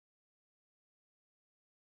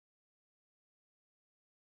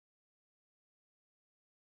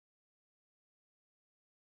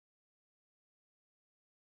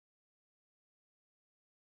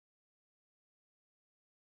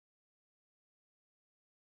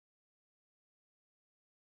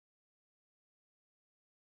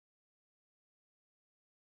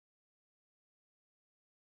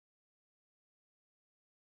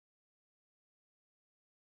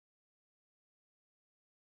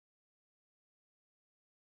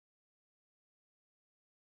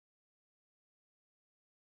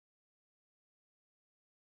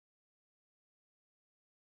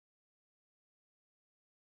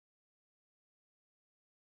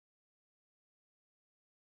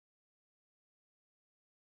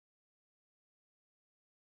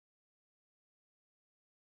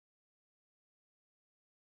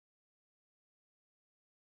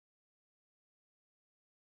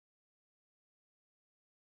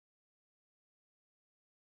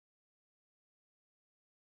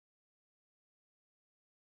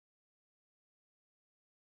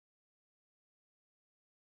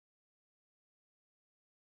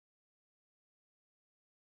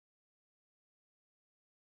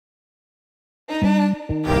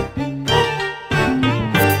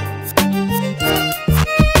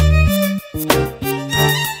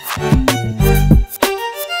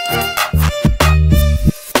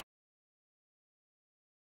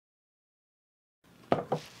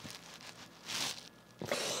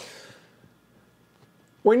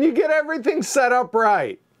when you get everything set up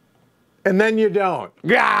right, and then you don't.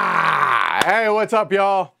 Gah! Hey, what's up,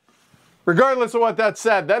 y'all? Regardless of what that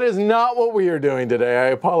said, that is not what we are doing today. I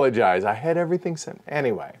apologize. I had everything set.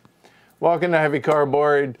 Anyway, welcome to Heavy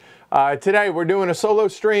Cardboard. Today we're doing a solo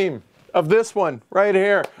stream of this one right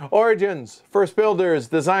here. Origins, First Builders,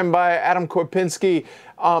 designed by Adam Kwapinski.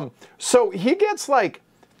 So he gets like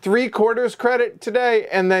 3/4 credit today,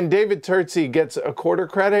 and then David Turczi gets a 1/4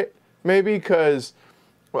 credit, maybe, because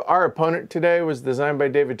our opponent today was designed by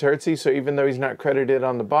David Turczi, so even though he's not credited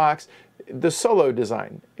on the box, the solo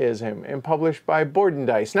design is him, and published by Board and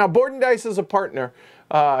Dice. Now, Board and Dice is a partner,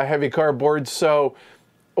 Heavy Cardboard, so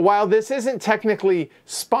while this isn't technically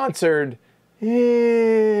sponsored,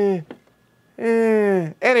 anyway,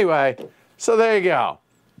 so there you go.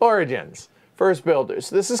 Origins, First Builders.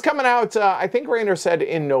 This is coming out, I think Rainer said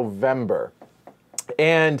in November.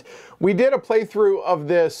 And we did a playthrough of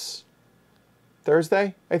this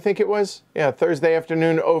Thursday, I think it was. Yeah, Thursday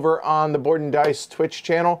afternoon over on the Board and Dice Twitch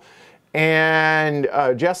channel. And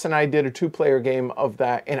Jess and I did a 2-player game of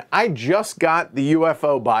that. And I just got the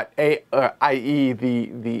UFOBot, i.e.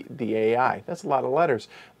 the AI. That's a lot of letters,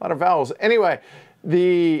 a lot of vowels. Anyway,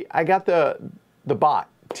 I got the bot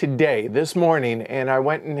today, this morning, and I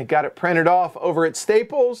went and got it printed off over at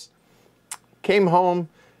Staples. Came home,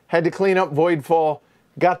 had to clean up Voidfall.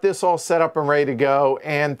 Got this all set up and ready to go,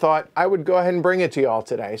 and thought I would go ahead and bring it to y'all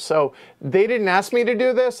today. So they didn't ask me to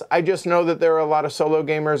do this. I just know that there are a lot of solo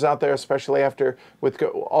gamers out there, especially after with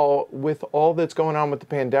all that's going on with the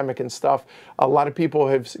pandemic and stuff. A lot of people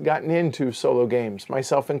have gotten into solo games,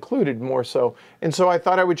 myself included, more so. And so I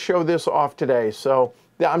thought I would show this off today. So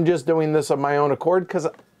I'm just doing this of my own accord because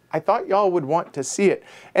I thought y'all would want to see it.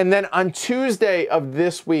 And then on Tuesday of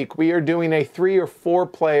this week, we are doing a 3 or 4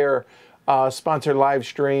 player sponsored live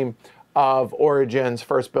stream of Origins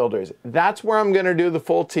First Builders. That's where I'm going to do the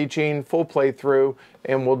full teaching, full playthrough,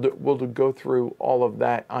 and we'll go through all of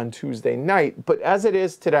that on Tuesday night. But as it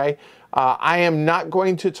is today, I am not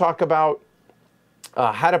going to talk about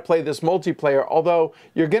how to play this multiplayer, although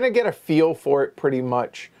you're going to get a feel for it pretty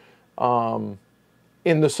much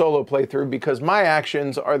in the solo playthrough, because my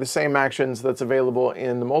actions are the same actions that's available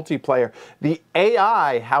in the multiplayer. The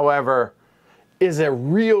AI, however, is a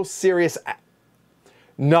real serious,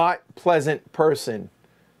 not pleasant person.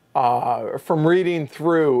 From reading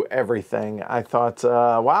through everything, I thought,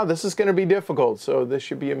 wow, this is going to be difficult, so this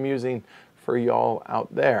should be amusing for y'all out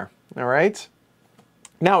there. All right?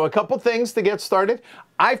 Now, a couple things to get started.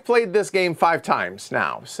 I've played this game 5 times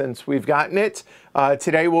now since we've gotten it.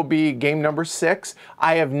 Today will be game number 6.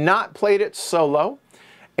 I have not played it solo,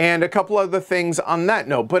 and a couple other things on that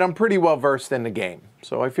note, but I'm pretty well versed in the game,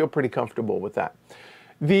 so I feel pretty comfortable with that.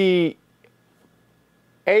 The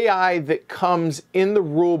AI that comes in the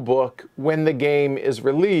rule book when the game is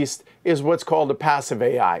released is what's called a passive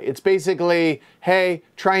AI. It's basically, hey,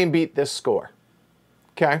 try and beat this score.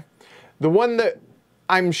 Okay? The one that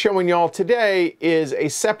I'm showing y'all today is a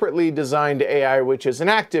separately designed AI, which is an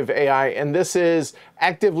active AI, and this is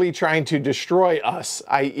actively trying to destroy us,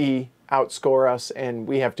 i.e. outscore us, and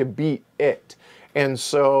we have to beat it. And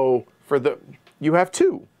so you have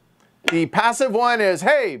 2. The passive one is,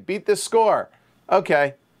 hey, beat this score.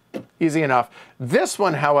 Okay, easy enough. This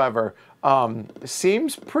one, however,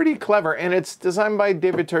 seems pretty clever, and it's designed by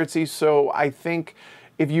David Turczi, so I think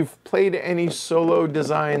if you've played any solo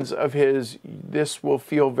designs of his, this will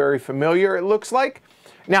feel very familiar, it looks like.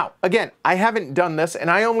 Now, again, I haven't done this,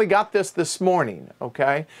 and I only got this morning,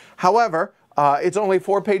 okay? However, it's only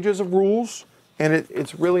 4 pages of rules, and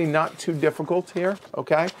it's really not too difficult here,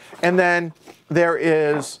 okay? And then there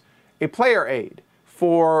is a player aid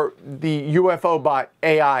for the UFOBot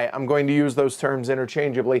AI. I'm going to use those terms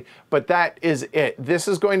interchangeably, but that is it. This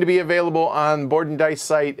is going to be available on Board and Dice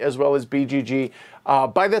site as well as BGG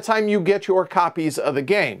by the time you get your copies of the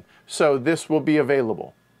game. So this will be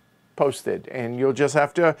available, posted, and you'll just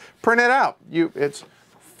have to print it out. It's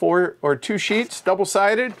 4 or 2 sheets,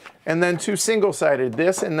 double-sided, and then 2 single-sided,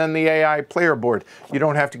 this and then the AI player board. You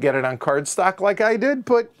don't have to get it on cardstock like I did,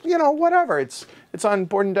 but, you know, whatever. It's on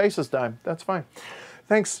Board and Dice's dime. That's fine.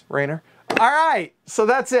 Thanks, Rainer. All right, so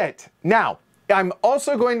that's it. Now, I'm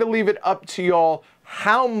also going to leave it up to y'all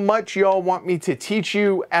how much y'all want me to teach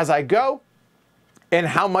you as I go, and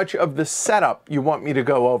how much of the setup you want me to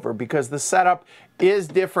go over, because the setup is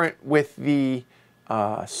different with the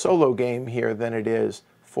solo game here than it is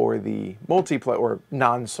for the multiplayer or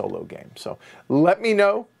non-solo game. So let me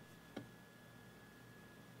know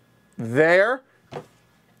there,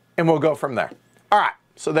 and we'll go from there. All right,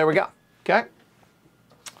 so there we go, okay?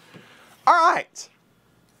 All right,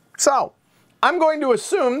 so I'm going to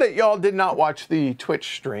assume that y'all did not watch the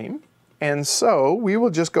Twitch stream. And so we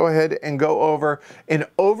will just go ahead and go over an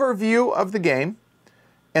overview of the game.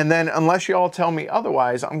 And then unless y'all tell me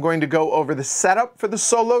otherwise, I'm going to go over the setup for the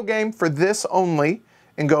solo game for this only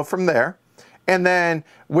and go from there. And then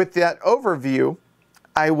with that overview,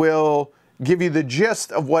 I will give you the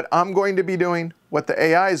gist of what I'm going to be doing, what the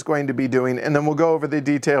AI is going to be doing, and then we'll go over the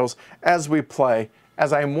details as we play,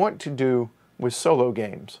 as I want to do with solo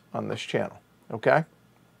games on this channel, okay?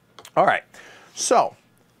 All right, so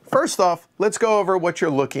first off, let's go over what you're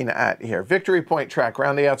looking at here. Victory point track,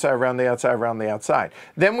 around the outside, around the outside, around the outside.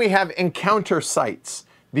 Then we have encounter sites.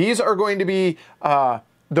 These are going to be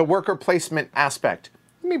the worker placement aspect.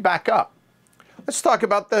 Let me back up. Let's talk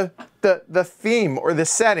about the theme or the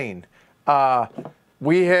setting.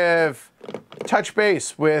 We have touched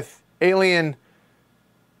base with alien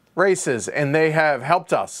races, and they have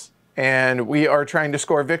helped us, and we are trying to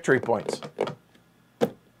score victory points.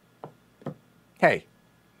 Hey,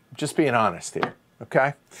 just being honest here,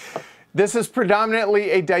 okay? This is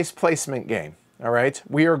predominantly a dice placement game, all right?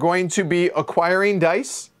 We are going to be acquiring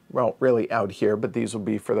dice, well, really out here, but these will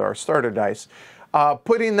be for our starter dice,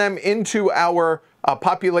 putting them into our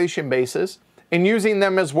population bases, and using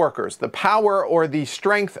them as workers. The power or the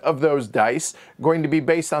strength of those dice, going to be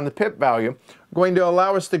based on the pip value, going to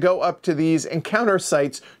allow us to go up to these encounter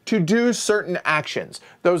sites to do certain actions.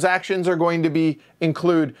 Those actions are going to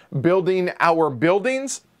include building our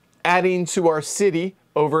buildings, adding to our city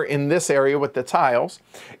over in this area with the tiles.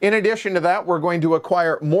 In addition to that, we're going to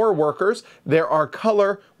acquire more workers. There are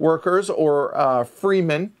color workers or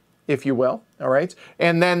freemen, if you will, all right?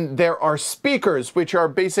 And then there are speakers, which are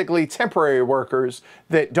basically temporary workers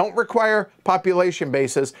that don't require population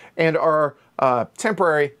bases and are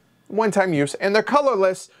temporary, one-time use, and they're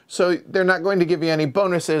colorless, so they're not going to give you any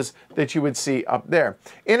bonuses that you would see up there.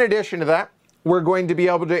 In addition to that, we're going to be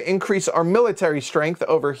able to increase our military strength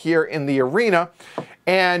over here in the arena,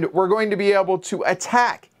 and we're going to be able to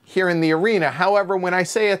attack here in the arena. However, when I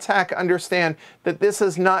say attack, understand that this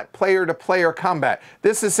is not player-to-player combat.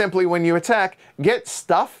 This is simply when you attack, get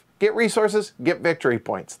stuff, get resources, get victory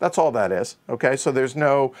points. That's all that is, okay? So there's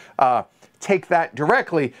no take that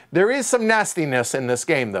directly. There is some nastiness in this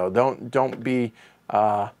game, though. Don't be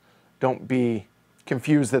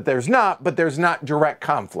confused that there's not, but there's not direct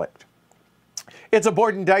conflict. It's a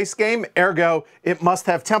board and dice game, ergo, it must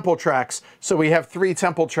have temple tracks. So we have 3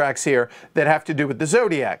 temple tracks here that have to do with the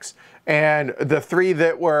zodiacs. And the 3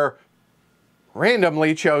 that were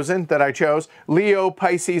randomly chosen, that I chose, Leo,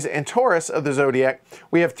 Pisces, and Taurus of the zodiac,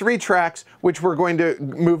 we have 3 tracks which we're going to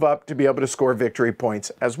move up to be able to score victory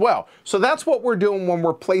points as well. So that's what we're doing when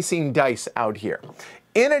we're placing dice out here.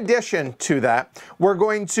 In addition to that, we're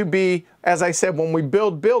going to be, as I said, when we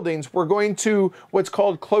build buildings, we're going to what's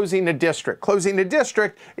called closing a district. Closing a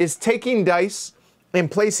district is taking dice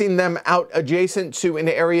and placing them out adjacent to an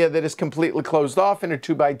area that is completely closed off in a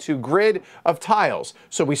 2x2 grid of tiles.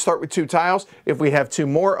 So we start with 2 tiles. If we have 2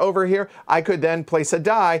 more over here, I could then place a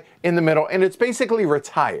die in the middle, and it's basically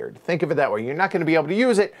retired. Think of it that way. You're not going to be able to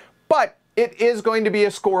use it, but it is going to be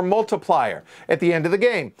a score multiplier at the end of the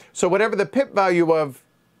game. So whatever the pip value of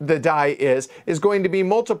the die is going to be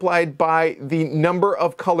multiplied by the number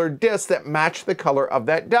of colored discs that match the color of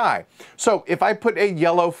that die. So if I put a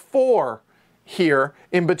yellow 4 here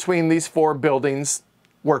in between these 4 buildings,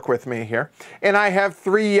 work with me here, and I have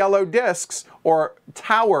 3 yellow discs or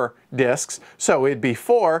tower discs, so it'd be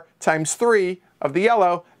 4 times 3 of the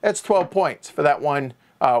yellow, that's 12 points for that one,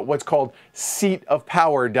 what's called seat of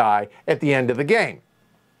power die at the end of the game.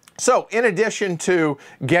 So in addition to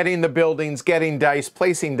getting the buildings, getting dice,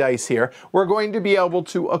 placing dice here, we're going to be able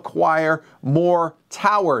to acquire more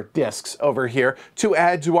tower discs over here to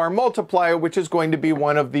add to our multiplier, which is going to be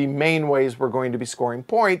one of the main ways we're going to be scoring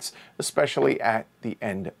points, especially at the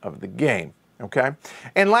end of the game. Okay?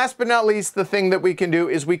 And last but not least, the thing that we can do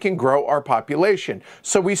is we can grow our population.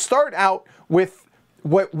 So we start out with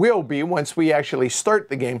what will be, once we actually start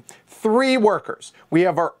the game, 3 workers. We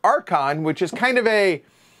have our Archon, which is kind of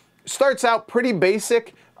starts out pretty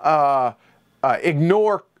basic,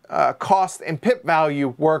 ignore cost and pip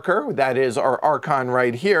value worker. That is our Archon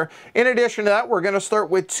right here. In addition to that, we're going to start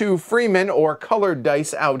with 2 freemen or colored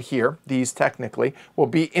dice out here. These technically will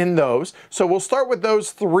be in those. So we'll start with those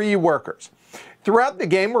 3 workers. Throughout the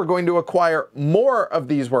game, we're going to acquire more of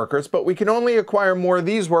these workers, but we can only acquire more of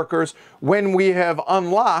these workers when we have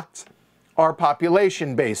unlocked our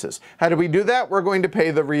population bases. How do we do that? We're going to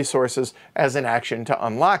pay the resources as an action to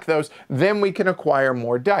unlock those. Then we can acquire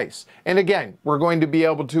more dice. And again, we're going to be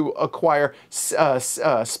able to acquire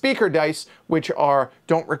speaker dice, which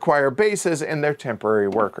don't require bases, and they're temporary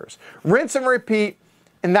workers. Rinse and repeat,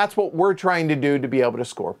 and that's what we're trying to do to be able to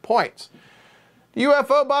score points. The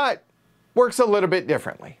UFOBot works a little bit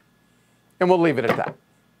differently, and we'll leave it at that.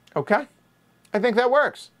 Okay? I think that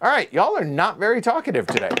works. All right, y'all are not very talkative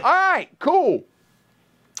today. All right, cool.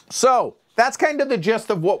 So that's kind of the gist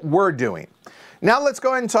of what we're doing. Now let's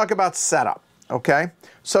go ahead and talk about setup, okay?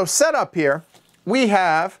 So setup here, we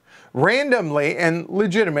have randomly, and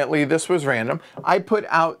legitimately this was random, I put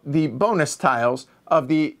out the bonus tiles of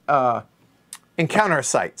the encounter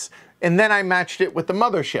sites. And then I matched it with the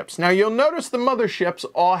motherships. Now you'll notice the motherships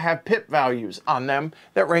all have pip values on them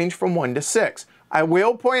that range from 1 to 6. I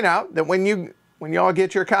will point out that when y'all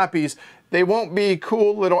get your copies, they won't be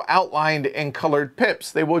cool little outlined and colored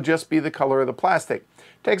pips. They will just be the color of the plastic.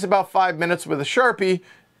 It takes about 5 minutes with a Sharpie,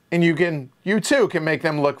 and you too can make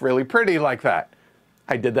them look really pretty like that.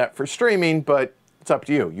 I did that for streaming, but it's up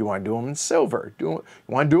to you. You want to do them in silver. You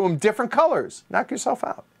want to do them different colors. Knock yourself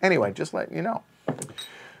out. Anyway, just letting you know.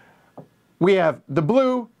 We have the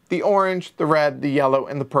blue, the orange, the red, the yellow,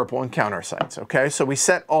 and the purple encounter sites, okay? So we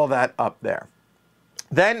set all that up there.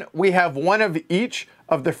 Then we have one of each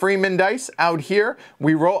of the Freeman dice out here.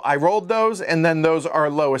 I rolled those, and then those are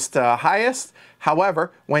lowest to highest.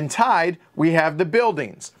 However, when tied, we have the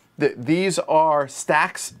buildings. These are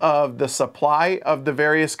stacks of the supply of the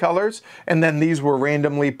various colors, and then these were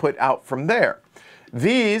randomly put out from there.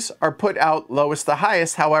 These are put out lowest to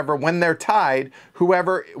highest. However, when they're tied,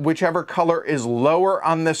 whichever color is lower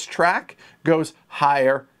on this track goes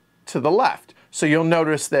higher to the left. So you'll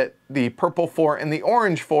notice that the purple 4 and the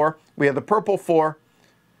orange 4, we have the purple 4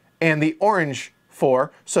 and the orange 4.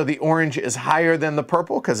 So the orange is higher than the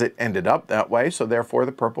purple because it ended up that way. So therefore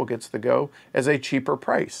the purple gets to go as a cheaper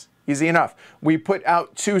price. Easy enough. We put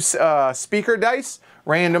out 2 speaker dice.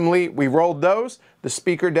 Randomly, we rolled those. The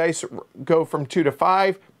speaker dice go from 2 to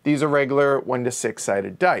 5. These are regular 1 to 6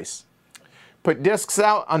 sided dice. Put discs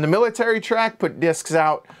out on the military track, put discs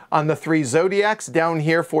out on the 3 zodiacs down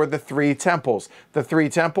here for the 3 temples. The 3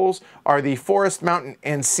 temples are the forest, mountain,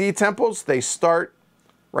 and sea temples. They start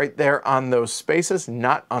right there on those spaces,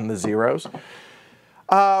 not on the zeros.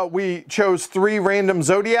 We chose 3 random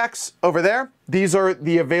zodiacs over there. These are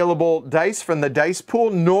the available dice from the dice pool.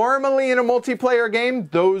 Normally in a multiplayer game,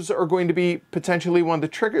 those are going to be potentially one of the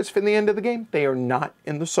triggers for the end of the game. They are not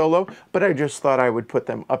in the solo, but I just thought I would put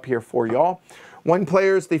them up here for y'all. One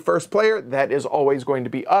player is the first player. That is always going to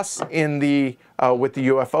be us in the with the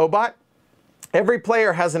UFOBot. Every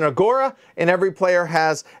player has an agora, and every player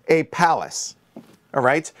has a palace. All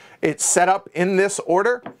right? It's set up in this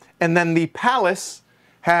order, and then the palace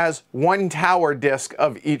has 1 tower disc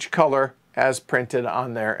of each color as printed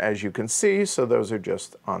on there, as you can see. So those are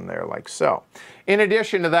just on there like so. In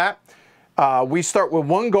addition to that, we start with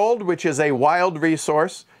 1 gold, which is a wild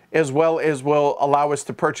resource, as well as will allow us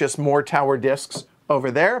to purchase more tower discs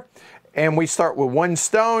over there. And we start with 1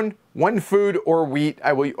 stone, 1 food or wheat.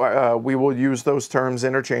 We will use those terms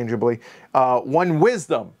interchangeably. 1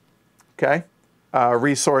 wisdom, okay,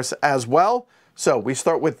 resource as well. So we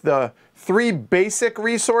start with the 3 basic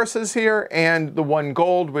resources here and the 1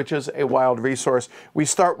 gold, which is a wild resource. We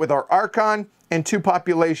start with our Archon and 2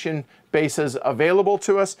 population bases available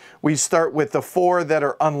to us. We start with the 4 that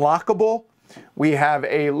are unlockable. We have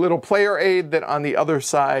a little player aid that on the other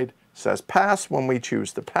side says pass when we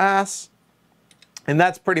choose to pass. And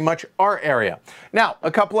that's pretty much our area. Now,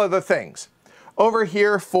 a couple other things. Over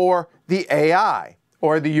here for the AI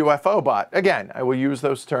or the UFOBot. Again, I will use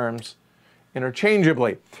those terms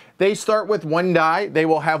interchangeably. They start with 1 die. They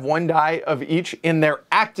will have 1 die of each in their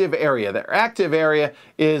active area. Their active area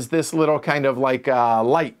is this little kind of like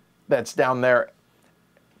light that's down there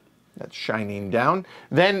that's shining down.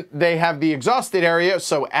 Then they have the exhausted area,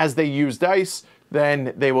 so as they use dice,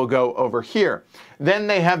 then they will go over here. Then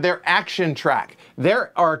they have their action track.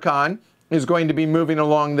 Their Archon is going to be moving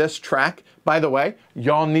along this track. By the way,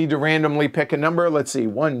 y'all need to randomly pick a number. Let's see,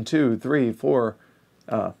 1, 2, 3, 4,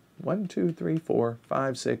 1, 2, 3, 4,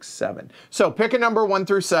 5, 6, 7. So pick a number 1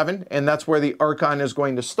 through 7, and that's where the Archon is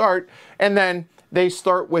going to start. And then they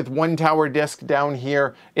start with 1 tower disc down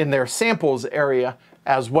here in their samples area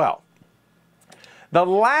as well. The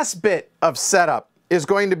last bit of setup is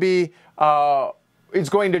going to be, it's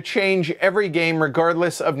going to change every game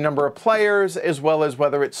regardless of number of players, as well as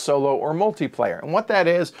whether it's solo or multiplayer. And what that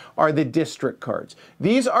is are the district cards.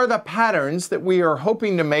 These are the patterns that we are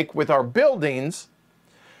hoping to make with our buildings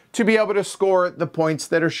to be able to score the points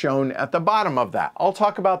that are shown at the bottom of that. I'll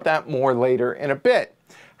talk about that more later in a bit.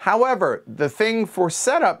 However, the thing for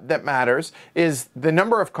setup that matters is the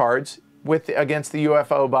number of cards against the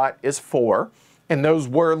UFOBot is 4, and those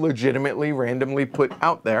were legitimately randomly put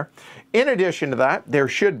out there. In addition to that, there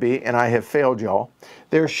should be, and I have failed y'all,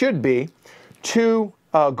 there should be 2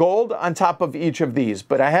 gold on top of each of these,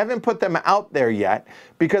 but I haven't put them out there yet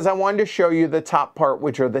because I wanted to show you the top part,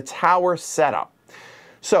 which are the tower setup.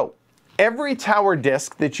 So every tower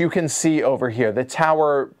disc that you can see over here, the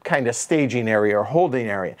tower kind of staging area or holding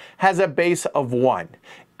area, has a base of 1.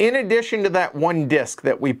 In addition to that 1 disc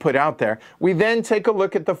that we put out there, we then take a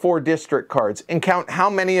look at the 4 district cards and count how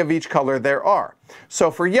many of each color there are.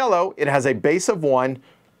 So for yellow, it has a base of 1,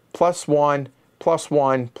 plus 1, plus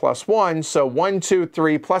 1, plus 1. So 1, 2,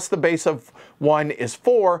 3, plus the base of 1 is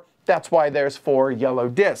 4. That's why there's 4 yellow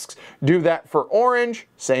discs. Do that for orange,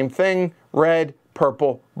 same thing, red,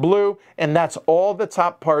 purple, blue, and that's all the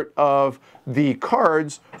top part of the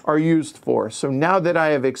cards are used for. So now that I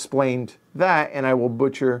have explained that, and I will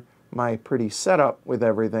butcher my pretty setup with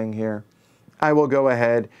everything here, I will go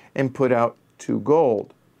ahead and put out 2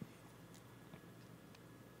 gold.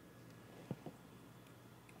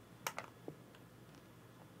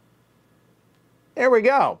 There we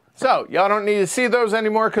go. So y'all don't need to see those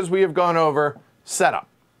anymore because we have gone over setup.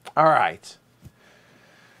 All right.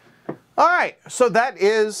 All right, so that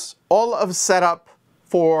is all of setup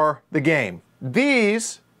for the game.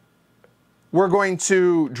 These, we're going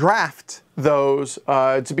to draft those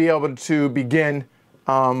to be able to begin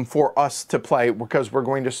for us to play because we're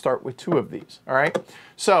going to start with 2 of these, all right?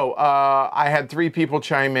 So I had 3 people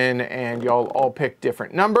chime in and y'all all picked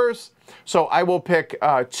different numbers. So I will pick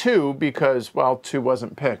 2 because, well, 2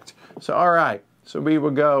 wasn't picked. So, all right, so we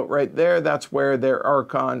will go right there. That's where their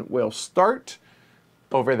Archon will start,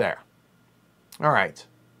 over there. All right.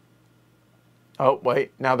 Oh,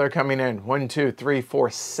 wait, now they're coming in. 1, 2, 3, 4,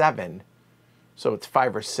 7. So it's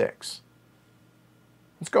 5 or 6.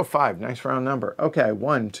 Let's go 5, nice round number. Okay,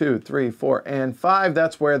 1, 2, 3, 4, and 5.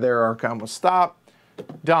 That's where their Archon will stop.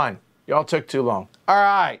 Done. Y'all took too long. All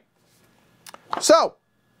right. So,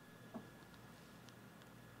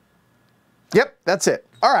 yep, that's it.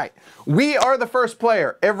 All right. We are the first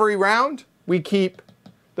player. Every round, we keep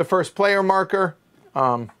the first player marker.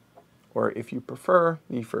 Or if you prefer,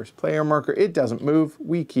 the first player marker. It doesn't move.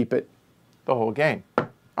 We keep it the whole game. All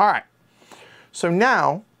right. So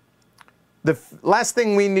now, the last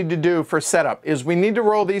thing we need to do for setup is we need to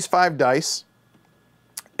roll these 5 dice.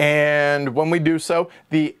 And when we do so,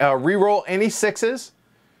 re-roll any 6s.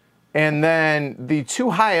 And then the 2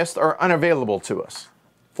 highest are unavailable to us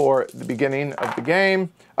for the beginning of the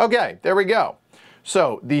game. Okay, there we go.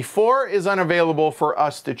 So the 4 is unavailable for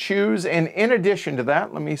us to choose. And in addition to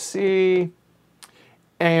that, let me see.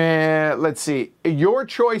 And let's see, your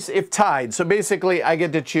choice if tied. So basically I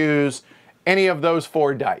get to choose any of those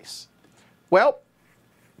 4 dice. Well,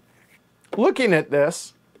 looking at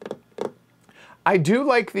this, I do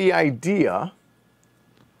like the idea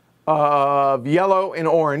of yellow and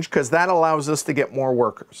orange because that allows us to get more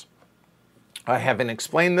workers. I haven't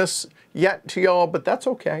explained this yet to y'all, but that's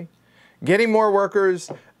okay. Getting more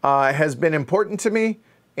workers has been important to me,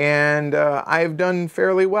 and I've done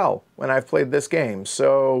fairly well when I've played this game.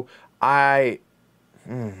 So the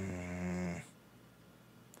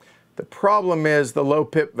problem is the low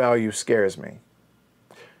pip value scares me.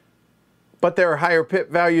 But there are higher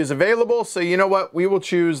pip values available, so you know what? We will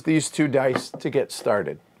choose these 2 dice to get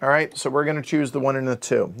started. All right, so we're going to choose the 1 and the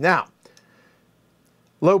 2. Now,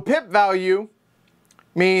 low pip value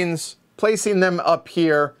means placing them up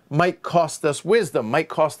here might cost us wisdom, might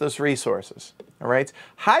cost us resources, all right?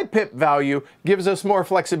 High pip value gives us more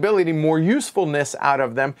flexibility, more usefulness out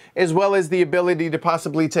of them, as well as the ability to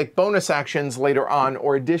possibly take bonus actions later on,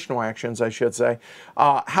 or additional actions, I should say.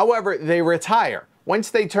 However, they retire.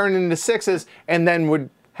 Once they turn into 6s and then would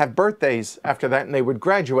have birthdays after that, and they would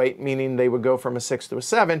graduate, meaning they would go from a 6 to a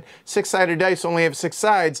 7. 6-sided dice only have 6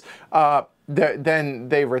 sides, then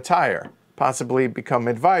they retire. Possibly become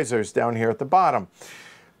advisors down here at the bottom.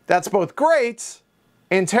 That's both great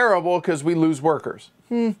and terrible because we lose workers.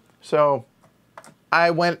 So I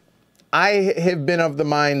have been of the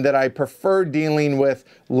mind that I prefer dealing with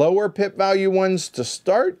lower pip value ones to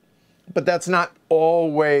start, but that's not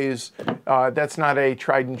always, that's not a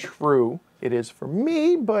tried and true. It is for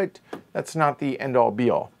me, but that's not the end all be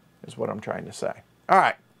all, is what I'm trying to say. All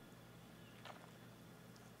right.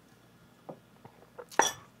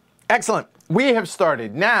 Excellent. We have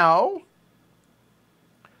started. Now,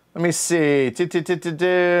 let me see.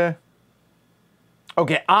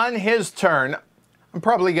 Okay, on his turn, I'm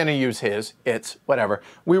probably going to use his, its, whatever.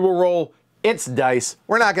 We will roll its dice.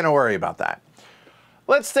 We're not going to worry about that.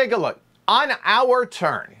 Let's take a look. On our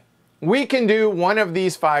turn, we can do one of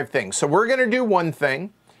these 5 things. So we're going to do one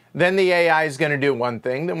thing, then the AI is going to do one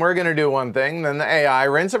thing, then we're going to do one thing, then the AI,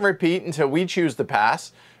 rinse and repeat until we choose to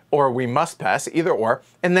pass, or we must pass, either or,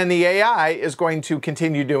 and then the AI is going to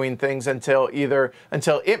continue doing things until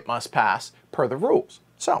it must pass per the rules.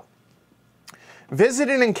 So, visit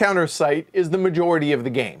an encounter site is the majority of the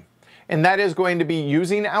game, and that is going to be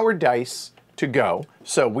using our dice to go.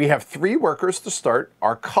 So we have 3 workers to start,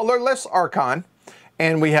 our colorless Archon,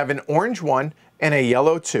 and we have an orange 1 and a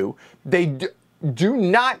yellow 2. They do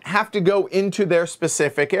not have to go into their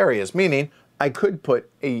specific areas, meaning I could put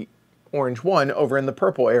a orange 1 over in the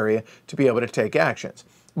purple area to be able to take actions.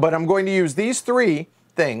 But I'm going to use these 3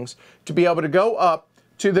 things to be able to go up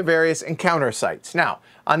to the various encounter sites. Now,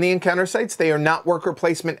 on the encounter sites, they are not worker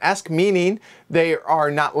placement-esque, meaning they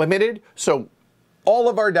are not limited. So all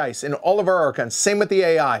of our dice and all of our Archons, same with the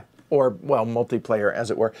AI, or, well, multiplayer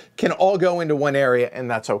as it were, can all go into one area, and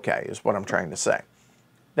that's okay, is what I'm trying to say.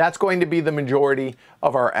 That's going to be the majority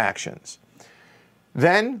of our actions.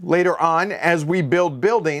 Then, later on, as we build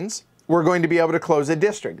buildings, we're going to be able to close a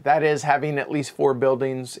district. That is having at least 4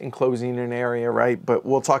 buildings enclosing an area, right? But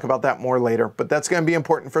we'll talk about that more later. But that's going to be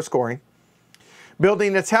important for scoring.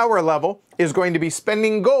 Building a tower level is going to be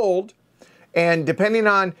spending gold, and depending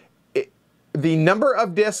on the number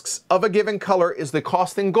of discs of a given color is the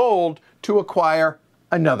cost in gold to acquire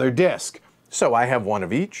another disc. So I have 1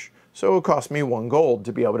 of each, so it will cost me 1 gold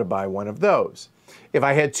to be able to buy 1 of those. If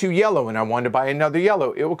I had 2 yellow and I wanted to buy another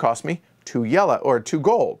yellow, it will cost me 2 yellow or 2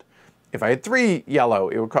 gold. If I had 3 yellow,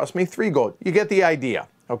 it would cost me 3 gold. You get the idea,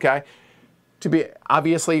 okay?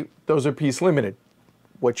 Obviously, those are piece limited.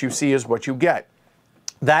 What you see is what you get.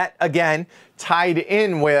 That, again, tied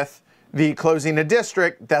in with the closing a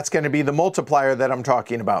district, that's going to be the multiplier that I'm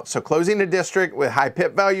talking about. So closing a district with high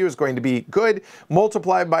pip value is going to be good,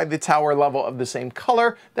 multiplied by the tower level of the same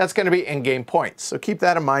color, that's going to be in-game points. So keep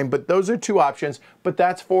that in mind, but those are 2 options, but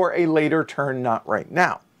that's for a later turn, not right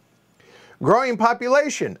now. Growing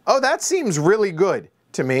population. Oh, that seems really good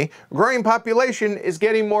to me. Growing population is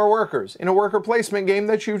getting more workers. In a worker placement game,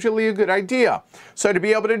 that's usually a good idea. So to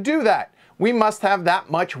be able to do that, we must have that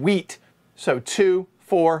much wheat. So 2,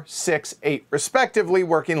 4, 6, 8, respectively,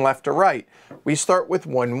 working left to right. We start with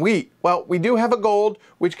 1 wheat. Well, we do have a gold,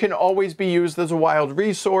 which can always be used as a wild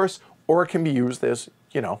resource, or it can be used as,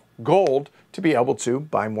 gold to be able to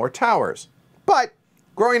buy more towers. But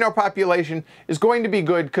growing our population is going to be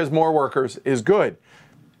good because more workers is good,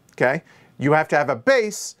 okay? You have to have a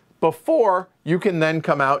base before you can then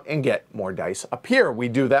come out and get more dice up here. We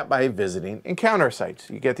do that by visiting encounter sites.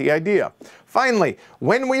 You get the idea. Finally,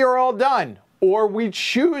 when we are all done, or we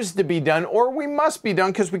choose to be done, or we must be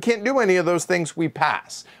done because we can't do any of those things, we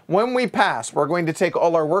pass. When we pass, we're going to take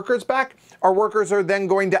all our workers back. Our workers are then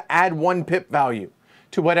going to add 1 pip value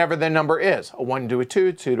to whatever the number is. A 1 to a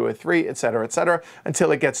 2, 2 to a 3, etc.,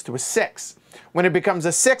 until it gets to a 6. When it becomes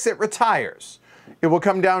a 6, it retires. It will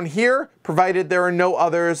come down here, provided there are no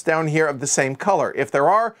others down here of the same color. If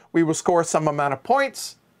there are, we will score some amount of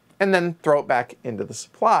points and then throw it back into the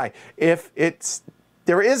supply. If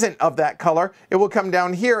there isn't of that color, it will come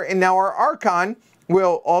down here, and now our Archon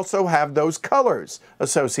will also have those colors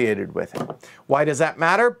associated with it. Why does that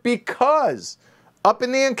matter? Because up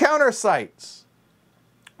in the encounter sites,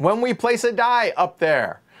 when we place a die up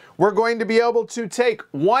there, we're going to be able to take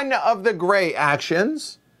 1 of the gray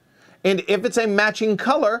actions, and if it's a matching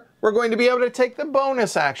color, we're going to be able to take the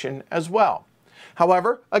bonus action as well.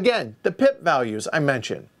 However, again, the pip values I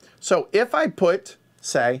mentioned. So if I put,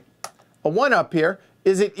 say, a 1 up here,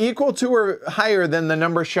 is it equal to or higher than the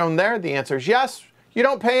number shown there? The answer is yes. You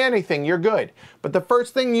don't pay anything, you're good. But the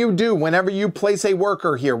first thing you do whenever you place a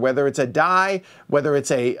worker here, whether it's a die, whether it's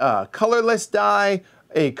a colorless die,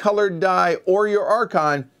 a colored die, or your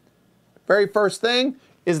Archon, very first thing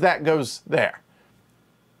is that goes there.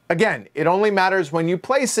 Again, it only matters when you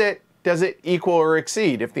place it, does it equal or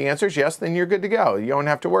exceed? If the answer is yes, then you're good to go. You don't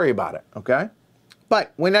have to worry about it, okay?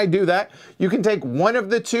 But when I do that, you can take 1 of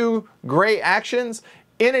the 2 gray actions.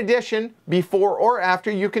 In addition, before or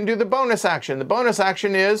after, you can do the bonus action. The bonus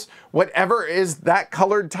action is whatever is that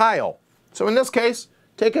colored tile. So in this case,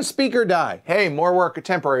 take a speaker die. Hey, more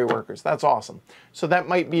temporary workers. That's awesome. So that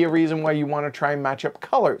might be a reason why you want to try and match up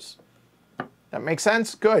colors. That makes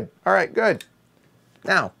sense? Good. All right, good.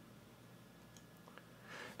 Now,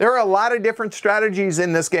 there are a lot of different strategies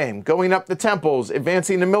in this game. Going up the temples,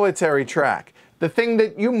 advancing the military track. The thing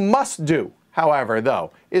that you must do, however,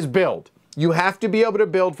 though, is build. you have to be able to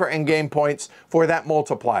build for endgame points for that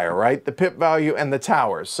multiplier, right? The pip value and the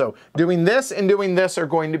towers. So doing this and doing this are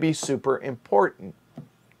going to be super important.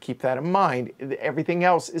 Keep that in mind. Everything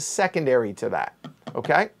else is secondary to that,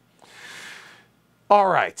 okay? All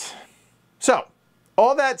right. So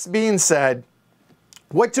all that's being said,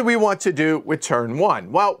 what do we want to do with turn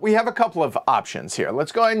 1? Well, we have a couple of options here.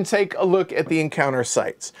 Let's go ahead and take a look at the encounter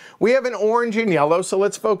sites. We have an orange and yellow, so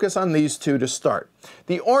let's focus on these two to start.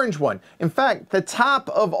 The orange one, in fact, the top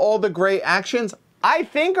of all the gray actions, I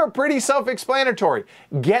think are pretty self-explanatory.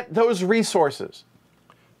 Get those resources.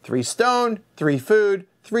 3 stone, 3 food,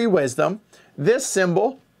 3 wisdom. This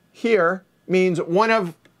symbol here means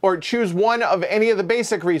choose one of any of the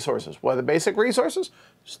basic resources. What are the basic resources?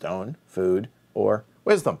 Stone, food, or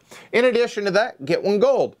wisdom. In addition to that, get 1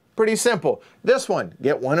 gold. Pretty simple. This one,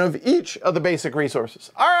 get 1 of each of the basic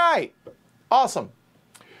resources. All right, awesome.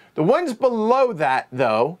 The ones below that,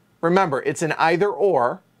 though, remember, it's an either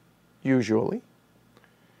or, usually.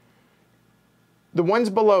 The ones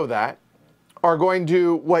below that are going to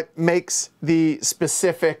do what makes the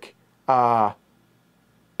specific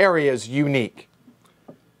areas unique.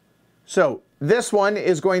 So this one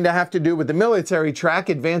is going to have to do with the military track,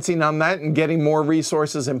 advancing on that and getting more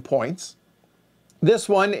resources and points. This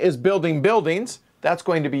one is building buildings. That's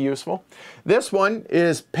going to be useful. This one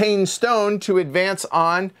is paying stone to advance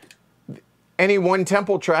on any one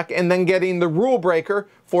temple track and then getting the rule breaker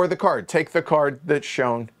for the card. Take the card that's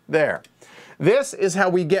shown there. This is how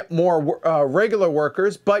we get more regular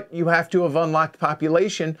workers, but you have to have unlocked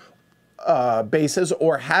population bases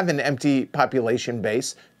or have an empty population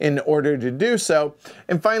base in order to do so.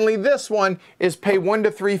 And finally, this one is pay 1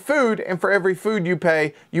 to 3 food, and for every food you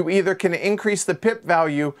pay, you either can increase the pip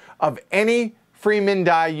value of any Freeman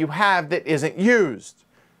die you have that isn't used.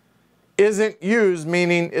 Isn't used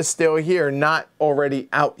meaning is still here, not already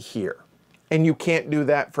out here. And you can't do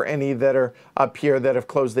that for any that are up here that have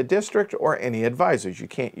closed the district or any advisors. You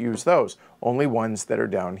can't use those, only ones that are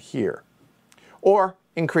down here. Or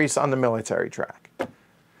increase on the military track.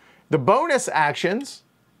 The bonus actions,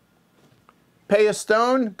 pay a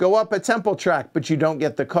stone, go up a temple track, but you don't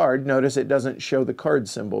get the card. Notice it doesn't show the card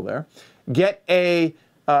symbol there. Get a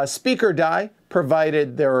speaker die,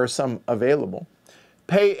 provided there are some available.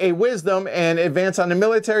 Pay a wisdom and advance on the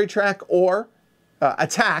military track, or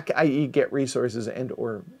attack, i.e. get resources and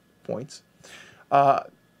or points.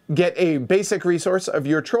 Get a basic resource of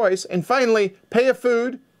your choice. And finally, pay a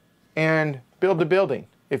food and build a building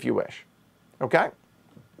if you wish. Okay?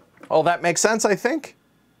 All that makes sense, I think?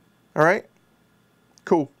 All right?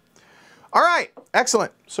 Cool. All right,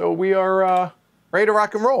 excellent. So we are ready to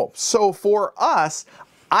rock and roll. So for us,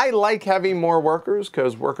 I like having more workers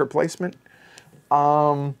because worker placement.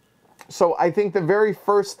 So I think the very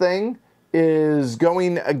first thing is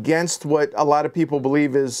going against what a lot of people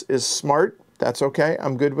believe is smart. That's okay,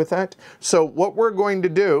 I'm good with that. So what we're going to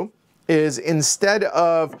do is, instead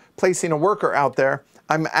of placing a worker out there,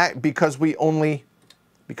 because we only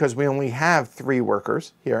have 3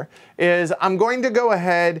 workers here, is I'm going to go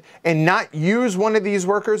ahead and not use one of these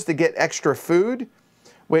workers to get extra food,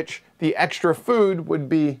 which the extra food would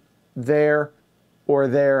be there or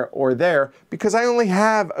there or there, because I only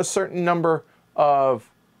have a certain number of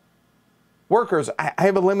workers. I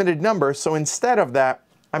have a limited number, so instead of that,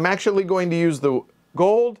 I'm actually going to use the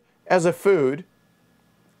gold as a food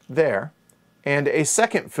there, and a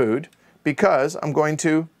second food, because I'm going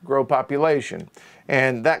to grow population.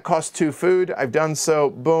 And that costs 2 food. I've done so,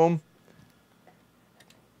 boom,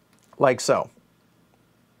 like so.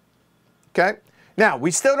 Okay? Now,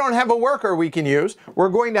 we still don't have a worker we can use. We're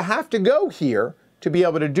going to have to go here to be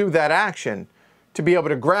able to do that action, to be able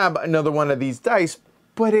to grab another one of these dice,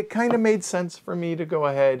 but it kind of made sense for me to go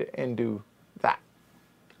ahead and do that.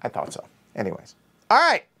 I thought so. Anyways. All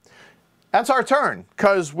right. That's our turn,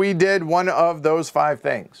 because we did one of those 5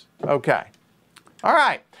 things. Okay. All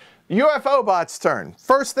right. UFOBot's turn.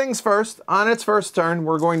 First things first, on its first turn,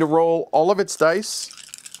 we're going to roll all of its dice.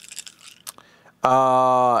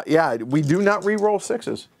 Yeah, we do not re-roll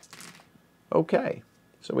 6s. Okay.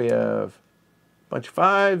 So we have a bunch of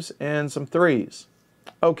 5s and some 3s.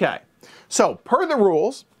 Okay. So, per the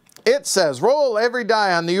rules, it says, roll every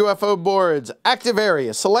die on the UFO board's active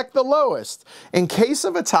area. Select the lowest. In case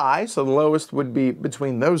of a tie, so the lowest would be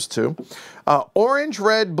between those two, orange,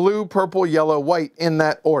 red, blue, purple, yellow, white, in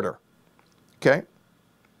that order. Okay?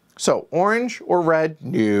 So, orange or red,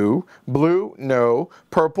 no. Blue, no.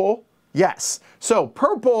 Purple, yes. So,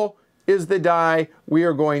 purple is the die we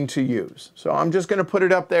are going to use. So, I'm just going to put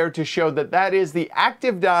it up there to show that that is the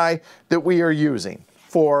active die that we are using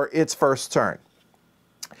for its first turn.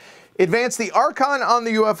 Advance the Archon on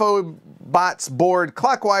the UFOBot's board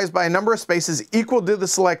clockwise by a number of spaces equal to the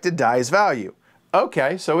selected die's value.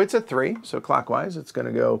 Okay, so it's a 3, so clockwise it's going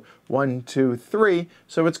to go 1, 2, 3,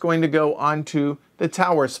 so it's going to go onto the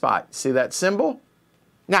tower spot. See that symbol?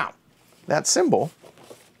 Now, that symbol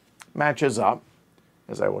matches up,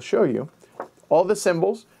 as I will show you. All the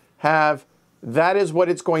symbols have, that is what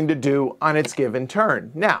it's going to do on its given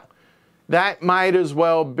turn. Now, that might as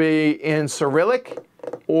well be in Cyrillic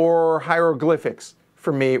or hieroglyphics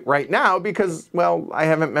for me right now because, well, I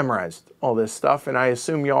haven't memorized all this stuff, and I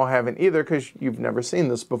assume y'all haven't either because you've never seen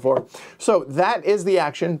this before. So that is the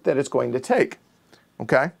action that it's going to take,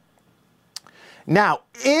 okay? Now,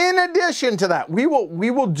 in addition to that, we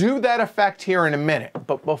will do that effect here in a minute,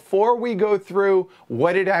 but before we go through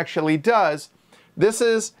what it actually does, this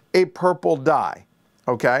is a purple die,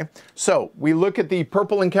 okay? So we look at the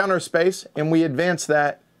purple encounter space and we advance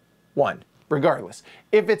that 1, regardless.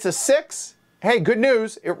 If it's a 6, hey, good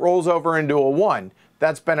news, it rolls over into a 1.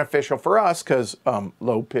 That's beneficial for us because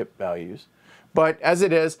low pip values. But as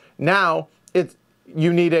it is, now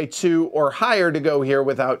you need a 2 or higher to go here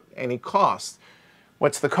without any cost.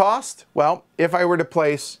 What's the cost? Well, if I were to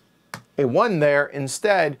place a 1 there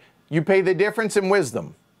instead, you pay the difference in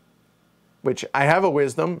wisdom, which I have a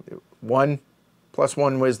wisdom. 1 plus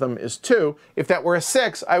 1 wisdom is 2. If that were a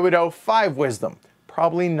 6, I would owe 5 wisdom.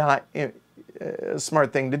 Probably not a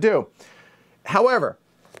smart thing to do. However,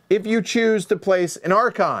 if you choose to place an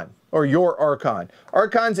Archon, or your Archon,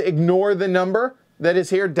 Archons ignore the number that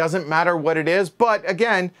is here, doesn't matter what it is, but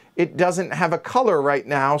again, it doesn't have a color right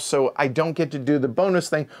now, so I don't get to do the bonus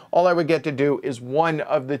thing. All I would get to do is one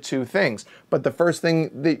of the 2 things. But the first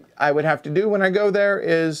thing that I would have to do when I go there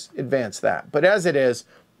is advance that. But as it is,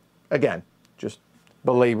 again, just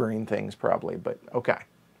belaboring things probably, but okay.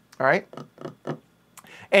 All right?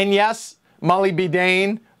 And yes, Molly B.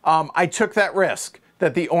 Dane, I took that risk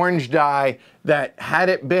that the orange die, that had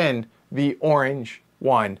it been the orange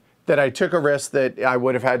one, that I took a risk that I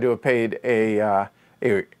would have had to have paid a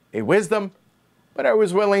wisdom, but I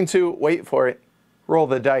was willing to wait for it, roll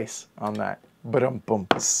the dice on that. Ba-dum-bum.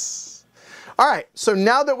 All right, so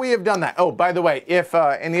now that we have done that, oh, by the way, if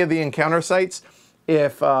any of the encounter sites,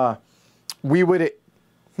 if we would,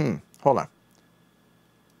 hold on.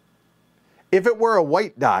 If it were a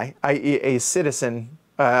white die, i.e. a citizen,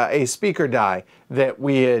 a speaker die that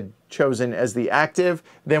we had chosen as the active,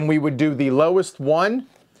 then we would do the lowest one,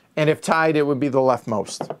 and if tied, it would be the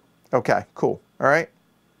leftmost. Okay, cool. All right,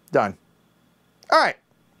 done. All right.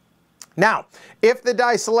 Now, if the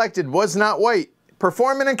die selected was not white,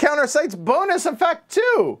 perform an encounter site's bonus effect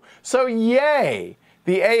too. So yay.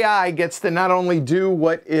 The AI gets to not only do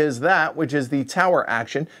what is that, which is the tower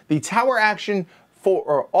action. The tower action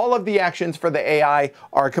for all of the actions for the AI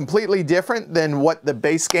are completely different than what the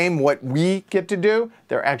base game, what we get to do.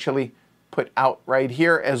 They're actually put out right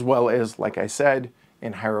here, as well as, like I said,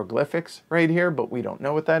 in hieroglyphics right here, but we don't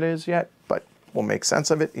know what that is yet, but we'll make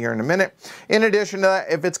sense of it here in a minute. In addition to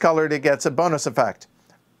that, if it's colored, it gets a bonus effect.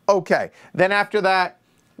 Okay, then after that,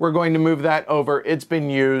 we're going to move that over. It's been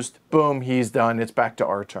used. Boom, he's done. It's back to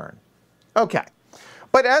our turn. Okay.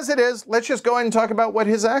 But as it is, let's just go ahead and talk about what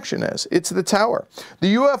his action is. It's the tower.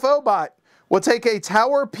 The UFOBot will take a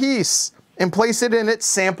tower piece and place it in its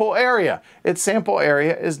sample area. Its sample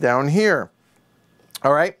area is down here.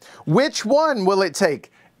 All right. Which one will it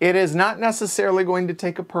take? It is not necessarily going to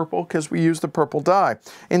take a purple because we use the purple die.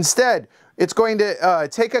 Instead, it's going to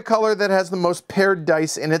take a color that has the most paired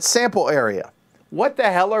dice in its sample area. What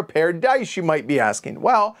the hell are paired dice, you might be asking?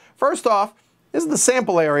 Well, first off, this is the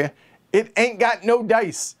sample area. It ain't got no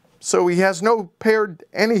dice, so he has no paired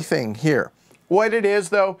anything here. What it is,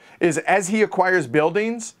 though, is as he acquires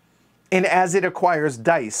buildings, and as it acquires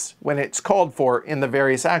dice, when it's called for in the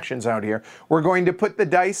various actions out here, we're going to put the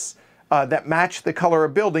dice that match the color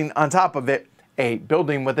of building on top of it. A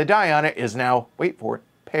building with a die on it is now, wait for it,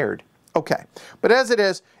 paired. Okay, but as it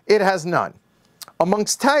is, it has none.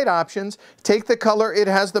 Amongst tied options, take the color it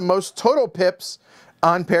has the most total pips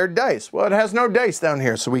on paired dice. Well, it has no dice down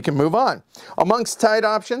here, so we can move on. Amongst tied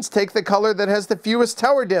options, take the color that has the fewest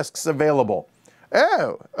tower discs available.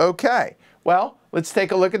 Oh, okay. Well, let's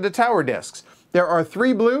take a look at the tower discs. There are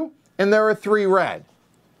 3 blue and there are 3 red.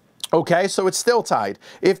 Okay, so it's still tied.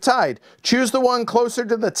 If tied, choose the one closer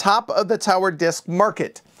to the top of the tower disc, mark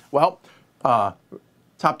it. Well,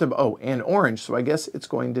 top to, oh, and orange, so I guess it's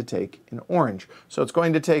going to take an orange. So it's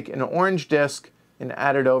going to take an orange disc and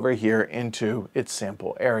add it over here into its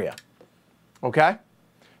sample area. Okay?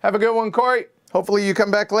 Have a good one, Corey. Hopefully you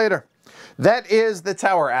come back later. That is the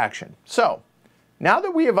tower action. So, now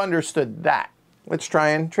that we have understood that, let's try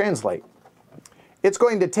and translate. it's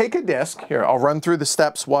going to take a disc. Here, I'll run through the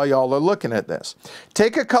steps while y'all are looking at this.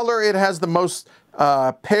 Take a color, it has the most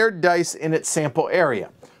paired dice in its sample area.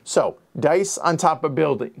 So, dice on top of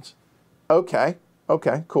buildings. Okay,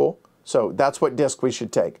 cool. So that's what disc we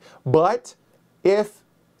should take. But if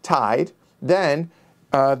tied, then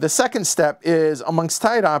the second step is, amongst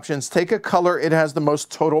tied options, take a color it has the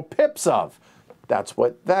most total pips of. That's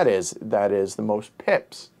what that is. That is the most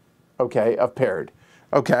pips, okay, of paired.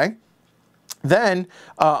 Okay. Then,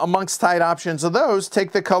 amongst tied options of those,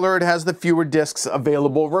 take the color it has the fewer discs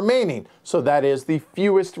available remaining. So that is the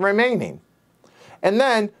fewest remaining. And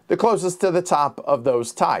then, the closest to the top of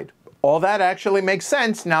those tied. All that actually makes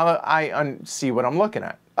sense now that I see what I'm looking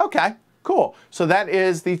at. Okay, cool. So that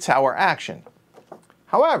is the tower action.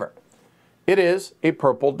 However, it is a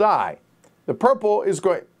purple die. The purple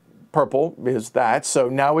is that, so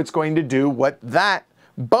now it's going to do what that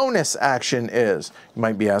bonus action is. You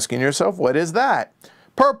might be asking yourself, what is that?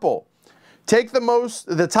 Purple. Take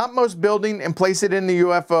the topmost building and place it in the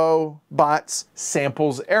UFObot's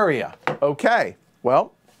samples area. Okay,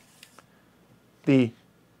 well,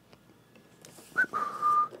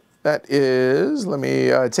 that is, let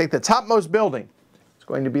me take the topmost building. It's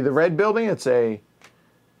going to be the red building. It's a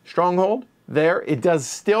stronghold there. It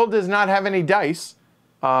still does not have any dice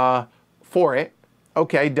for it.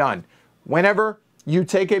 Okay, done. Whenever you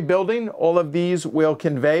take a building, all of these will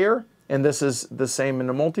conveyor, and this is the same in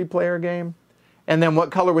the multiplayer game. And then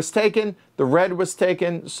what color was taken? The red was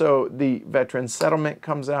taken, so the veteran settlement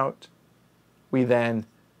comes out. We then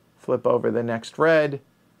flip over the next red,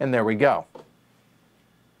 and there we go.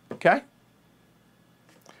 Okay?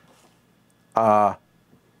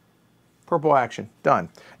 Purple action, done.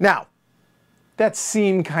 Now, that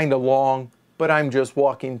seemed kind of long, but I'm just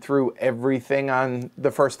walking through everything on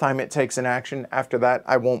the first time it takes an action. After that,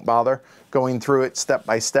 I won't bother going through it step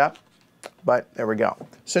by step, but there we go.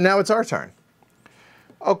 So now it's our turn.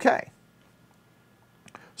 Okay.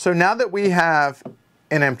 So now that we have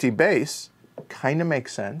an empty base, kind of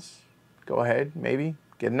makes sense. Go ahead, maybe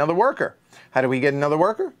get another worker. How do we get another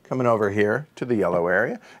worker? Coming over here to the yellow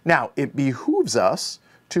area. Now, it behooves us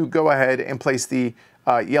to go ahead and place the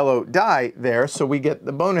yellow die there so we get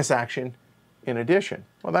the bonus action in addition.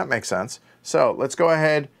 Well, that makes sense. So let's go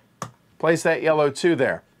ahead, place that yellow 2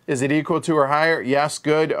 there. Is it equal to or higher? Yes,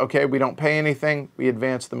 good. Okay, we don't pay anything. We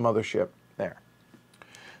advance the mothership there.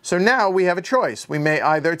 So now we have a choice. We may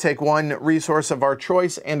either take one resource of our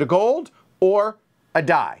choice and a gold, or a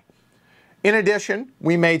die. In addition,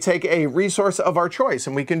 we may take a resource of our choice,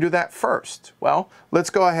 and we can do that first. Well, let's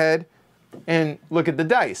go ahead and look at the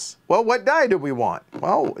dice. Well, what die do we want?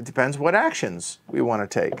 Well, it depends what actions we want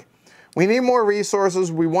to take. We need more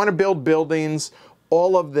resources. We want to build buildings,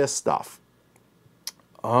 all of this stuff.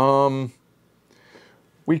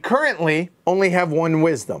 We currently only have 1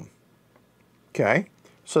 wisdom. Okay,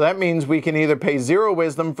 so that means we can either pay 0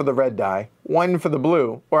 wisdom for the red die, 1 for the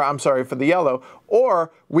blue, or I'm sorry, for the yellow,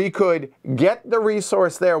 or we could get the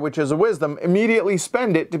resource there, which is a wisdom, immediately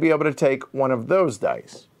spend it to be able to take one of those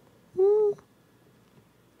dice.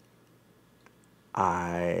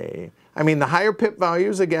 I mean, the higher pip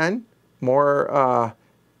values, again, more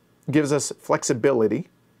gives us flexibility.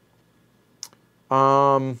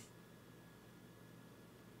 I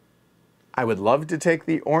would love to take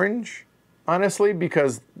the orange, honestly,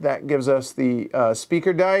 because that gives us the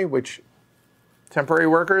speaker die, which temporary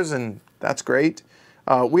workers, and that's great.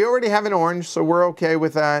 We already have an orange, so we're okay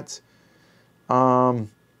with that.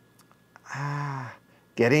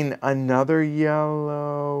 Getting another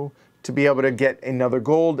yellow to be able to get another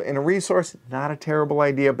gold and a resource, not a terrible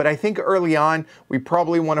idea. But I think early on, we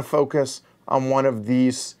probably want to focus on one of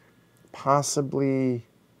these, possibly.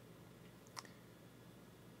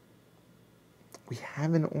 We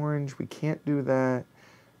have an orange, we can't do that.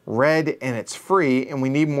 Red, and it's free, and we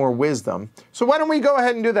need more wisdom. So why don't we go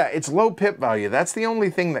ahead and do that? It's low pip value. That's the only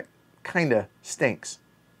thing that kind of stinks.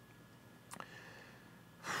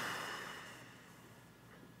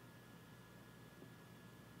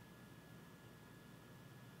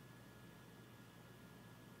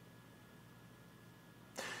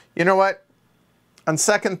 You know what? On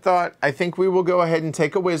second thought, I think we will go ahead and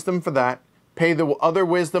take a wisdom for that, pay the other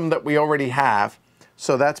wisdom that we already have.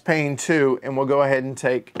 So that's paying 2, and we'll go ahead and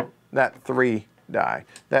take that 3 die.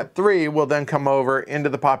 That 3 will then come over into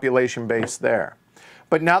the population base there.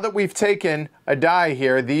 But now that we've taken a die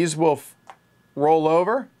here, these will roll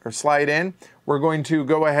over or slide in. We're going to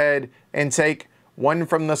go ahead and take 1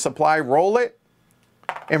 from the supply, roll it,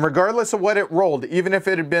 and regardless of what it rolled, even if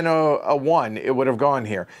it had been a 1, it would have gone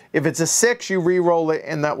here. If it's a 6, you re-roll it,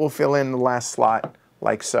 and that will fill in the last slot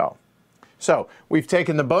like so. So we've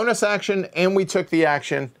taken the bonus action and we took the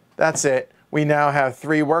action. That's it. We now have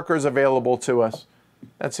 3 workers available to us.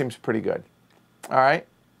 That seems pretty good. All right.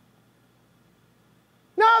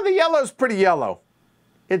 No, the yellow's pretty yellow.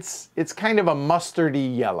 It's kind of a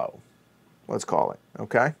mustardy yellow, let's call it,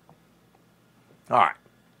 okay? All right.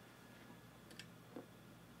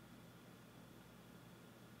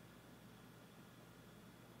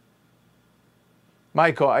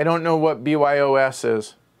 Michael, I don't know what BYOS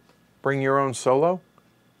is. Bring your own solo?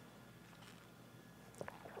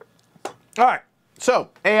 All right, so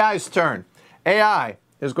AI's turn. AI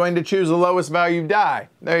is going to choose the lowest value die.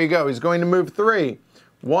 There you go. He's going to move 3.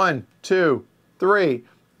 1, 2, 3.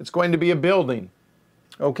 It's going to be a building.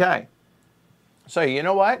 Okay. So you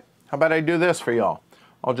know what? How about I do this for y'all?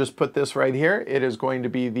 I'll just put this right here. It is going to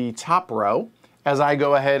be the top row as I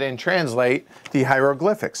go ahead and translate the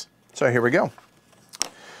hieroglyphics. So here we go.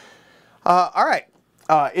 All right.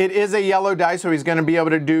 It is a yellow die, so he's going to be able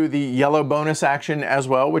to do the yellow bonus action as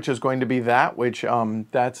well, which is going to be that, which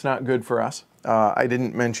that's not good for us. I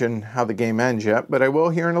didn't mention how the game ends yet, but I will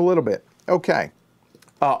here in a little bit. Okay.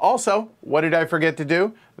 Also, what did I forget to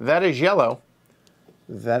do? That is yellow.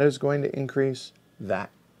 That is going to increase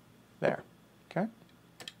that there. Okay.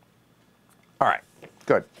 All right.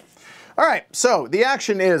 Good. All right. So the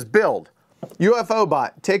action is build.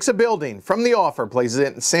 UFOBot takes a building from the offer, places it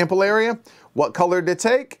in the sample area. What color to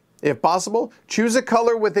take? If possible, choose a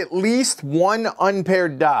color with at least 1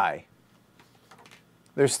 unpaired die.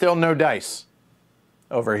 There's still no dice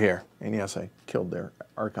over here. And yes, I killed their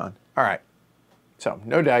Archon. All right. So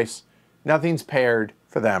no dice. Nothing's paired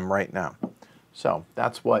for them right now. So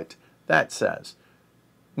that's what that says.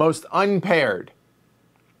 Most unpaired.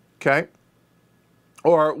 Okay?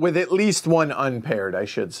 Or with at least 1 unpaired, I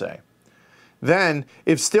should say. Then,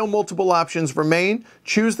 if still multiple options remain,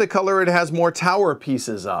 choose the color it has more tower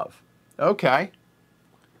pieces of. Okay.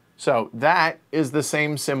 So that is the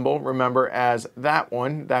same symbol, remember, as that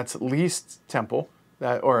one. That's least temple,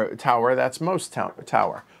 or tower. That's most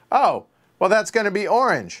tower. Oh, well, that's going to be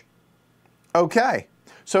orange. Okay.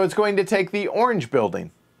 So it's going to take the orange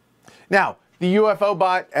building. Now, the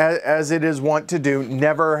UFOBot, as it is wont to do,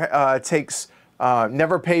 never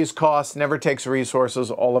never pays costs, never takes resources,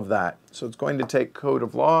 all of that. So it's going to take code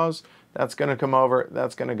of laws. That's going to come over.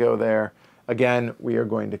 That's going to go there. Again, we are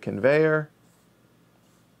going to conveyor.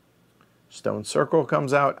 Stone circle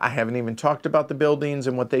comes out. I haven't even talked about the buildings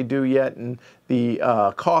and what they do yet and the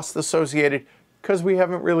costs associated because we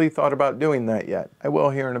haven't really thought about doing that yet. I will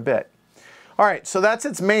here in a bit. All right, so that's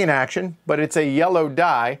its main action, but it's a yellow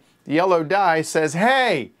die. The yellow die says,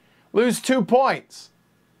 hey, lose 2 points.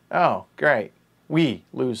 Oh, great. We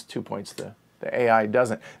lose 2 points. The AI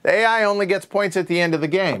doesn't. The AI only gets points at the end of the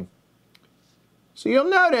game. So you'll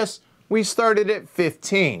notice we started at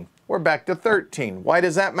 15. We're back to 13. Why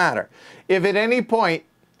does that matter? If at any point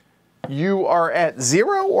you are at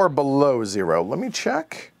 0 or below 0, let me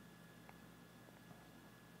check.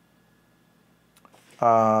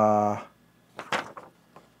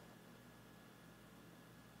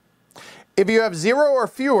 If you have 0 or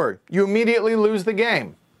fewer, you immediately lose the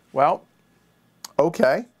game. Well,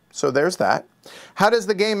 okay, so there's that. How does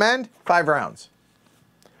the game end? 5 rounds.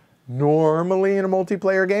 Normally in a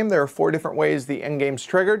multiplayer game, there are 4 different ways the end game's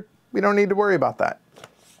triggered. We don't need to worry about that.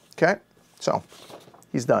 Okay, so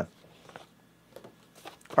he's done.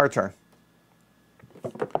 Our turn.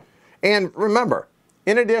 And remember,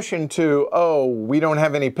 in addition to, oh, we don't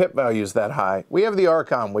have any pip values that high, we have the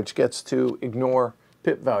Archon, which gets to ignore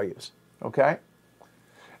pip values. Okay?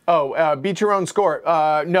 Oh, beat your own score.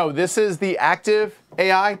 No, this is the active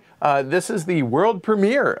AI. This is the world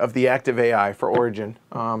premiere of the active AI for Origin.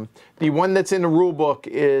 The one that's in the rule book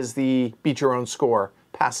is the beat your own score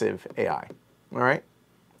passive AI. All right?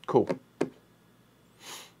 Cool.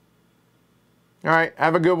 All right,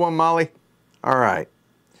 have a good one, Molly. All right.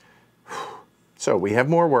 So we have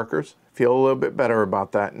more workers. Feel a little bit better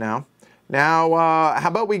about that now. Now, how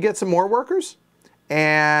about we get some more workers?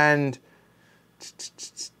 And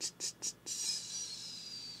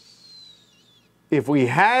if we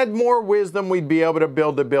had more wisdom, we'd be able to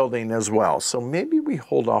build a building as well. So maybe we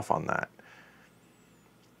hold off on that.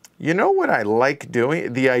 You know what I like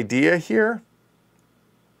doing? The idea here?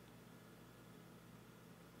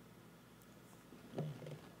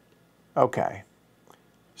 Okay.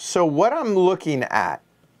 So what I'm looking at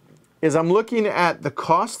is I'm looking at the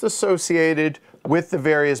cost associated with the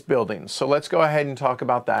various buildings. So let's go ahead and talk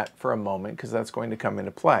about that for a moment because that's going to come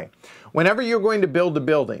into play. Whenever you're going to build a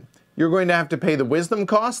building, you're going to have to pay the wisdom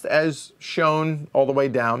cost as shown all the way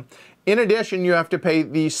down. In addition, you have to pay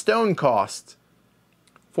the stone cost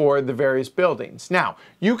for the various buildings. Now,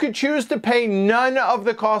 you could choose to pay none of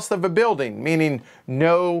the cost of a building, meaning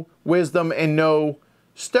no wisdom and no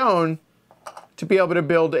stone, to be able to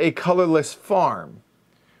build a colorless farm,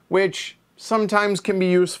 which sometimes can be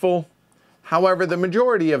useful. However, the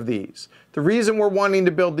majority of these, the reason we're wanting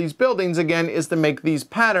to build these buildings again is to make these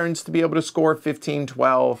patterns to be able to score 15,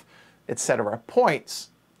 12, etc. points.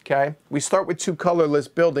 Okay? We start with 2 colorless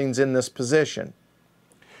buildings in this position.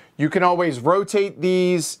 You can always rotate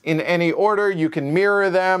these in any order. You can mirror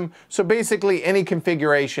them. So basically any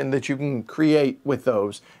configuration that you can create with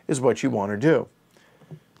those is what you want to do.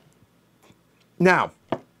 Now,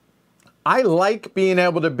 I like being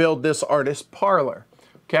able to build this artist parlor,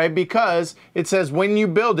 okay, because it says when you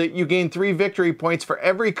build it, you gain 3 victory points for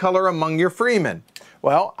every color among your freemen.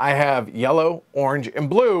 Well, I have yellow, orange, and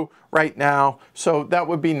blue right now, so that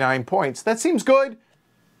would be 9 points. That seems good,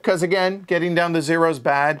 because again, getting down to 0 is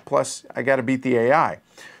bad, plus I got to beat the AI.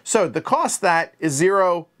 So the cost of that is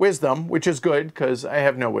 0 wisdom, which is good, because I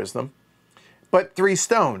have no wisdom, but 3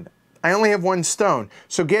 stone. I only have 1 stone.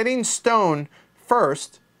 So getting stone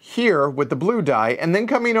first here with the blue die, and then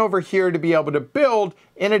coming over here to be able to build,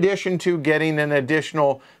 in addition to getting an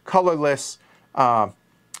additional colorless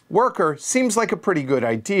worker, seems like a pretty good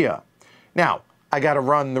idea. Now, I got to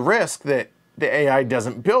run the risk that the AI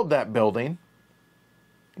doesn't build that building,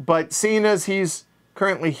 but seeing as he's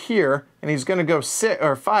currently here, and he's going to go 6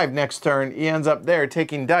 or 5 next turn, he ends up there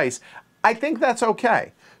taking dice, I think that's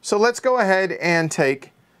okay. So let's go ahead and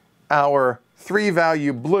take our 3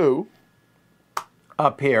 value blue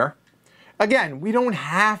up here. Again, we don't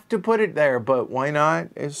have to put it there, but why not?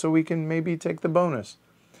 So we can maybe take the bonus.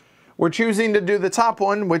 We're choosing to do the top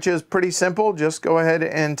one, which is pretty simple. Just go ahead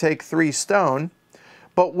and take 3 stone.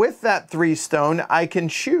 But with that 3 stone, I can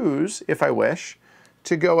choose, if I wish,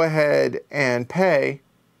 to go ahead and pay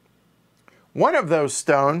 1 of those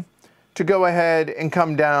stone to go ahead and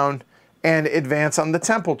come down and advance on the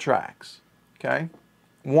temple tracks. Okay?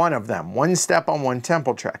 1 of them. 1 step on 1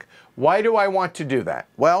 temple track. Why do I want to do that?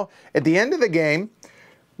 Well, at the end of the game,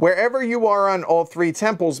 wherever you are on all 3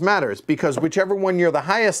 temples matters, because whichever one you're the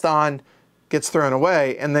highest on gets thrown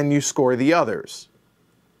away, and then you score the others.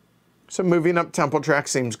 So moving up temple track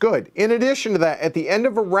seems good. In addition to that, at the end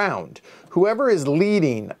of a round, whoever is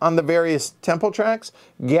leading on the various temple tracks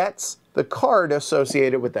gets the card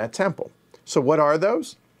associated with that temple. So what are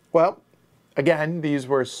those? Well, again, these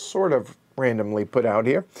were sort of randomly put out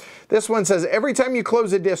here. This one says every time you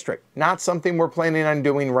close a district, not something we're planning on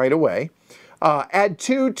doing right away, add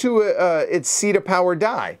 2 to its seat of power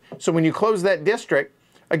die. So when you close that district,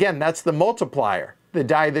 again, that's the multiplier, the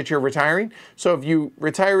die that you're retiring. So if you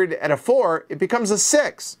retire it at a 4, it becomes a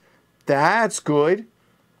 6. That's good,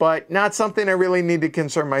 but not something I really need to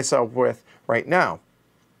concern myself with right now.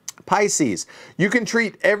 Pisces, you can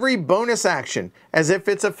treat every bonus action as if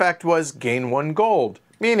its effect was gain 1 gold,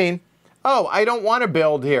 meaning, oh, I don't want to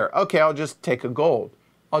build here. Okay, I'll just take a gold.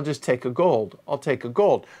 I'll just take a gold. I'll take a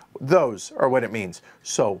gold. Those are what it means.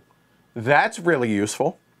 So that's really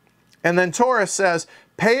useful. And then Taurus says,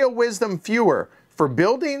 pay a wisdom fewer for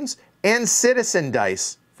buildings and citizen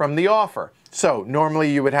dice from the offer. So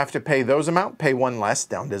normally you would have to pay those amount, pay 1 less,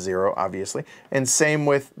 down to 0, obviously. And same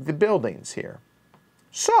with the buildings here.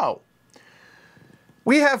 So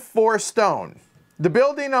we have 4 stone. The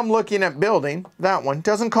building I'm looking at building, that one,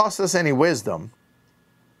 doesn't cost us any wisdom.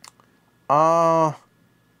 But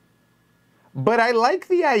I like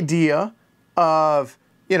the idea of,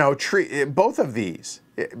 you know, both of these.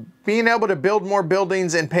 Being able to build more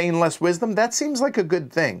buildings and paying less wisdom, that seems like a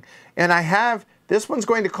good thing. And I have, this one's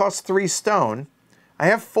going to cost 3 stone. I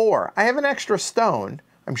have 4. I have an extra stone.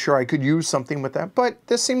 I'm sure I could use something with that, but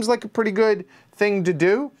this seems like a pretty good thing to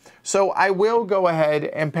do. So I will go ahead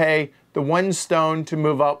and pay the 1 stone to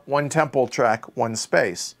move up 1 temple track, 1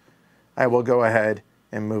 space. I will go ahead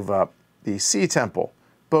and move up the C temple.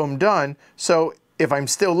 Boom, done. So if I'm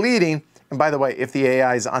still leading, and by the way, if the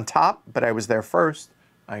AI is on top, but I was there first,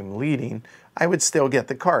 I'm leading, I would still get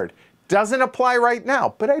the card. Doesn't apply right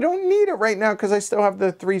now, but I don't need it right now because I still have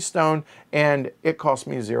the 3 stone and it cost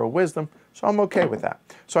me 0 wisdom, so I'm okay with that.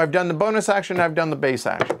 So I've done the bonus action, I've done the base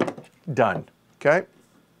action. Done, okay?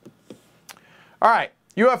 All right,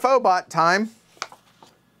 UFOBot time.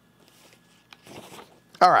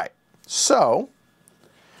 All right, so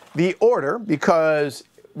the order, because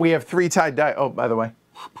we have 3 tied dice. Oh, by the way,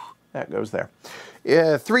 that goes there.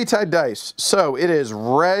 3 tied dice. So it is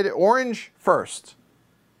red, orange first.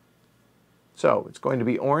 So it's going to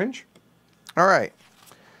be orange. All right.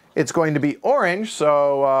 It's going to be orange,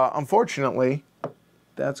 so unfortunately,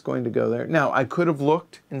 that's going to go there. Now, I could have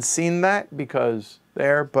looked and seen that because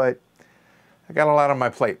there, but I got a lot on my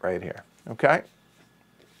plate right here, okay?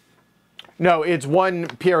 No, it's one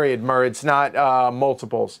period, Murr. It's not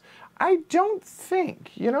multiples. I don't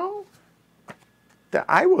think, you know, that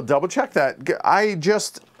I will double check that.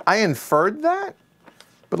 I inferred that,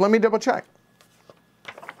 but let me double check.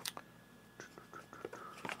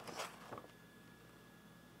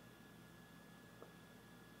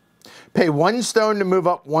 Pay 1 stone to move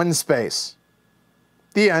up 1 space.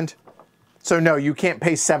 The end. So no, you can't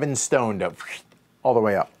pay 7 stone to all the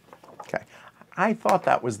way up. Okay. I thought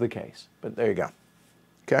that was the case, but there you go.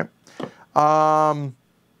 Okay.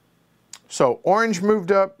 So orange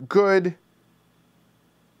moved up, good.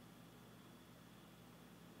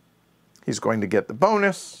 He's going to get the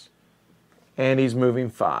bonus, and he's moving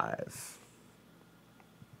 5.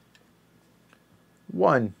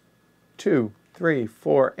 1, 2, 3,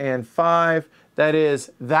 4, and 5. That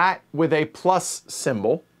is that with a plus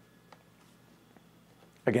symbol.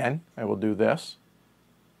 Again, I will do this.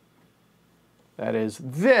 That is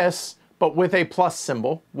this, but with a plus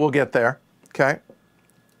symbol. We'll get there, okay?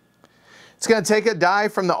 It's going to take a die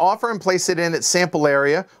from the offer and place it in its sample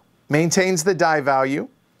area. Maintains the die value.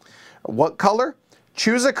 What color?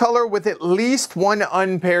 Choose a color with at least 1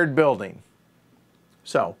 unpaired building.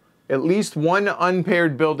 So, at least 1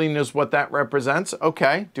 unpaired building is what that represents.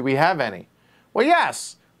 Okay, do we have any? Well,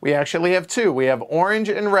 yes, we actually have 2. We have orange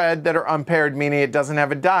and red that are unpaired, meaning it doesn't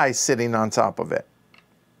have a die sitting on top of it.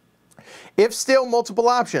 If still, multiple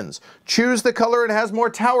options. Choose the color it has more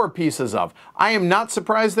tower pieces of. I am not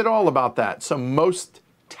surprised at all about that. So most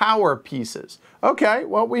tower pieces. Okay,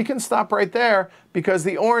 well, we can stop right there because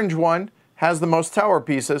the orange one has the most tower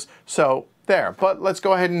pieces. So there, but let's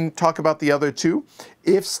go ahead and talk about the other 2.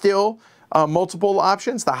 If still, multiple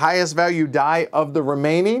options, the highest value die of the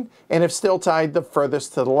remaining, and if still tied, the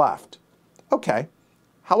furthest to the left. Okay.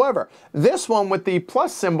 However, this one with the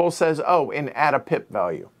plus symbol says, oh, and add a pip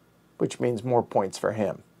value, which means more points for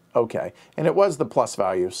him. Okay, and it was the plus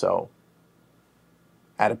value, so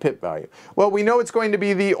add a pip value. Well, we know it's going to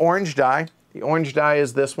be the orange die. The orange die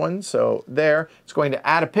is this one, so there. It's going to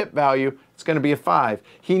add a pip value. It's going to be a 5.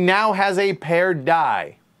 He now has a paired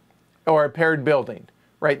die, or a paired building,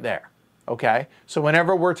 right there. Okay, so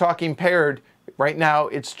whenever we're talking paired, right now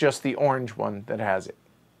it's just the orange one that has it.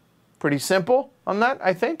 Pretty simple on that,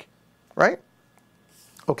 I think, right?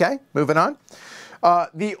 Okay, moving on.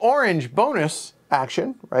 The orange bonus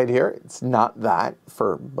action right here, it's not that,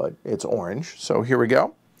 but it's orange. So here we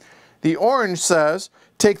go. The orange says,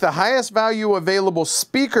 take the highest value available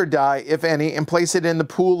speaker die, if any, and place it in the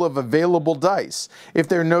pool of available dice. If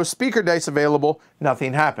there are no speaker dice available,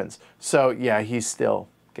 nothing happens. So yeah, he still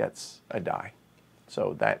gets a die.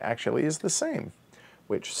 So that actually is the same,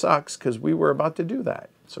 which sucks because we were about to do that.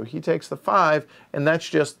 So he takes the 5, and that's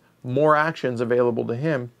just more actions available to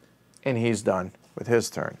him, and he's done with his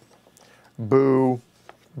turn. Boo,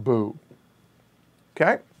 boo.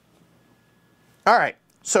 Okay? All right,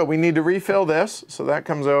 so we need to refill this. So that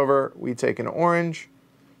comes over. We take an orange.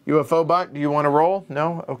 UFOBot, do you want to roll?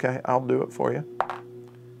 No? Okay, I'll do it for you.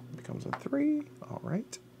 It becomes a 3. All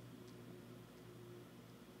right.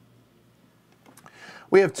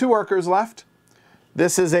 We have 2 workers left.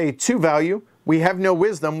 This is a 2 value. We have no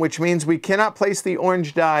wisdom, which means we cannot place the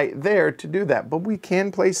orange die there to do that, but we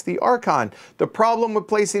can place the Archon. The problem with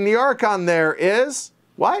placing the Archon there is,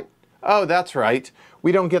 what? Oh, that's right.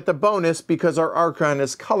 We don't get the bonus because our Archon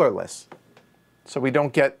is colorless. So we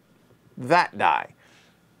don't get that die.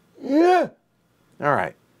 Yeah. All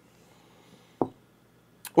right.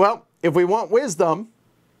 Well, if we want wisdom,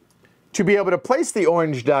 to be able to place the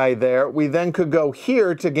orange die there, we then could go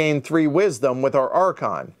here to gain 3 wisdom with our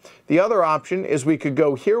Archon. The other option is we could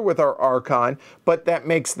go here with our Archon, but that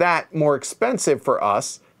makes that more expensive for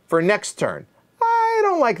us for next turn. I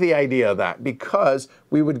don't like the idea of that because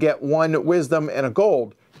we would get 1 wisdom and a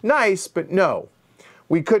gold. Nice, but no.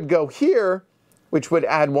 We could go here, which would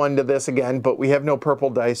add 1 to this again, but we have no purple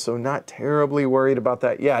dice, so not terribly worried about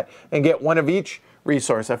that yet, and get 1 of each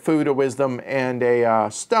resource, a food, a wisdom, and a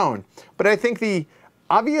stone. But I think the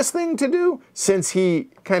obvious thing to do, since he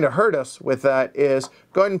kind of hurt us with that, is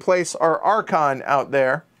go ahead and place our Archon out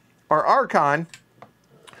there. Our Archon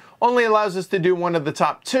only allows us to do 1 of the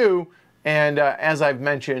top 2, and as I've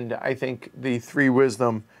mentioned, I think the 3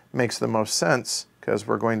 wisdom makes the most sense because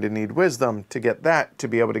we're going to need wisdom to get that to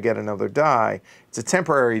be able to get another die. It's a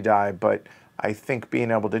temporary die, but I think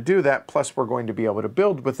being able to do that, plus we're going to be able to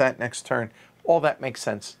build with that next turn, all that makes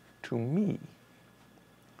sense to me.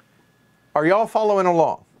 Are y'all following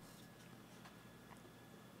along?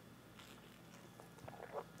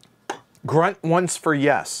 Grunt once for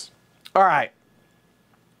yes. All right.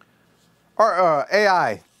 Our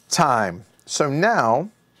AI time. So now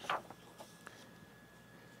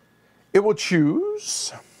it will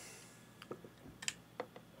choose.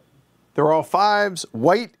 They're all 5s.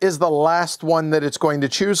 White is the last one that it's going to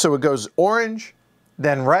choose. So it goes orange,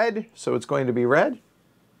 then red. So it's going to be red.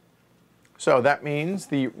 So that means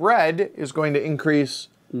the red is going to increase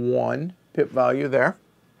 1 pip value there.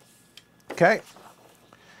 Okay.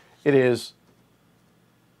 It is,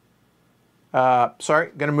 going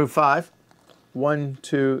to move 5. 1,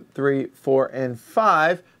 2, 3, 4, and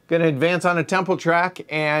 5. Going to advance on a temple track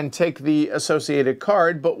and take the associated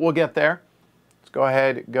card, but we'll get there. Let's go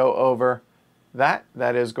ahead, go over that.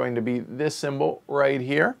 That is going to be this symbol right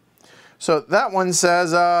here. So that one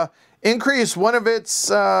says, increase one of its,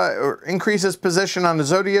 or increase its position on the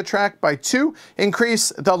zodiac track by 2.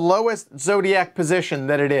 Increase the lowest zodiac position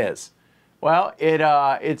that it is. Well, it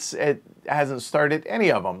hasn't started any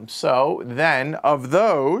of them. So then of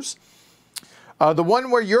those, the one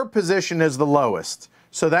where your position is the lowest.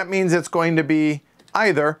 So that means it's going to be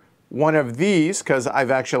either one of these, because I've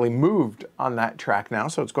actually moved on that track now.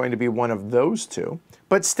 So it's going to be one of those two,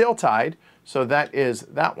 but still tied. So that is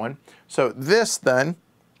that one. So this then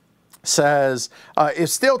says, if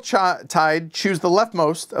still tied, choose the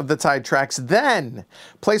leftmost of the tied tracks, then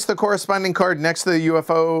place the corresponding card next to the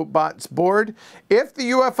UFOBot's board. If the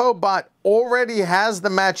UFOBot already has the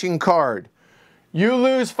matching card, you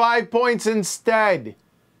lose 5 points instead.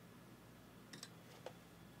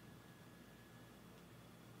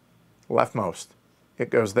 Leftmost. It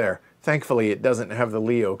goes there. Thankfully, it doesn't have the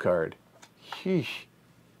Leo card. Sheesh.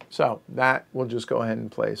 So that we'll just go ahead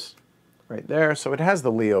and place right there. So it has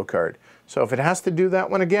the Leo card. So if it has to do that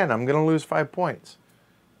one again, I'm going to lose 5 points.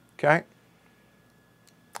 Okay?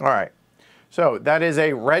 All right. So that is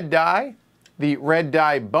a red die. The red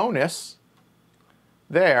die bonus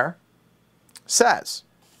there says,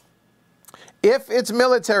 if its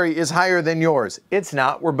military is higher than yours, it's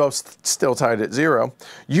not, we're both still tied at 0,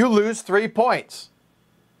 you lose 3 points.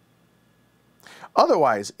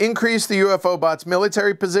 Otherwise, increase the UFOBot's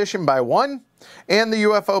military position by 1, and the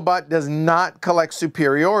UFOBot does not collect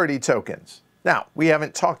superiority tokens. Now, we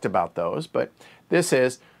haven't talked about those, but this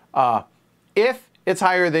is, if it's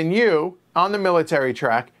higher than you on the military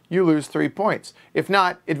track, you lose 3 points. If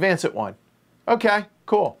not, advance at 1. Okay,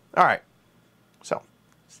 cool. All right. So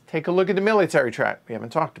let's take a look at the military track. We haven't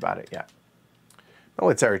talked about it yet.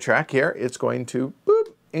 Military track here, it's going to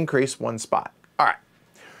boop, increase 1 spot. All right.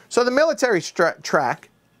 So the military track,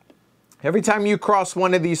 every time you cross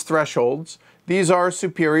one of these thresholds, these are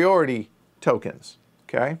superiority tokens.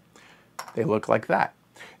 Okay? They look like that.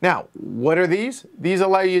 Now, what are these? These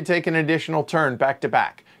allow you to take an additional turn back to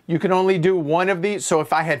back. You can only do one of these. So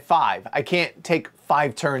if I had 5, I can't take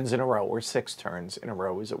 5 turns in a row, or 6 turns in a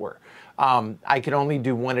row, as it were. I can only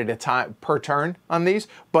do 1 at a time per turn on these,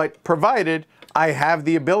 but provided I have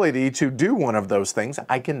the ability to do one of those things,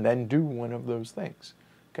 I can then do one of those things.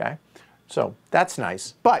 Okay, so that's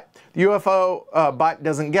nice. But the UFO bot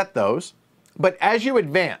doesn't get those. But as you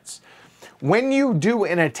advance, when you do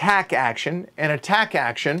an attack action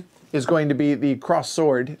is going to be the cross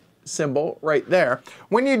sword symbol right there.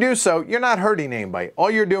 When you do so, you're not hurting anybody.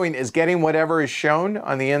 All you're doing is getting whatever is shown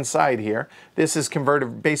on the inside here. This is convert a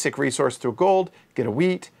basic resource to gold, get a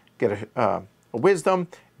wheat, get a wisdom,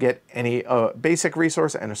 get any basic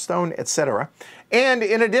resource and a stone, etc. And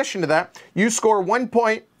in addition to that, you score 1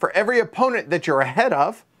 point for every opponent that you're ahead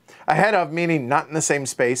of meaning not in the same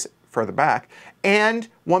space, further back, and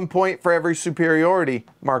 1 point for every superiority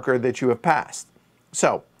marker that you have passed.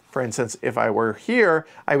 So, for instance, if I were here,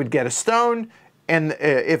 I would get a stone, and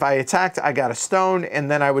if I attacked, I got a stone,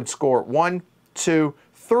 and then I would score 1, 2,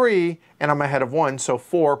 3, and I'm ahead of 1, so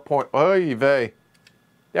 4 point. Oy vey.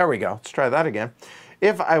 There we go. Let's try that again.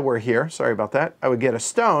 If I were here, sorry about that, I would get a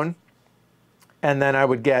stone, and then I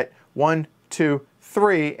would get 1, 2,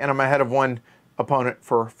 3, and I'm ahead of 1 opponent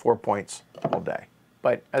for 4 points all day.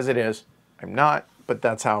 But as it is, I'm not, but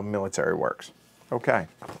that's how military works. Okay.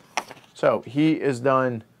 So he is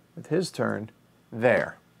done with his turn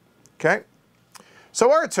there. Okay.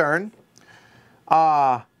 So our turn,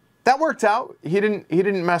 that worked out. He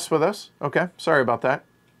didn't mess with us. Okay. Sorry about that.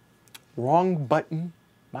 Wrong button.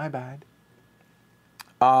 My bad.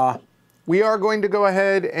 We are going to go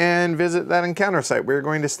ahead and visit that encounter site. We're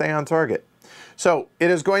going to stay on target. So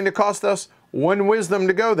it is going to cost us 1 wisdom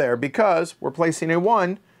to go there because we're placing a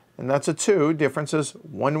 1, and that's a 2. Difference is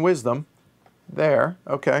 1 wisdom there.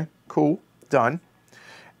 Okay, cool, done.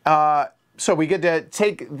 So we get to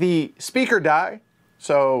take the speaker die.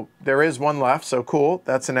 So there is 1 left, so cool.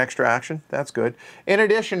 That's an extra action. That's good. In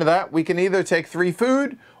addition to that, we can either take 3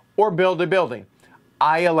 food or build a building.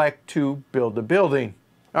 I elect to build a building.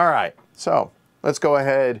 All right. So let's go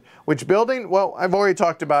ahead. Which building? Well, I've already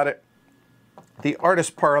talked about it. The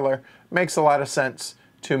artist parlor makes a lot of sense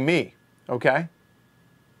to me, okay?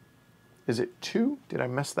 Is it 2? Did I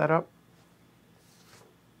mess that up?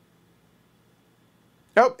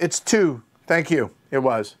 Oh, it's 2. Thank you. It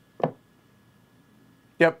was.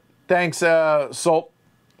 Yep. Thanks, Salt.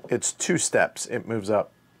 It's 2 steps. It moves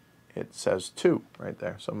up. It says 2 right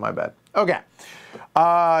there, so my bad. Okay.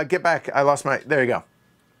 Get back. I lost my... There you go.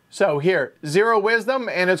 So here, 0 wisdom,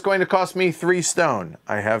 and it's going to cost me 3 stone.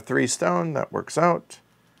 I have 3 stone. That works out.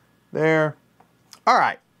 There. All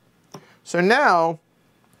right. So now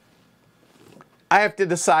I have to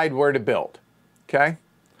decide where to build. Okay?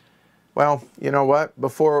 Well, you know what?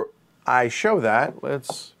 Before I show that,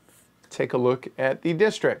 let's take a look at the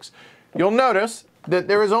districts. You'll notice that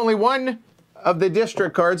there is only one of the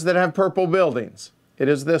district cards that have purple buildings. It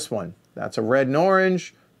is this one. That's a red and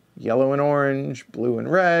orange, yellow and orange, blue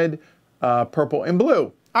and red, purple and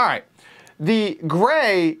blue. All right. The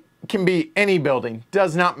gray can be any building.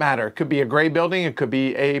 Does not matter. It could be a gray building. It could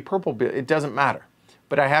be a purple building. It doesn't matter.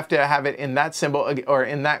 But I have to have it in that symbol or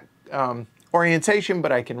in that orientation,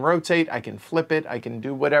 but I can rotate, I can flip it, I can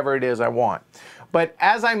do whatever it is I want. But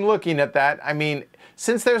as I'm looking at that, I mean,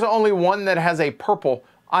 since there's only one that has a purple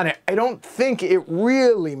on it, I don't think it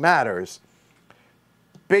really matters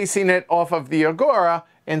basing it off of the agora,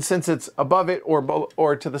 and since it's above it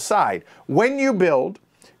or to the side. When you build,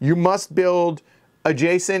 you must build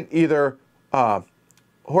adjacent either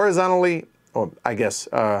horizontally, or I guess,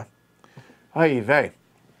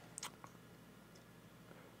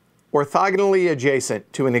 orthogonally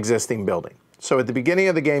adjacent to an existing building. So at the beginning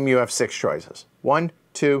of the game, you have 6 choices. 1,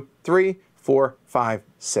 2, 3, 4, 5,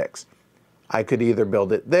 6. I could either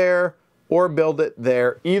build it there or build it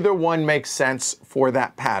there. Either one makes sense for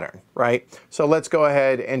that pattern, right? So let's go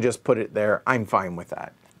ahead and just put it there. I'm fine with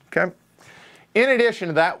that, okay? In addition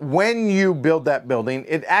to that, when you build that building,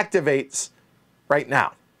 it activates right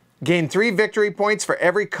now. Gain 3 victory points for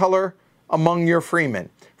every color among your freemen.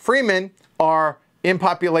 Freemen are in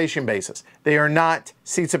population basis. They are not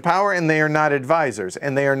seats of power, and they are not advisors,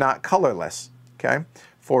 and they are not colorless, okay,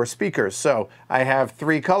 for speakers. So I have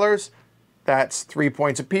 3 colors. That's 3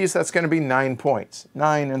 points apiece. That's going to be 9 points.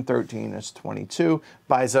 9 and 13 is 22.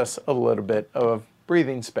 Buys us a little bit of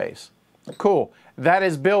breathing space. Cool. That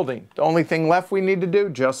is building. The only thing left we need to do,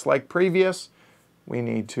 just like previous, we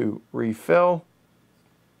need to refill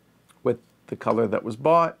with the color that was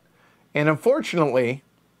bought. And unfortunately,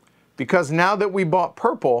 because now that we bought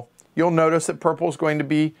purple, you'll notice that purple is going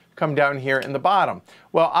to come down here in the bottom.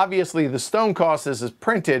 Well, obviously the stone cost is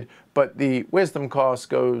printed, but the wisdom cost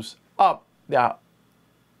goes up, you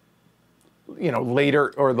know,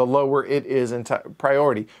 later, or the lower it is in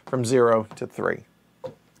priority from 0 to 3.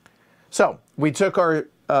 So we took our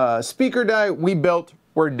speaker die, we built,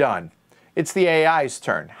 we're done. It's the AI's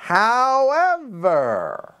turn.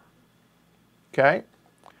 However, okay,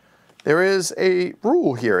 there is a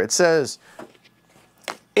rule here. It says,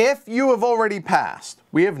 if you have already passed,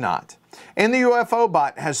 we have not, and the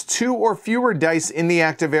UFOBot has 2 or fewer dice in the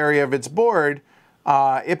active area of its board,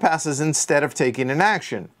 it passes instead of taking an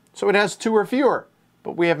action. So it has 2 or fewer,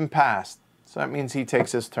 but we haven't passed. So that means he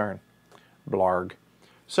takes his turn. Blarg.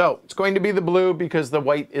 So it's going to be the blue because the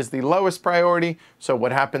white is the lowest priority. So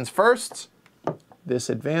what happens first? This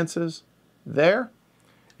advances there.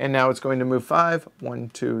 And now it's going to move 5. 1,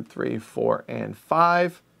 2, 3, 4, and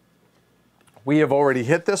 5. We have already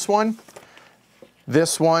hit this one.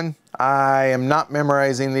 This one, I am not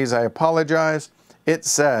memorizing these. I apologize. It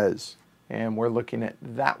says, and we're looking at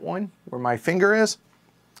that one where my finger is.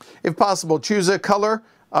 If possible, choose a color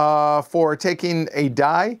for taking a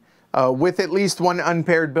die with at least 1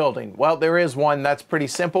 unpaired building. Well, there is one. That's pretty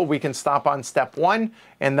simple. We can stop on step 1,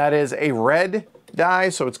 and that is a red die,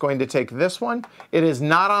 so it's going to take this one. It is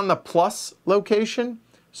not on the plus location,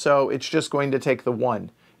 so it's just going to take the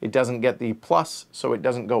 1. It doesn't get the plus, so it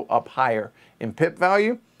doesn't go up higher in pip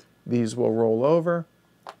value. These will roll over.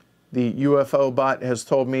 The UFOBot has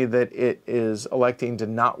told me that it is electing to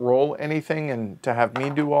not roll anything and to have me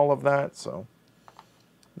do all of that, so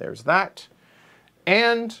there's that.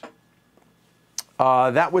 And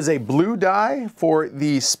that was a blue die for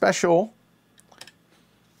the special.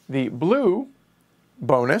 The blue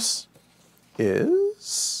bonus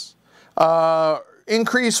is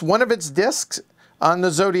increase one of its discs on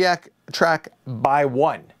the zodiac track by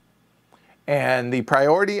 1. And the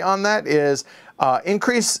priority on that is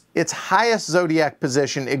increase its highest zodiac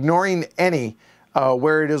position, ignoring any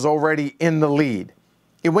where it is already in the lead.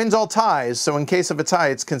 It wins all ties, so in case of a tie,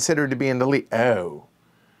 it's considered to be in the lead. Oh,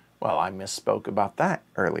 well, I misspoke about that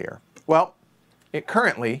earlier. Well, it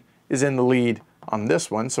currently is in the lead on this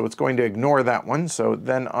one, so it's going to ignore that one. So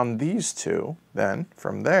then on these two, then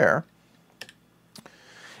from there,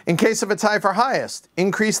 in case of a tie for highest,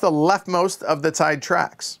 increase the leftmost of the tied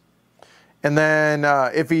tracks. And then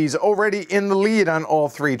if he's already in the lead on all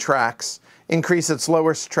 3 tracks, increase its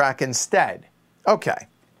lowest track instead. Okay,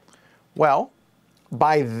 well,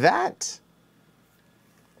 by that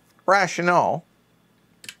rationale,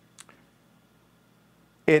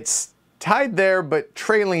 it's tied there but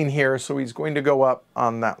trailing here, so he's going to go up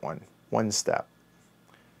on that one step.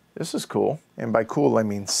 This is cool, and by cool I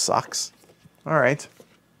mean sucks. All right.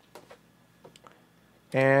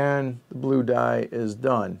 And the blue die is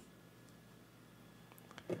done.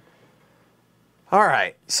 All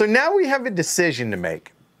right, so now we have a decision to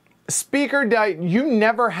make. Speaker die, you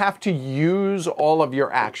never have to use all of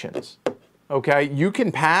your actions, okay? You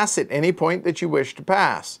can pass at any point that you wish to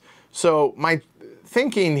pass. So my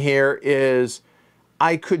thinking here is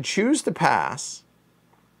I could choose to pass.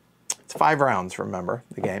 It's 5 rounds, remember,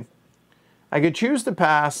 the game. I could choose to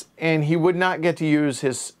pass, and he would not get to use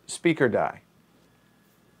his speaker die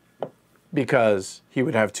because he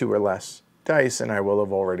would have 2 or less dice, and I will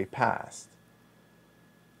have already passed.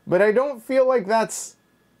 But I don't feel like that's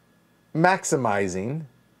maximizing,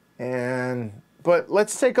 but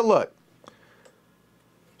let's take a look.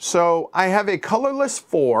 So I have a colorless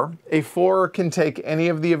 4. A 4 can take any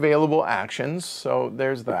of the available actions, so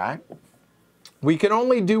there's that. We can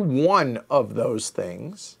only do one of those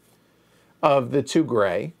things, of the 2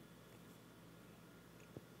 gray.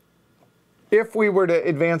 If we were to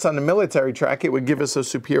advance on the military track, it would give us a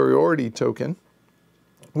superiority token,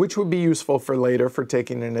 which would be useful for later for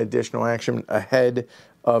taking an additional action ahead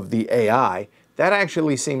of the AI. That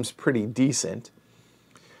actually seems pretty decent.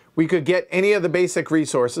 We could get any of the basic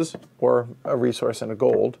resources, or a resource and a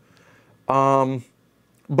gold.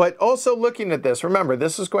 But also looking at this, remember,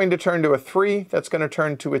 this is going to turn to a 3, that's going to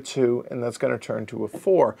turn to a 2, and that's going to turn to a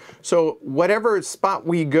 4. So whatever spot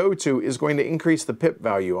we go to is going to increase the pip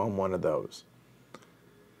value on one of those.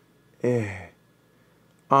 So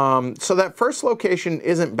that first location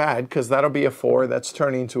isn't bad, because that'll be a 4. That's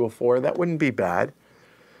turning to a 4. That wouldn't be bad.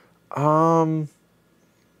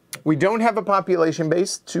 We don't have a population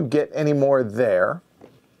base to get any more there.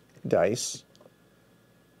 Dice.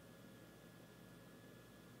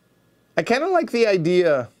 I kind of like the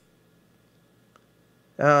idea,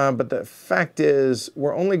 but the fact is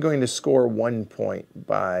we're only going to score 1 point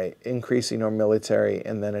by increasing our military,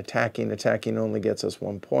 and then attacking. Attacking only gets us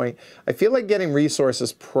 1 point. I feel like getting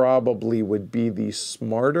resources probably would be the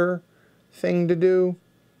smarter thing to do.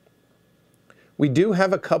 We do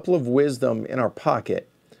have a couple of wisdom in our pocket.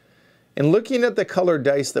 And looking at the colored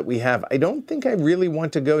dice that we have, I don't think I really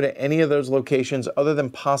want to go to any of those locations other than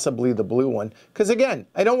possibly the blue one. Because again,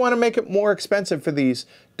 I don't want to make it more expensive for these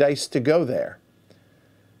dice to go there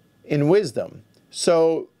in wisdom.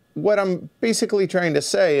 So what I'm basically trying to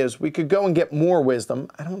say is we could go and get more wisdom.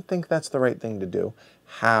 I don't think that's the right thing to do.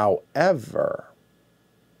 However,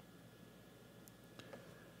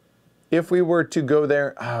 if we were to go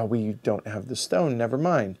there, we don't have the stone, never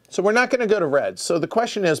mind. So we're not going to go to red. So the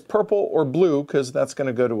question is purple or blue, because that's going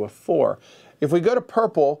to go to a 4. If we go to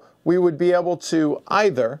purple, we would be able to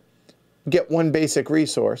either get 1 basic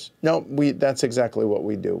resource. No, that's exactly what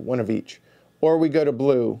we do, 1 of each. Or we go to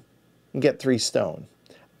blue and get 3 stone.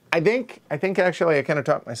 I think actually I kind of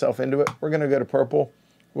talked myself into it. We're going to go to purple.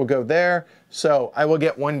 We'll go there. So I will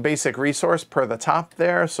get 1 basic resource per the top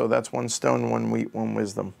there. So that's 1 stone, 1 wheat, 1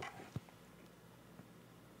 wisdom.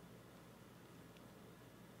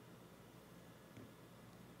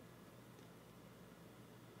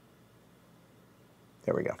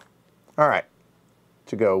 There we go. All right,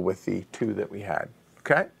 to go with the 2 that we had,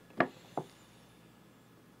 okay?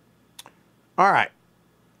 All right,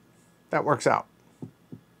 that works out.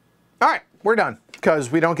 All right, we're done,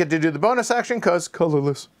 because we don't get to do the bonus action, because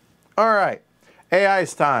colorless. All right,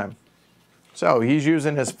 AI's time. So he's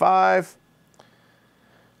using his 5.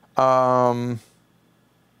 In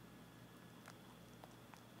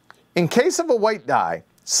case of a white die,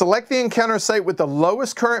 select the encounter site with the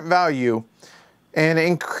lowest current value, and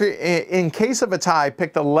in case of a tie,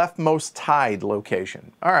 pick the leftmost tied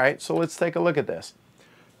location. All right, so let's take a look at this.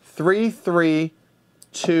 3, 3,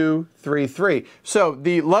 2, 3, 3. So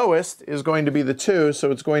the lowest is going to be the 2,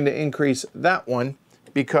 so it's going to increase that one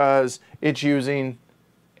because it's using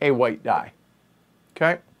a white die.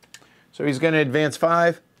 Okay, so he's going to advance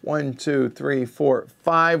 5. 1, 2, 3, 4,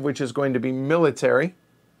 5, which is going to be military.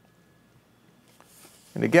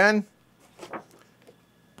 And again,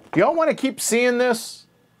 do y'all want to keep seeing this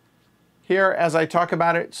here as I talk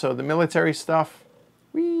about it? So the military stuff,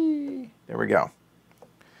 there we go.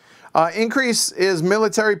 Increase is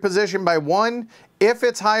military position by 1. If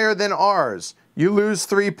it's higher than ours, you lose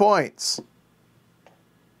 3 points.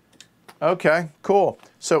 Okay, cool.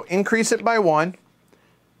 So increase it by 1,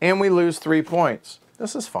 and we lose 3 points.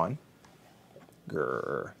 This is fun.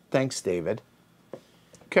 Grr. Thanks, David.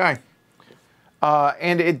 Okay.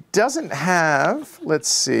 And it doesn't have, let's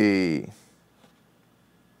see.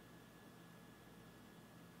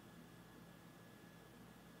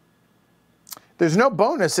 There's no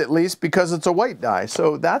bonus, at least, because it's a white die.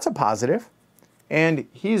 So that's a positive. And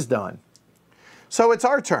he's done. So it's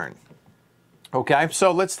our turn. Okay,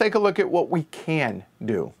 so let's take a look at what we can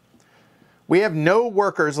do. We have no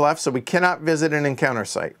workers left, so we cannot visit an encounter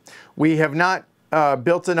site. We have not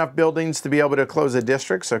built enough buildings to be able to close a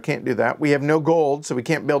district, so can't do that. We have no gold, so we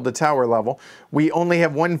can't build the tower level. We only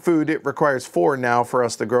have 1 food. It requires 4 now for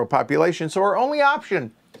us to grow population, so our only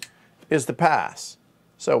option is to pass.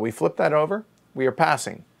 So we flip that over. We are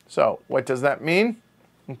passing. So what does that mean?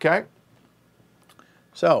 Okay.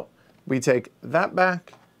 So we take that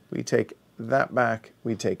back, we take that back,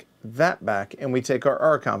 we take that back, and we take our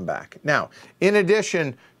Archon back. Now, in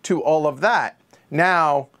addition to all of that,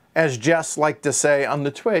 now, as Jess liked to say on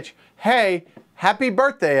the Twitch, hey, happy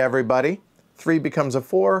birthday, everybody. 3 becomes a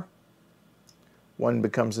 4, 1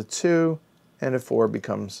 becomes a 2, and a 4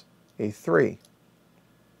 becomes a 3.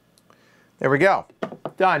 There we go.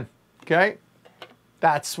 Done. Okay?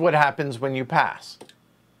 That's what happens when you pass.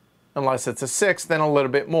 Unless it's a 6, then a little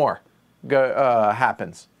bit more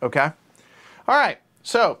happens. Okay? All right.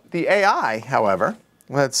 So the AI, however,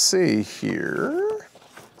 let's see here.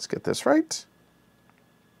 Let's get this right.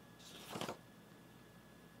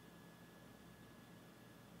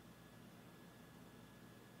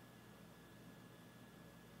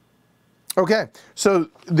 Okay, so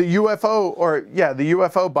the UFO, the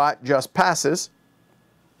UFO bot just passes.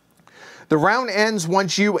 The round ends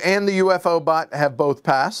once you and the UFO bot have both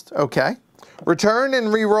passed. Okay. Return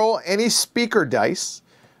and re-roll any speaker dice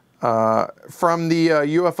from the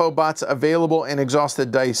UFO bot's available and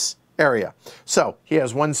exhausted dice area. So he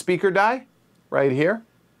has 1 speaker die right here.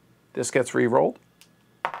 This gets re-rolled.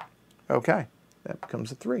 Okay, that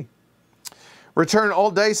becomes a 3. Return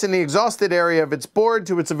all dice in the exhausted area of its board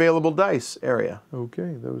to its available dice area.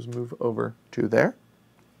 Okay, those move over to there.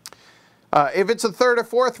 If it's a 3rd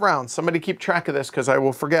or 4th round, somebody keep track of this because I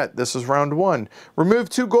will forget. This is round 1. Remove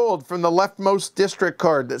 2 gold from the leftmost district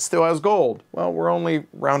card that still has gold. Well, we're only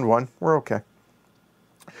round 1. We're okay.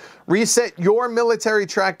 Reset your military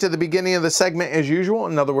track to the beginning of the segment as usual.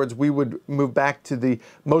 In other words, we would move back to the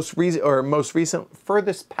most recent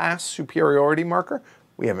furthest past superiority marker.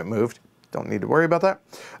 We haven't moved. Don't need to worry about that.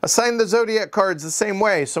 Assign the zodiac cards the same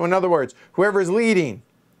way. So in other words, whoever's leading,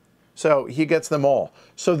 so he gets them all.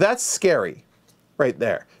 So that's scary right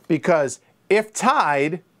there. Because if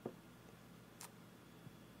tied,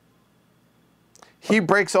 he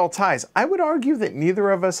breaks all ties. I would argue that neither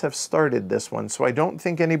of us have started this one, so I don't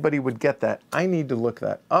think anybody would get that. I need to look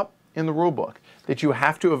that up in the rule book, that you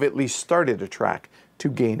have to have at least started a track to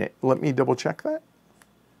gain it. Let me double check that.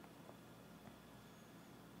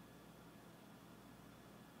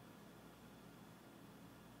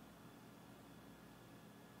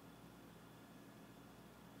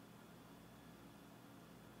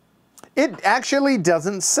 It actually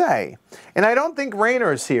doesn't say. And I don't think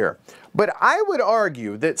Raynor's here. But I would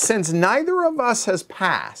argue that since neither of us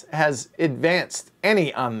has advanced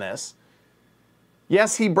any on this,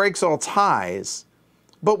 yes, he breaks all ties,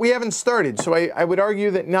 but we haven't started. So I would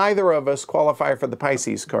argue that neither of us qualify for the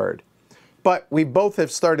Pisces card. But we both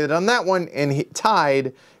have started on that one, and he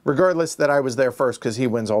tied, regardless that I was there first because he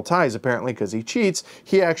wins all ties, apparently, because he cheats.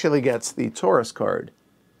 He actually gets the Taurus card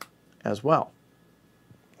as well.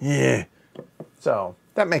 Yeah. So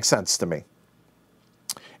that makes sense to me.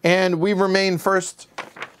 And we remain first.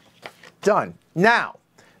 Done. Now,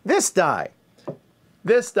 this die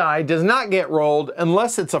does not get rolled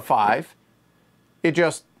unless it's a 5. It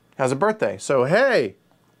just has a birthday. So, hey,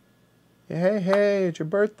 it's your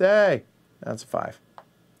birthday. That's a 5.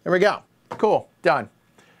 There we go. Cool. Done.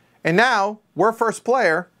 And now, we're first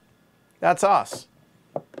player. That's us.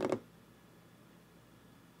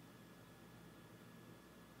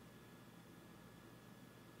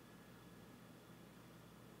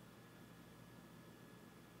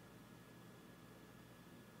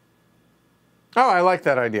 Oh, I like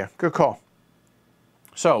that idea. Good call.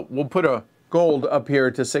 So we'll put a gold up here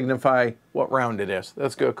to signify what round it is.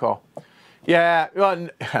 That's a good call. Yeah, well,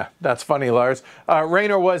 that's funny, Lars.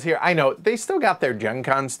 Raynor was here. I know. They still got their Gen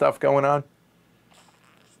Con stuff going on.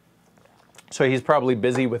 So he's probably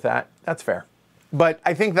busy with that. That's fair. But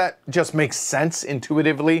I think that just makes sense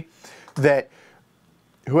intuitively that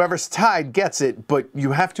whoever's tied gets it, but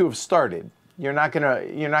you have to have started. You're not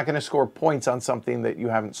gonna score points on something that you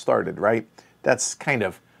haven't started, right? That's kind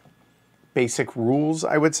of basic rules,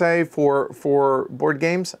 I would say, for board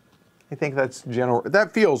games. I think that's general.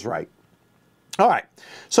 That feels right. All right,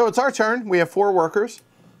 so it's our turn. We have 4 workers.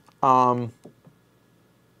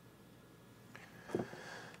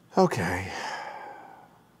 Okay.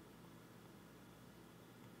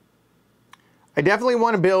 I definitely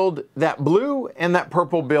want to build that blue and that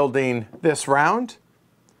purple building this round.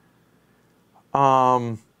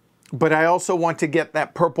 But I also want to get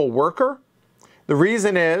that purple worker. The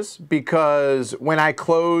reason is because when I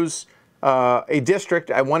close a district,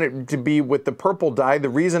 I want it to be with the purple die. The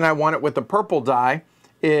reason I want it with the purple die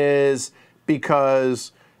is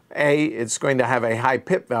because A, it's going to have a high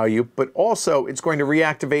pip value, but also it's going to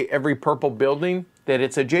reactivate every purple building that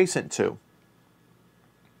it's adjacent to.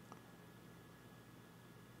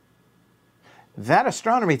 That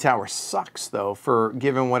astronomy tower sucks, though, for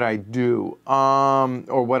given what I do,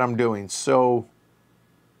 or what I'm doing. So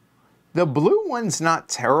the blue one's not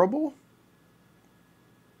terrible.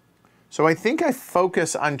 So I think I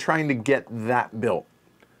focus on trying to get that built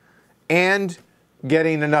and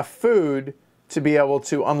getting enough food to be able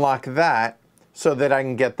to unlock that so that I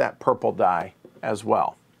can get that purple die as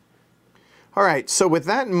well. All right, so with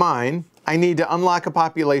that in mind, I need to unlock a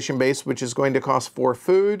population base, which is going to cost 4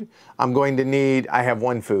 food. I'm going to need, I have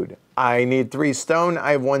 1 food. I need 3 stone,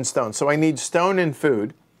 I have 1 stone. So I need stone and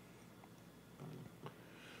food.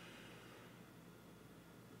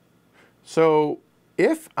 So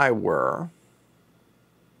if I were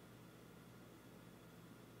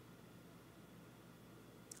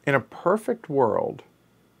in a perfect world,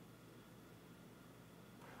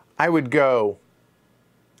 I would go,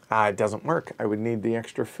 it doesn't work. I would need the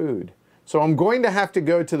extra food. So I'm going to have to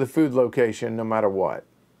go to the food location no matter what.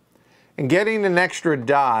 And getting an extra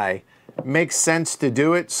die makes sense to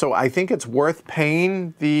do it, so I think it's worth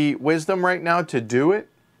paying the wisdom right now to do it.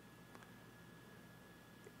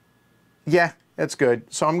 Yeah, that's good.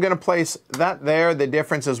 So I'm going to place that there. The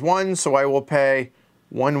difference is 1, so I will pay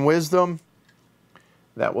 1 wisdom.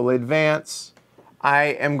 That will advance. I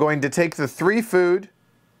am going to take the 3 food,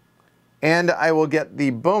 and I will get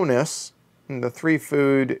the bonus. And the 3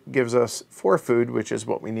 food gives us 4 food, which is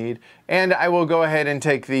what we need. And I will go ahead and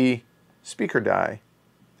take the speaker die.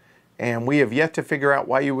 And we have yet to figure out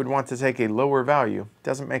why you would want to take a lower value.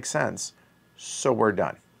 Doesn't make sense. So we're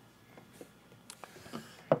done.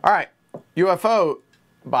 All right, UFO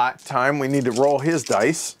bot time. We need to roll his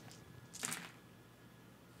dice.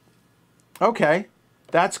 Okay,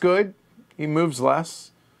 that's good. He moves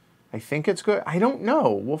less. I think it's good. I don't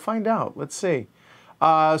know. We'll find out. Let's see.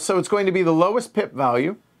 So it's going to be the lowest pip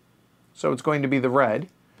value. So it's going to be the red.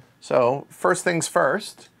 So first things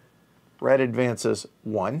first, red advances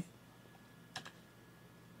 1.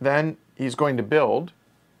 Then he's going to build.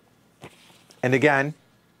 And again,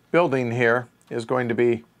 building here is going to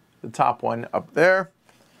be the top one up there.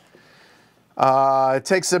 It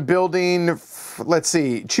takes a building, let's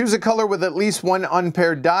see, choose a color with at least 1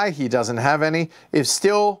 unpaired die. He doesn't have any. If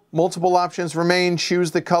still multiple options remain,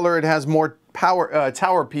 choose the color it has more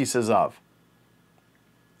tower pieces of.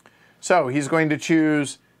 So he's going to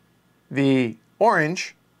choose the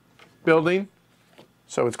orange building.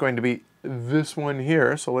 So it's going to be this one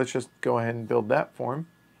here. So let's just go ahead and build that for him.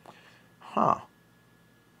 Huh.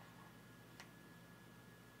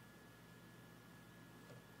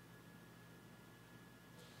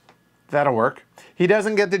 That'll work. He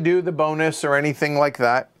doesn't get to do the bonus or anything like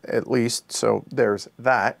that, at least. So there's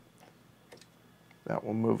that. That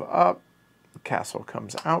will move up. The castle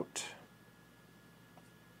comes out.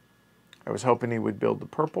 I was hoping he would build the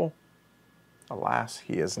purple. Alas,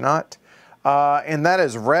 he is not. And that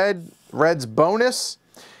is red. Red's bonus.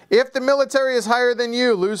 If the military is higher than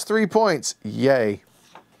you, lose 3 points. Yay.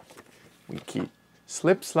 We keep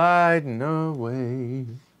slip sliding away.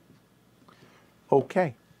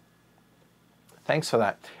 Okay. Thanks for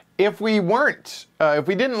that. If we weren't, if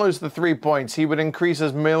we didn't lose the 3 points, he would increase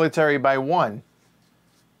his military by 1.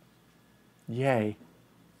 Yay.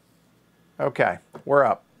 Okay, we're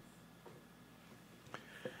up.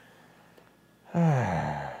 All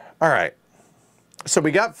right. So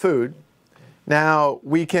we got food. Now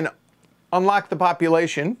we can unlock the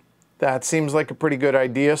population. That seems like a pretty good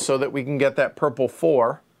idea so that we can get that purple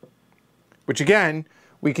 4, which again,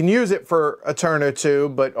 we can use it for a turn or 2,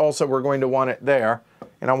 but also we're going to want it there,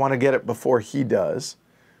 and I want to get it before he does.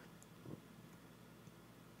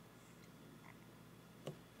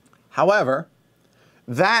 However,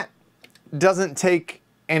 that doesn't take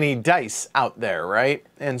any dice out there, right?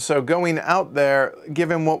 And so going out there,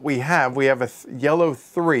 given what we have a yellow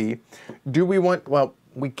 3. Do we want, well,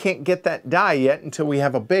 we can't get that die yet until we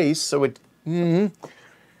have a base, so it,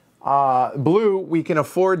 blue, we can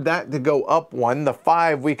afford that to go up 1. The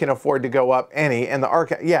 5, we can afford to go up any. And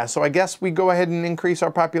the yeah, so I guess we go ahead and increase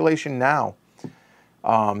our population now.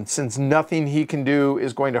 Since nothing he can do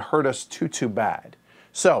is going to hurt us too bad.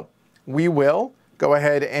 So we will go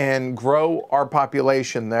ahead and grow our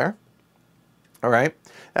population there. All right,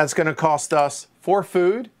 that's going to cost us 4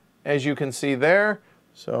 food, as you can see there.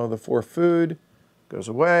 So the 4 food goes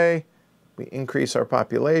away. We increase our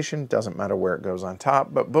population. Doesn't matter where it goes on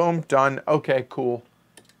top, but boom, done. Okay, cool.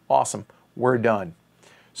 Awesome. We're done.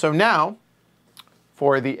 So now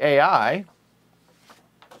for the AI,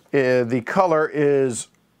 the color is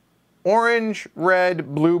orange,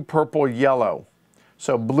 red, blue, purple, yellow.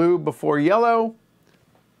 So blue before yellow.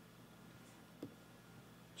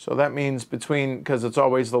 So that means between, because it's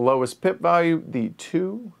always the lowest pip value, the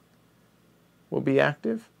 2 will be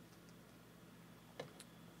active.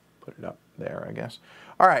 Put it up there, I guess.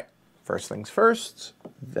 All right, first things first,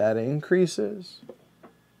 that increases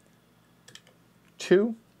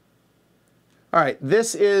 2. All right,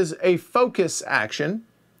 this is a focus action.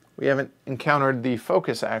 We haven't encountered the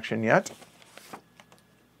focus action yet.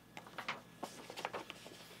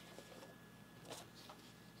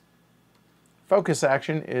 Focus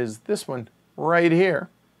action is this one right here.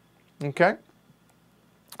 Okay.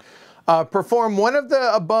 Perform one of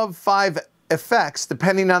the above 5 effects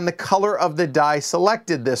depending on the color of the die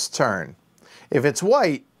selected this turn. If it's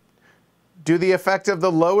white, do the effect of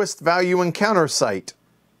the lowest value encounter site.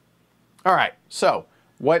 All right, so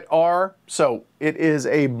so it is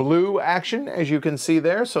a blue action, as you can see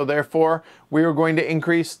there, so therefore we are going to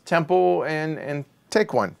increase tempo and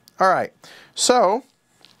take 1. All right, so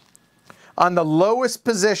on the lowest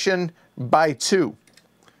position by 2.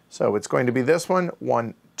 So it's going to be this one,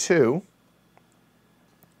 1, 2.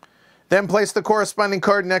 Then place the corresponding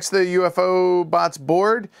card next to the UFOBot's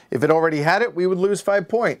board. If it already had it, we would lose 5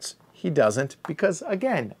 points. He doesn't, because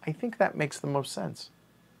again, I think that makes the most sense.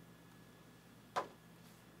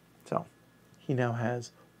 So he now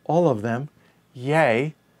has all of them.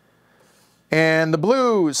 Yay. And the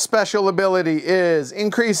blue special ability is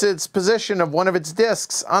increase its position of one of its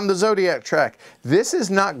discs on the zodiac track. This is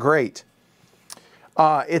not great.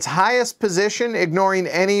 Its highest position, ignoring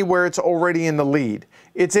any where it's already in the lead.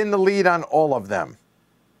 It's in the lead on all of them.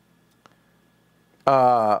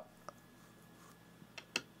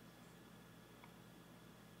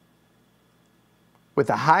 With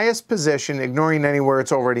the highest position, ignoring anywhere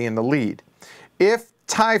it's already in the lead. If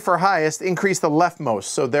tie for highest, increase the leftmost.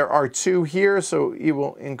 So there are 2 here, so you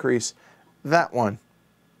will increase that one.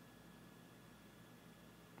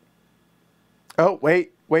 Oh,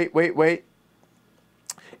 wait.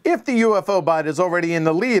 If the UFOBot is already in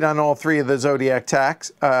the lead on all 3 of the zodiac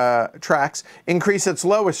tracks, increase its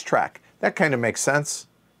lowest track. That kind of makes sense,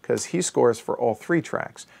 because he scores for all 3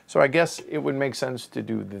 tracks. So I guess it would make sense to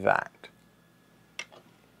do that.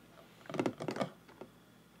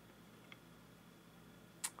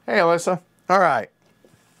 Hey, Alyssa. All right.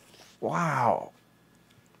 Wow.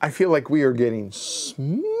 I feel like we are getting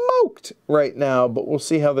smoked right now, but we'll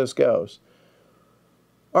see how this goes.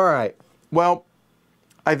 All right. Well,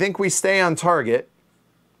 I think we stay on target.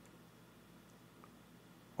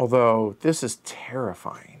 Although, this is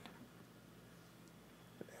terrifying.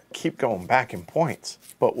 Keep going back in points,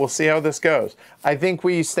 but we'll see how this goes. I think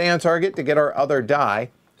we stay on target to get our other die.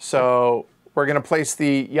 So we're going to place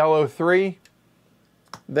the yellow 3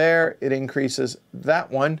 there. It increases that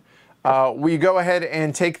one. We go ahead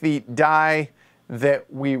and take the die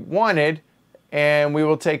that we wanted, and we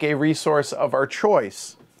will take a resource of our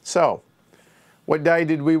choice. So what die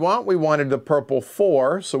did we want? We wanted the purple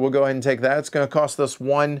 4, so we'll go ahead and take that. It's going to cost us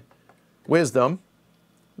 1 wisdom.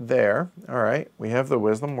 There. All right, we have the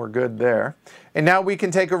wisdom. We're good there. And now we can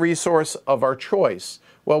take a resource of our choice.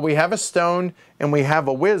 Well, we have a stone and we have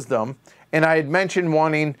a wisdom. And I had mentioned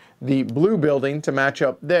wanting the blue building to match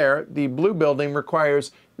up there. The blue building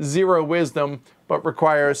requires 0 wisdom, but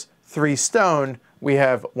requires 3 stone. We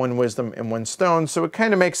have 1 wisdom and 1 stone. So it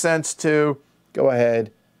kind of makes sense to go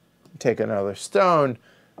ahead and take another stone.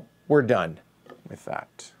 We're done with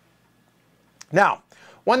that. Now,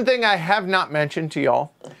 one thing I have not mentioned to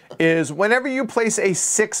y'all is whenever you place a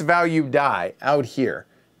 6 value die out here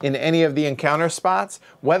in any of the encounter spots,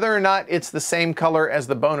 whether or not it's the same color as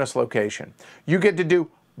the bonus location, you get to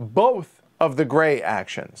do both of the gray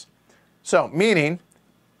actions. So, meaning,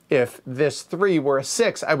 if this 3 were a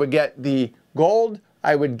 6, I would get the gold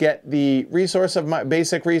I would get the resource of my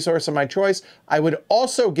basic resource of my choice. I would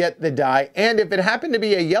also get the die, and if it happened to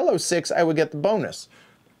be a yellow 6, I would get the bonus.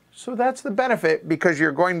 So that's the benefit, because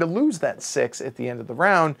you're going to lose that 6 at the end of the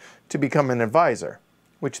round to become an advisor,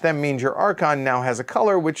 which then means your Archon now has a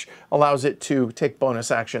color which allows it to take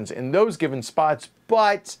bonus actions in those given spots,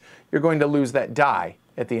 but you're going to lose that die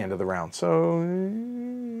at the end of the round. So,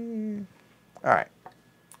 all right.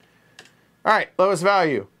 All right, lowest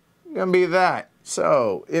value, gonna be that.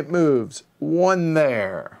 So it moves 1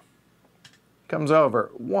 there. Comes over,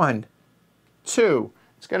 1, 2.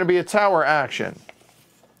 It's gonna be a tower action.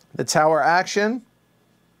 The tower action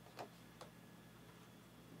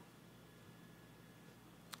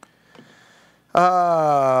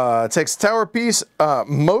takes a tower piece,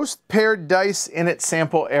 most paired dice in its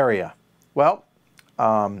sample area. Well,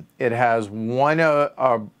 it has one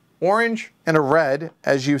orange and a red,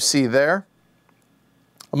 as you see there.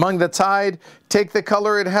 Among the tied, take the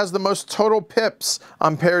color it has the most total pips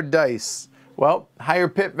on paired dice. Well, higher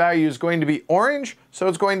pip value is going to be orange, so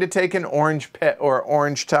it's going to take an orange pit or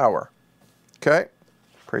orange tower. Okay,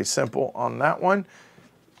 pretty simple on that one.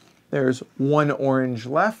 There's 1 orange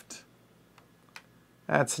left.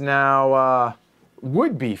 That's now,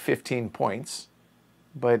 would be 15 points,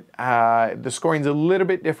 but the scoring's a little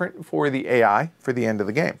bit different for the AI for the end of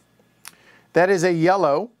the game. That is a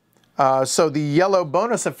yellow. So the yellow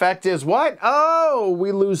bonus effect is what? Oh,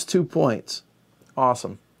 we lose 2 points.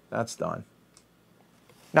 Awesome. That's done.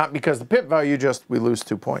 Not because the pip value, just we lose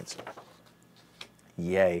 2 points.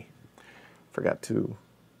 Yay. Forgot to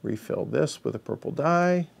refill this with a purple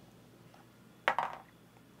die.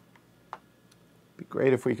 Be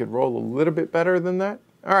great if we could roll a little bit better than that.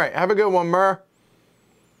 All right, have a good one, Murr.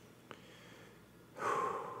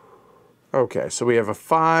 Okay, so we have a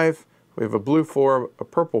 5. We have a blue 4, a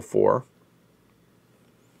purple 4.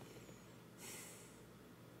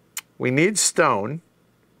 We need stone,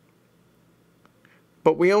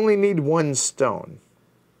 but we only need 1 stone.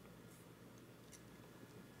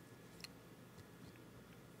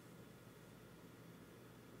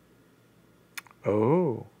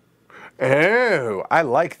 Oh, I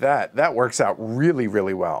like that. That works out really,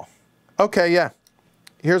 really well. Okay, yeah.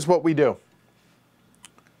 Here's what we do.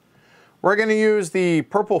 We're going to use the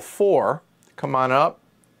purple 4. Come on up.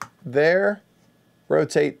 There.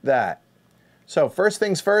 Rotate that. So first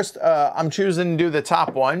things first, I'm choosing to do the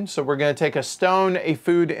top one. So we're going to take a stone, a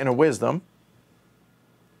food, and a wisdom.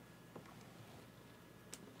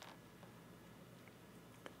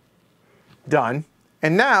 Done.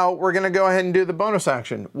 And now we're going to go ahead and do the bonus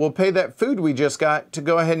action. We'll pay that food we just got to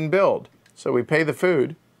go ahead and build. So we pay the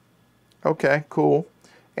food. Okay, cool.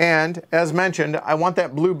 And as mentioned, I want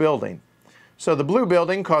that blue building. So the blue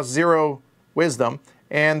building costs 0 wisdom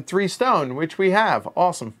and 3 stone, which we have.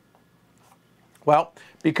 Awesome. Well,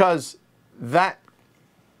 because that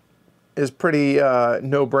is pretty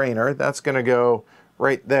no-brainer, that's going to go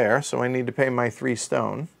right there. So I need to pay my 3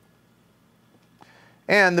 stone.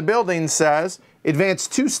 And the building says, advance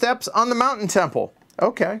 2 steps on the mountain temple.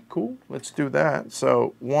 Okay, cool. Let's do that.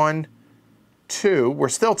 So 1, 2. We're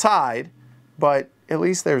still tied, but at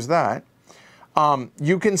least there's that.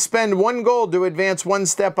 You can spend 1 gold to advance 1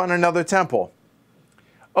 step on another temple.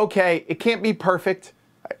 Okay, it can't be perfect.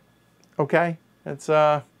 Okay, it's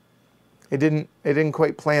it didn't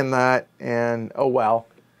quite plan that, and oh well.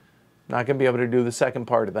 Not gonna be able to do the second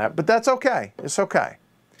part of that, but that's okay. It's okay.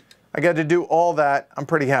 I got to do all that. I'm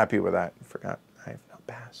pretty happy with that. Forgot I have not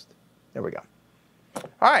passed. There we go.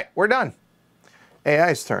 All right, we're done.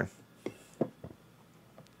 AI's turn.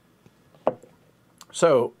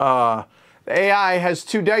 So the AI has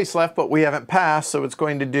 2 dice left, but we haven't passed, so it's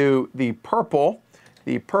going to do the purple.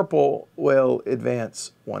 The purple will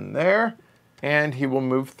advance 1 there, and he will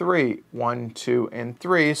move 3. 1, 2, and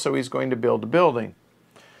 3, so he's going to build a building.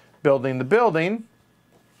 Building the building.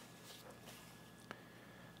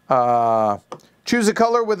 Choose a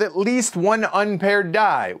color with at least 1 unpaired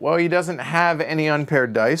die. Well, he doesn't have any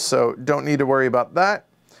unpaired dice, so don't need to worry about that.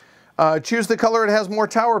 Choose the color it has more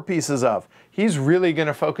tower pieces of. He's really going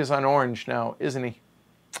to focus on orange now, isn't he?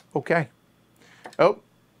 Okay. Oh,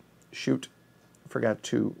 shoot. Forgot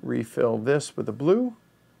to refill this with a blue.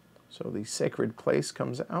 So the sacred place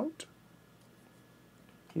comes out.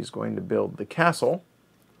 He's going to build the castle.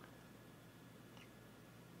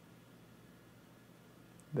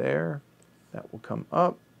 There. That will come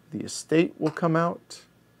up. The estate will come out.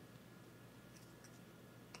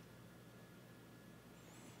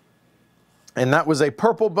 And that was a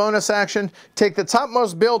purple bonus action. Take the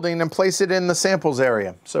topmost building and place it in the samples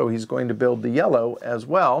area. So he's going to build the yellow as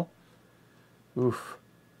well. Oof.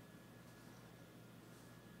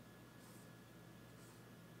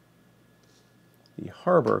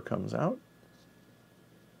 Harbor comes out.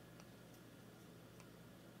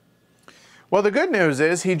 Well, the good news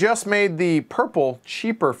is he just made the purple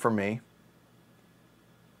cheaper for me.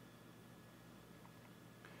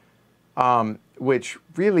 Which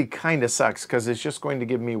really kind of sucks because it's just going to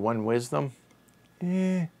give me 1 wisdom.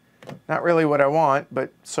 Not really what I want,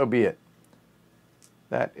 but so be it.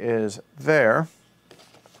 That is there.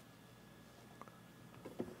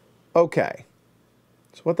 Okay.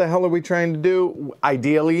 So what the hell are we trying to do?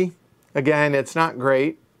 Ideally, again, it's not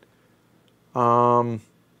great. But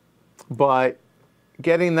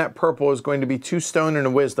getting that purple is going to be 2 stone and a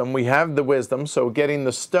wisdom. We have the wisdom, so getting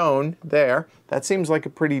the stone there, that seems like a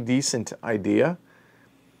pretty decent idea.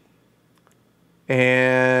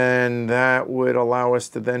 And that would allow us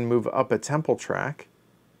to then move up a temple track.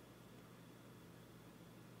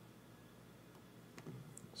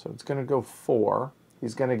 So it's going to go 4.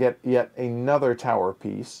 He's going to get yet another tower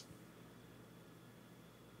piece.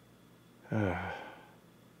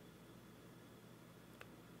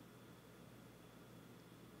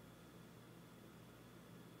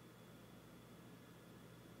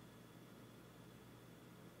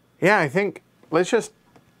 Yeah, I think let's just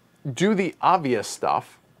do the obvious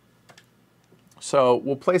stuff. So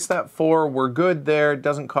we'll place that 4. We're good there. It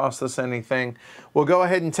doesn't cost us anything. We'll go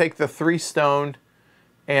ahead and take the 3 stone,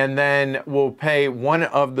 and then we'll pay 1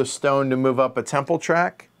 of the stone to move up a temple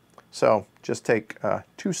track. So just take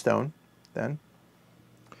 2 stone then.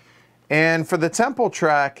 And for the temple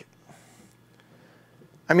track,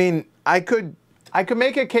 I mean, I could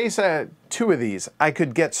make a case at 2 of these. I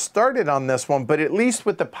could get started on this one, but at least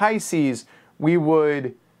with the Pisces, we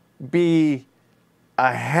would be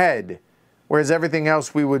ahead, whereas everything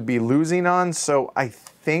else we would be losing on. So I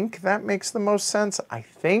think that makes the most sense. I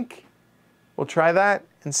think we'll try that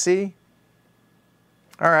and see.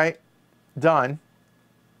 All right, done.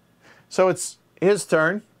 So it's his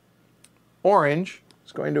turn. Orange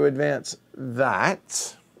is going to advance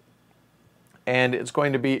that, and it's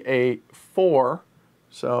going to be a 4.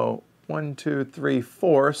 So 1, 2, 3,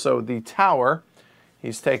 4. So the tower,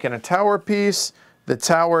 he's taken a tower piece. The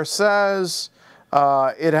tower says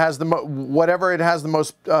it has the whatever it has the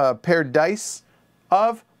most paired dice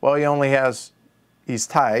of. Well, he only has, he's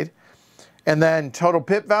tied. And then total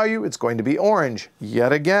pit value, it's going to be orange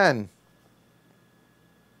yet again.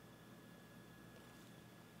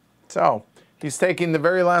 So he's taking the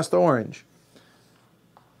very last orange.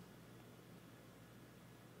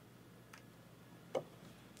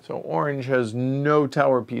 So orange has no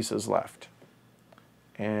tower pieces left.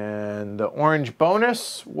 And the orange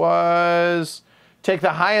bonus was take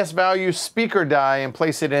the highest value speaker die and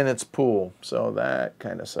place it in its pool. So that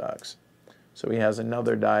kind of sucks. So he has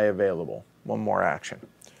another die available. 1 more action.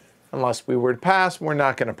 Unless we were to pass, we're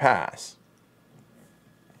not going to pass.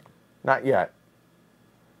 Not yet.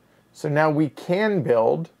 So now we can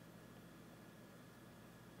build.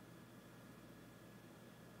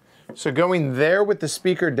 So going there with the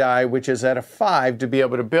speaker die, which is at a 5, to be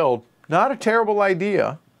able to build, not a terrible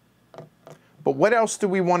idea. But what else do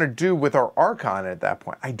we want to do with our Archon at that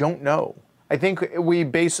point? I don't know. I think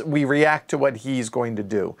we react to what he's going to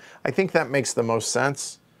do. I think that makes the most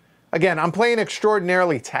sense. Again, I'm playing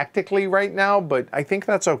extraordinarily tactically right now, but I think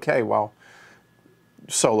that's okay. Well,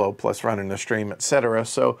 solo plus running the stream, etc.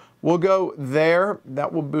 So we'll go there.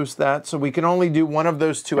 That will boost that. So we can only do 1 of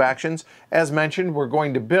those 2 actions. As mentioned, we're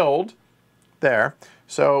going to build there.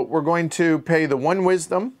 So we're going to pay the 1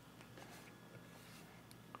 wisdom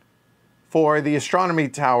for the astronomy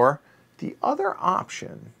tower. The other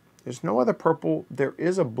option, there's no other purple. There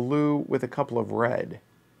is a blue with a couple of red.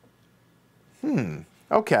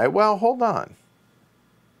 Okay, well, hold on.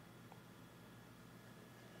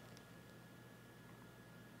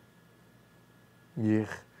 Yeah.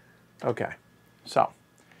 Okay, so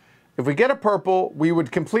if we get a purple, we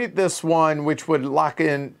would complete this one, which would lock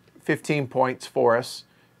in 15 points for us,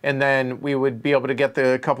 and then we would be able to get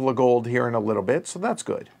the couple of gold here in a little bit, so that's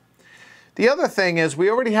good. The other thing is we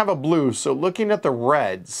already have a blue, so looking at the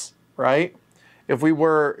reds, right? If we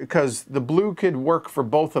were, because the blue could work for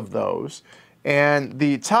both of those, and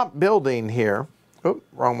the top building here, oh,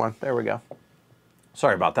 wrong one, there we go.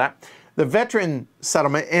 Sorry about that. The veteran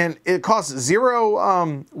settlement, and it costs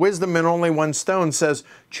 0 wisdom and only 1 stone, says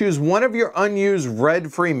choose 1 of your unused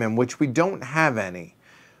red freemen, which we don't have any,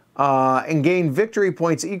 and gain victory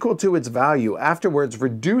points equal to its value. Afterwards,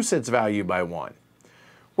 reduce its value by 1,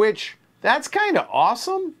 which that's kind of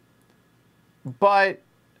awesome, but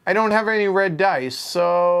I don't have any red dice,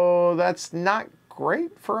 so that's not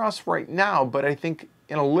great for us right now, but I think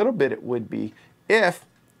in a little bit it would be if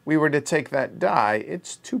we were to take that die.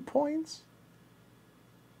 It's 2 points.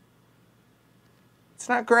 It's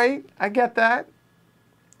not great, I get that.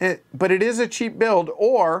 But it is a cheap build,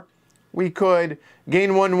 or we could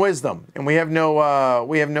gain 1 wisdom, and we have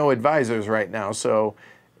no advisors right now, so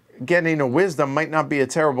getting a wisdom might not be a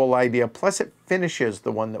terrible idea. Plus, it finishes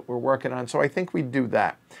the one that we're working on, so I think we do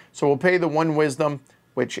that. So we'll pay the 1 wisdom,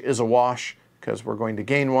 which is a wash, because we're going to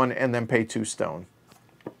gain 1, and then pay 2 stone.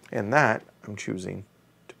 And that I'm choosing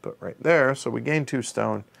to put right there. So we gain 2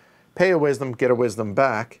 stone, pay a wisdom, get a wisdom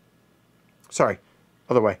back. Sorry,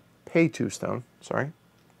 other way. Pay 2 stone, sorry,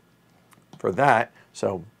 for that.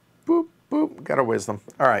 So boop, boop, got a wisdom.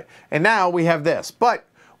 All right, and now we have this. But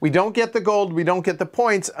we don't get the gold, we don't get the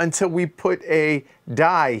points until we put a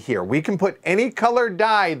die here. We can put any colored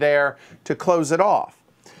die there to close it off.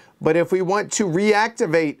 But if we want to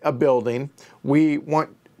reactivate a building, we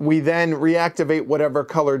then reactivate whatever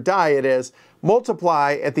color die it is,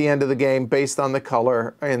 multiply at the end of the game based on the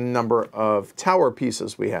color and number of tower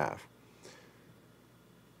pieces we have.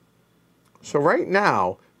 So right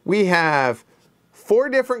now, we have 4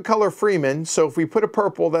 different color Freemen, so if we put a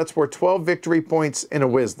purple, that's worth 12 victory points and a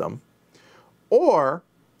wisdom. Or,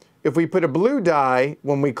 if we put a blue die,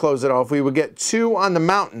 when we close it off, we would get 2 on the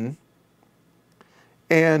mountain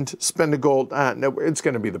and spend a gold. No, it's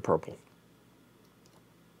going to be the purple.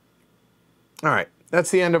 All right, that's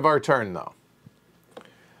the end of our turn, though.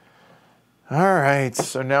 All right,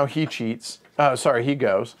 so now he cheats. Sorry, he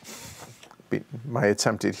goes. My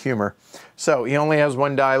attempted humor. So he only has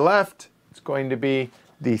 1 die left. It's going to be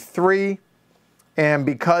the 3. And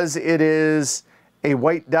because it is a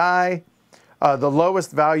white die, the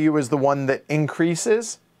lowest value is the one that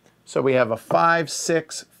increases. So we have a 5,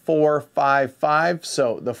 6, 4, 5, 5.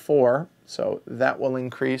 So the 4. So that will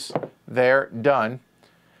increase there. Done.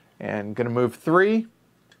 And going to move 3.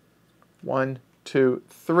 1, 2,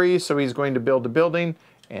 3. So he's going to build a building.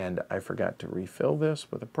 And I forgot to refill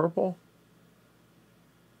this with a purple.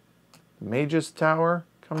 Mage's Tower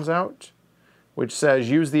comes out, which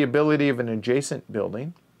says use the ability of an adjacent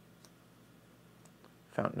building.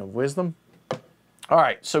 Fountain of Wisdom. All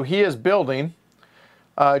right, so he is building.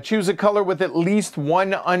 Choose a color with at least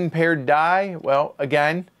 1 unpaired die. Well,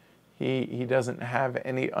 again, he doesn't have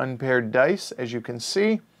any unpaired dice, as you can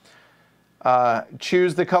see.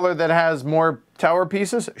 Choose the color that has more tower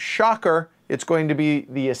pieces. Shocker, it's going to be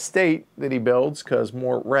the estate that he builds, because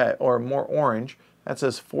more red or more orange. That's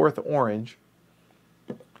his 4th orange.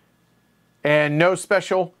 And no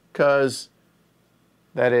special, because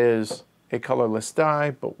that is a colorless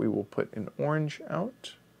die, but we will put an orange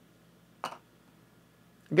out.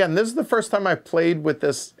 Again, this is the first time I've played with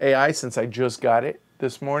this AI since I just got it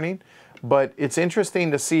this morning, but it's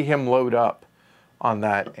interesting to see him load up on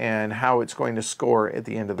that and how it's going to score at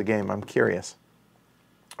the end of the game. I'm curious.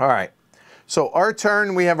 All right, so our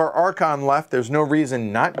turn, we have our Archon left. There's no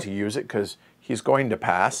reason not to use it because he's going to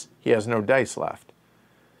pass. He has no dice left.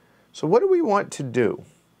 So what do we want to do?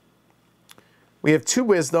 We have 2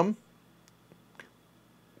 wisdom.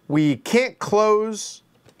 We can't close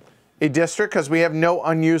a district because we have no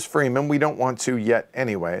unused Freemen. We don't want to yet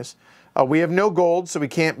anyways. We have no gold, so we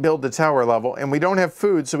can't build the tower level. And we don't have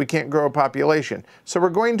food, so we can't grow a population. So we're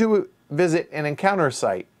going to visit an encounter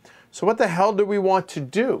site. So what the hell do we want to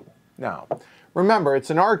do now? Remember, it's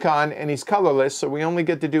an Archon, and he's colorless, so we only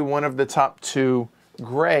get to do one of the top 2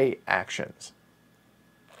 gray actions.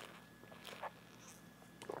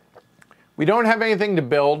 We don't have anything to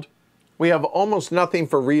build. We have almost nothing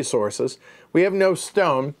for resources. We have no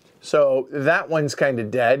stone, so that one's kind of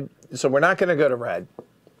dead. So we're not going to go to red.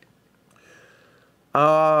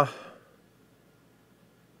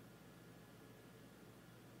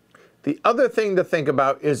 The other thing to think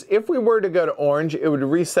about is if we were to go to orange, it would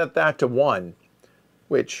reset that to 1,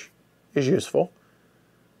 which is useful.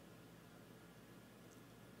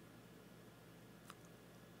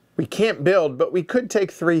 We can't build, but we could take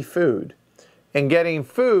 3 food. And getting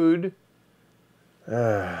food...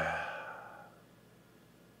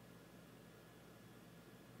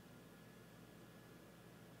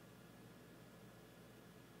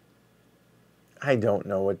 I don't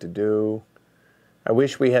know what to do. I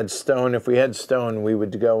wish we had stone. If we had stone, we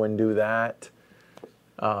would go and do that.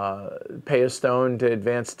 Pay a stone to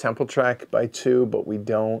advance temple track by 2, but we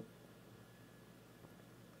don't.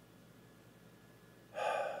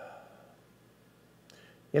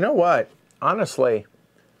 You know what? Honestly,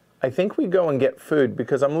 I think we go and get food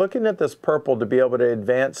because I'm looking at this purple to be able to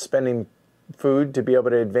advance spending food, to be able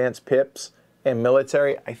to advance pips and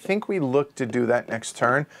military. I think we look to do that next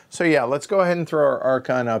turn. So yeah, let's go ahead and throw our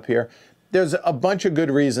Archon up here. There's a bunch of good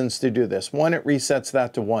reasons to do this. 1, it resets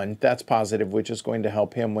that to 1. That's positive, which is going to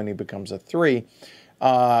help him when he becomes a 3.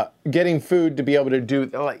 getting food to be able to do,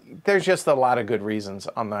 like, there's just a lot of good reasons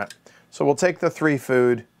on that. So we'll take the 3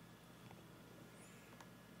 food.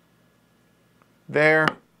 There.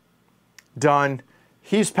 Done.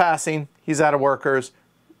 He's passing. He's out of workers.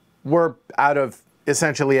 We're out of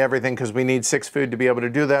essentially everything because we need 6 food to be able to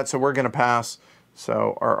do that. So we're going to pass.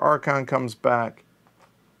 So our Archon comes back.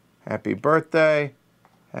 Happy birthday.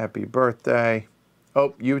 Happy birthday.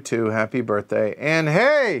 Oh, you too. Happy birthday. And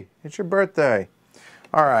hey, it's your birthday.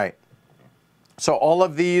 All right. So all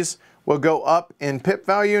of these will go up in pip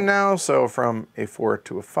value now. So from a 4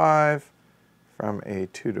 to a 5, from a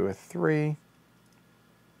 2 to a 3,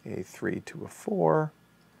 a 3 to a 4,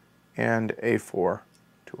 and a 4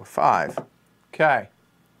 to a 5. Okay.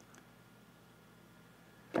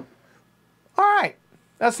 All right.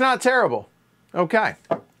 That's not terrible. Okay.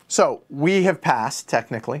 So we have passed,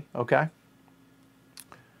 technically. Okay.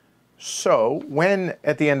 So when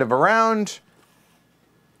at the end of a round,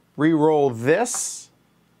 re-roll this,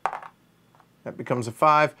 that becomes a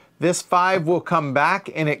 5. This 5 will come back,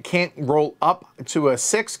 and it can't roll up to a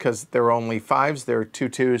 6 because there are only 5s. There are 2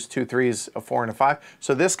 2s, 2 3s, a 4, and a 5.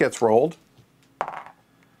 So this gets rolled.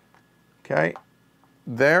 Okay,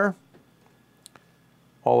 there.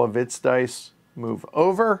 All of its dice move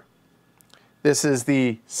over. This is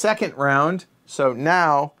the second round. So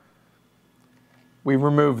now we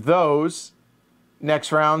remove those.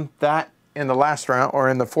 Next round, that in the last round, or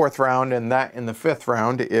in the 4th round, and that in the 5th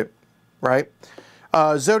round, right?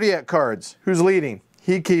 Zodiac cards, who's leading?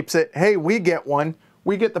 He keeps it. Hey, we get one.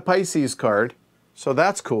 We get the Pisces card, so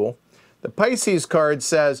that's cool. The Pisces card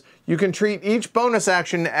says you can treat each bonus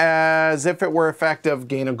action as if it were effective,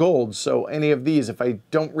 gain a gold. So any of these, if I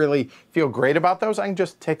don't really feel great about those, I can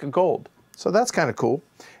just take a gold. So that's kind of cool.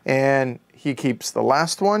 And he keeps the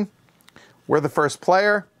last one. We're the first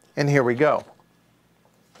player, and here we go.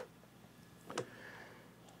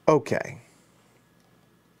 Okay.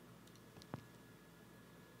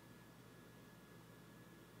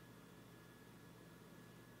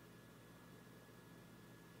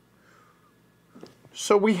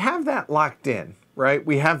 So we have that locked in, right?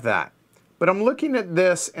 We have that. But I'm looking at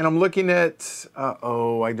this, and I'm looking at,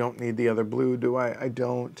 oh, I don't need the other blue, do I? I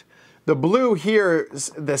don't. The blue here,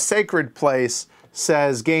 the Sacred Place,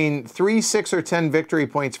 says gain 3, 6, or 10 victory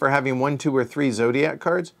points for having 1, 2, or 3 Zodiac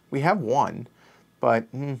cards. We have 1, but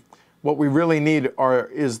what we really need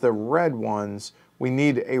is the red ones. We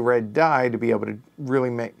need a red die to be able to really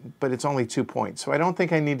make, but it's only 2 points. So I don't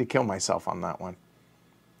think I need to kill myself on that one.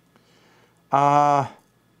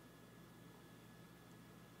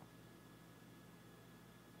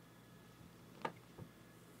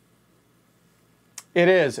 It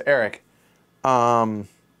is, Eric.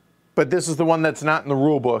 But this is the one that's not in the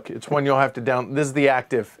rule book. It's one you'll have to this is the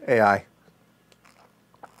active AI.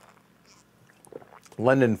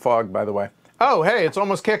 London Fog, by the way. Oh, hey, it's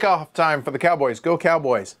almost kickoff time for the Cowboys. Go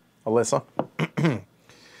Cowboys, Alyssa.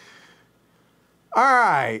 All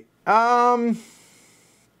right.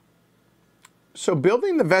 So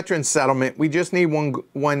building the veteran settlement, we just need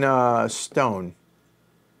one stone.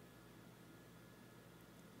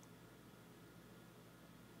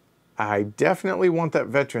 I definitely want that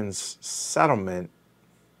veterans settlement.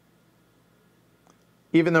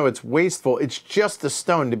 Even though it's wasteful, it's just a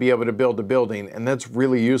stone to be able to build a building, and that's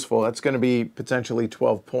really useful. That's going to be potentially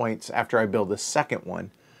 12 points after I build the second one.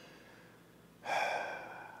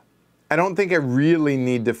 I don't think I really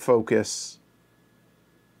need to focus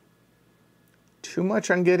too much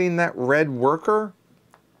on getting that red worker.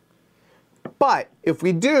 But if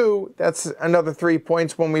we do, that's another 3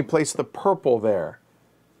 points when we place the purple there.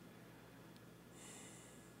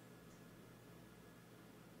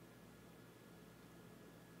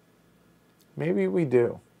 Maybe we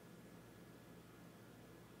do.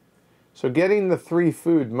 So getting the 3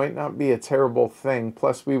 food might not be a terrible thing.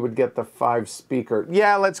 Plus we would get the 5 speaker.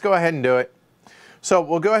 Yeah, let's go ahead and do it. So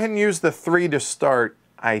we'll go ahead and use the 3 to start,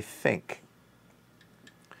 I think.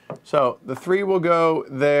 So the 3 will go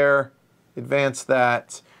there, advance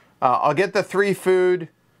that. I'll get the 3 food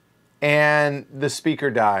and the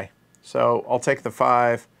speaker die. So I'll take the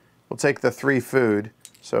 5. We'll take the 3 food.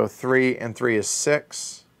 So 3 and 3 is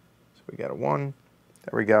 6. We got a 1.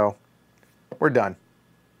 There we go. We're done.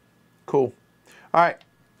 Cool. All right.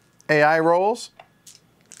 AI rolls.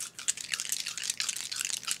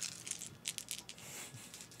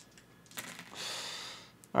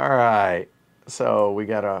 All right. So we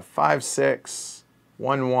got a 5, 6,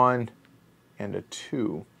 1, 1, and a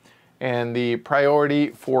 2. And the priority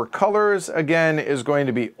for colors, again, is going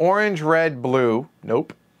to be orange, red, blue.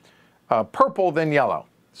 Nope. Purple, then yellow.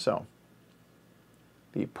 So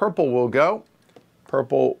the purple will go.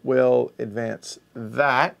 Purple will advance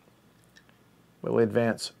that. Will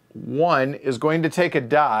advance 1, is going to take a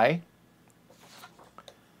die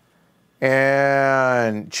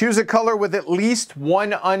and choose a color with at least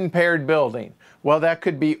one unpaired building. Well, that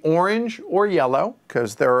could be orange or yellow,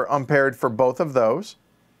 because they're unpaired for both of those.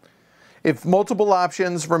 If multiple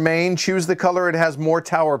options remain, choose the color it has more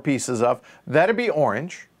tower pieces of. That'd be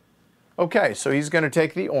orange. Okay, so he's going to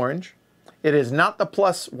take the orange. It is not the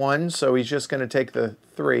 +1, so he's just going to take the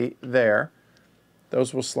 3 there.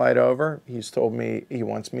 Those will slide over. He's told me he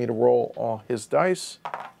wants me to roll all his dice.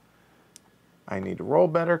 I need to roll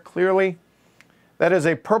better, clearly. That is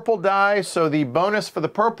a purple die, so the bonus for the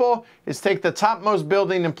purple is take the topmost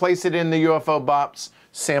building and place it in the UFOBot's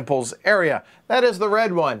samples area. That is the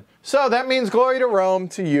red one. So that means glory to Rome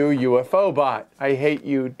to you, UFOBot. I hate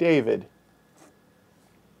you, David.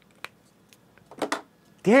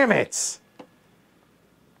 Damn it!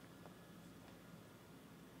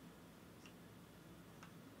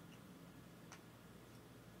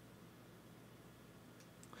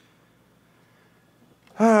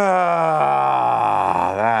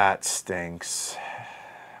 Ah, that stinks.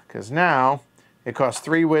 Because now it costs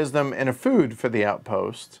 3 wisdom and a food for the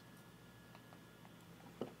outpost.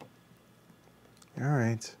 All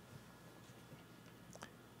right.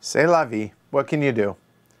 C'est la vie. What can you do?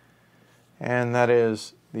 And that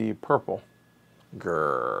is the purple.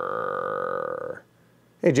 Grrr.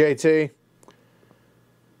 Hey, JT.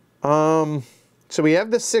 So we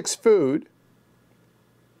have the 6 food.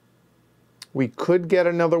 We could get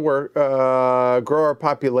another work, grow our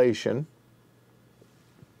population.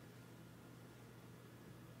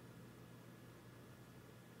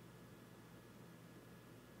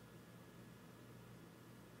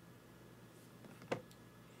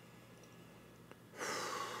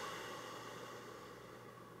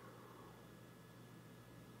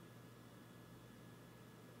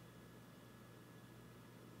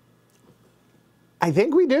 I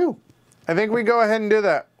think we do. I think we go ahead and do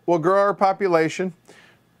that. We'll grow our population.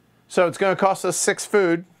 So it's going to cost us 6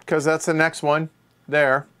 food, because that's the next one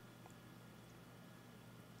there.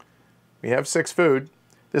 We have 6 food.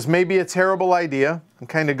 This may be a terrible idea. I'm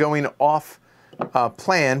kind of going off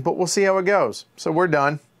plan, but we'll see how it goes. So we're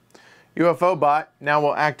done. UFOBot, now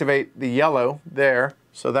we'll activate the yellow there.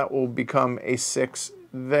 So that will become a 6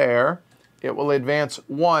 there. It will advance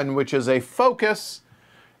 1, which is a focus.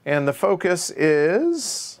 And the focus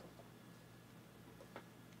is...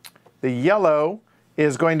 the yellow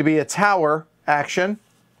is going to be a tower action.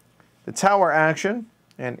 The tower action,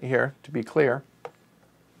 and here, to be clear,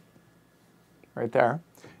 right there.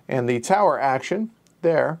 And the tower action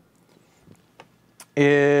there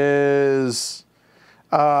is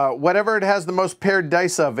whatever it has the most paired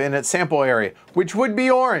dice of in its sample area, which would be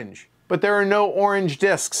orange. But there are no orange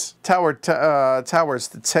discs, towers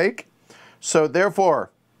to take. So therefore,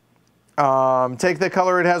 take the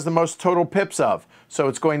color it has the most total pips of. So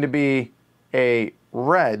it's going to be a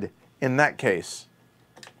red in that case.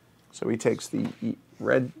 So he takes the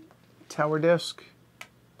red tower disc,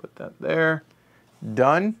 put that there,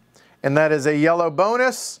 done. And that is a yellow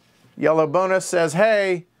bonus. Yellow bonus says,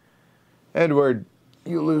 hey, Edward,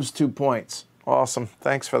 you lose 2 points. Awesome,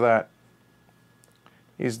 thanks for that.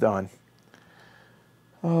 He's done.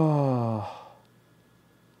 Oh.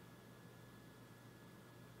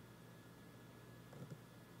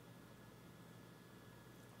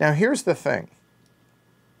 Now here's the thing.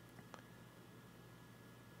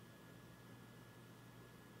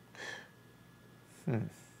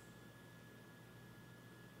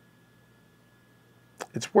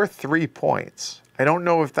 It's worth 3 points. I don't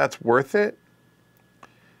know if that's worth it,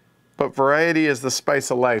 but variety is the spice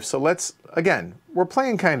of life. So let's, again, we're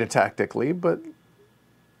playing kind of tactically, but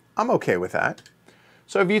I'm okay with that.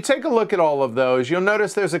 So if you take a look at all of those, you'll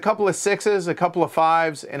notice there's a couple of 6s, a couple of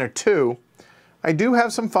 5s, and a 2. I do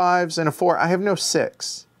have some 5s and a 4. I have no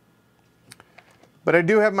 6. But I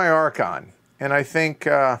do have my Archon. And I think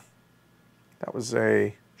that was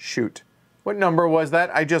a shoot. What number was that?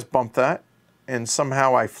 I just bumped that. And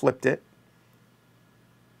somehow I flipped it.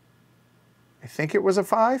 I think it was a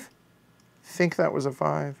 5. I think that was a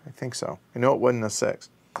 5. I think so. I know it wasn't a 6.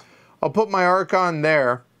 I'll put my Archon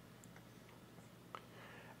there.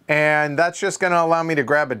 And that's just going to allow me to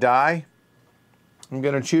grab a die. I'm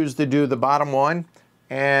going to choose to do the bottom one,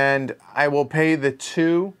 and I will pay the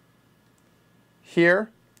 2 here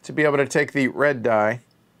to be able to take the red die.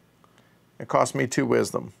 It cost me 2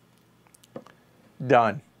 wisdom.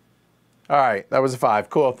 Done. All right, that was a 5.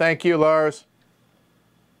 Cool. Thank you, Lars.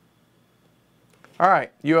 All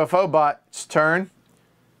right, UFOBot's turn.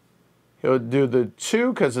 He'll do the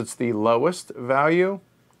 2 because it's the lowest value.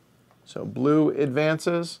 So blue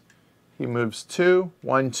advances. He moves 2.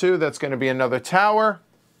 1, 2. That's going to be another tower.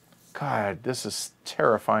 God, this is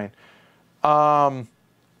terrifying. And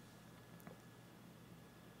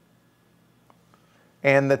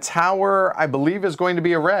the tower, I believe, is going to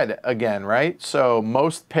be a red again, right? So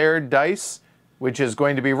most paired dice, which is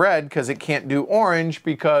going to be red because it can't do orange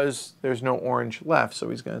because there's no orange left. So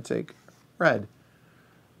he's going to take red.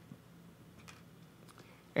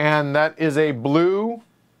 And that is a blue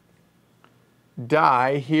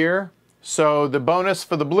die here. So the bonus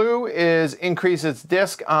for the blue is increase its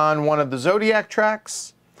disc on one of the zodiac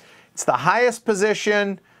tracks. It's the highest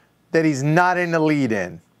position that he's not in the lead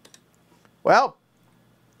in. Well,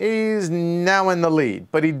 he's now in the lead,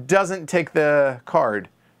 but he doesn't take the card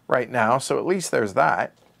right now, so at least there's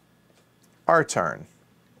that. Our turn.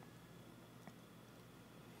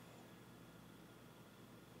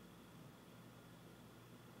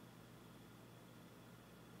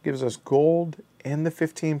 Gives us gold and the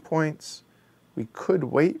 15 points. We could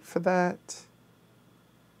wait for that.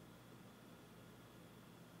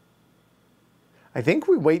 I think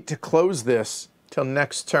we wait to close this till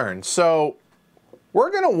next turn. So we're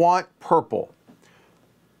going to want purple.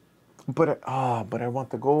 But I want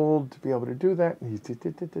the gold to be able to do that.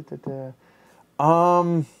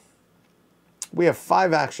 We have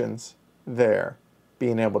 5 actions there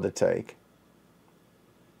being able to take.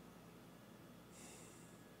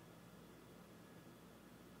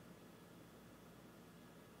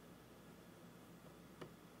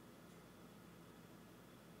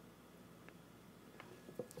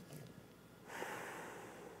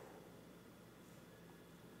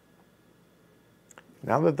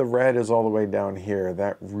 Now that the red is all the way down here,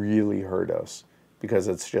 that really hurt us because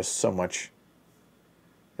it's just so much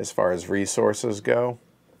as far as resources go.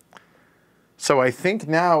 So I think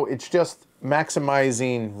now it's just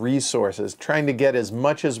maximizing resources, trying to get as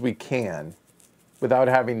much as we can without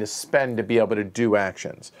having to spend to be able to do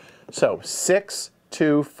actions. So 6,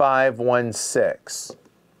 2, 5, 1, 6.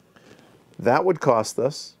 That would cost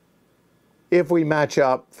us if we match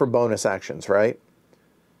up for bonus actions, right?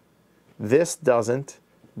 This doesn't,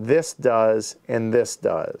 this does, and this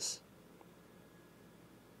does.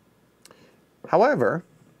 However,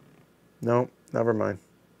 no, never mind.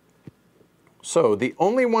 So the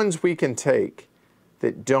only ones we can take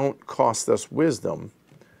that don't cost us wisdom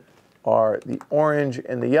are the orange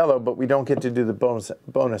and the yellow, but we don't get to do the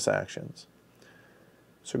bonus actions.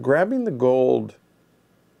 So grabbing the gold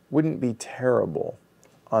wouldn't be terrible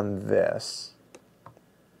on this.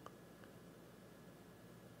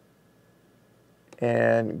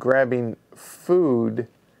 And grabbing food,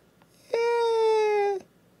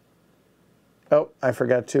 oh, I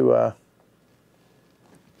forgot to,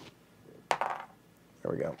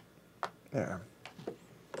 there we go, there.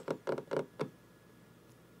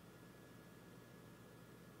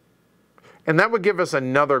 And that would give us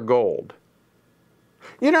another gold.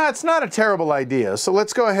 You know, it's not a terrible idea, so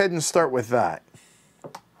let's go ahead and start with that.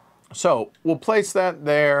 So we'll place that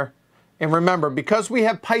there, and remember, because we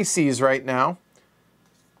have Pisces right now,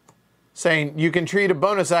 saying you can treat a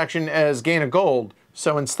bonus action as gain a gold.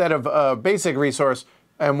 So instead of a basic resource,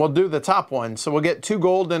 and we'll do the top one, so we'll get 2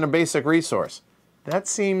 gold and a basic resource. That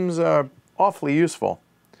seems awfully useful.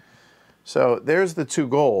 So there's the 2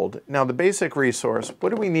 gold. Now the basic resource, what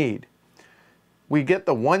do we need? We get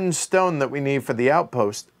the 1 stone that we need for the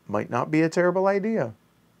outpost. Might not be a terrible idea.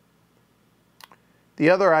 The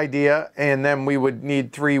other idea, and then we would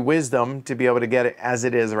need 3 wisdom to be able to get it as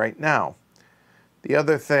it is right now. The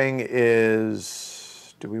other thing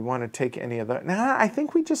is, do we want to take any of that? Nah, I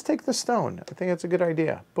think we just take the stone. I think that's a good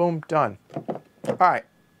idea. Boom, done. All right.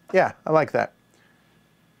 Yeah, I like that.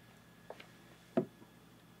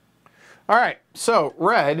 All right, so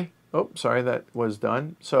red, oh, sorry, that was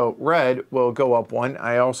done. So red will go up 1.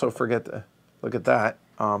 I also forget to look at that.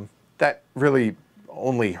 That really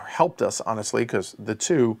only helped us, honestly, because the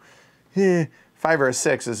 2, 5 or a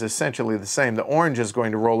 6 is essentially the same. The orange is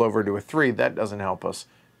going to roll over to a 3. That doesn't help us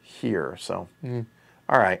here. So,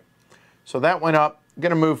 all right. So that went up. I'm going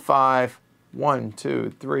to move 5. 1,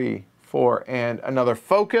 2, 3, 4, and another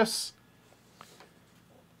focus.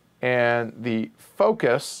 And the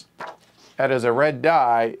focus, that is a red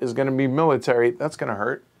die, is going to be military. That's going to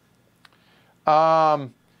hurt.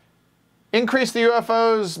 Increase the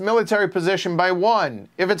UFO's military position by 1.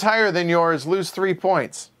 If it's higher than yours, lose 3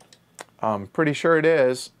 points. I'm pretty sure it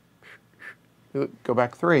is. Go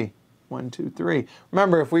back 3. 1, 2, 3.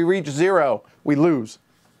 Remember, if we reach 0, we lose.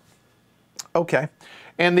 Okay.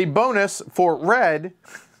 And the bonus for red,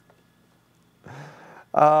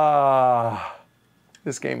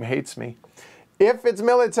 this game hates me, If its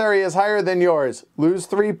military is higher than yours, lose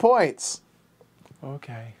 3 points.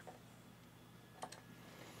 Okay.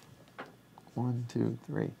 1, 2,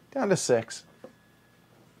 3. Down to 6.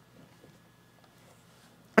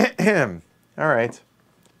 All right.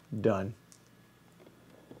 Done.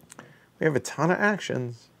 We have a ton of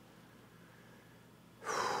actions.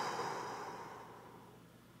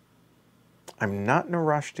 I'm not in a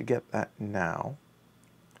rush to get that now.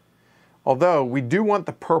 Although we do want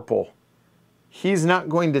the purple. He's not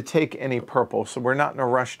going to take any purple, so we're not in a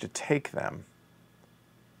rush to take them.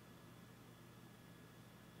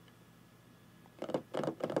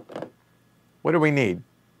 What do we need?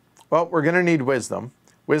 Well, we're going to need wisdom.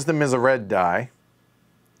 Wisdom is a red die.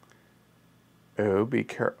 Oh, be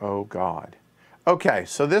careful. Oh, God. Okay,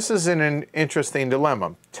 so this is an interesting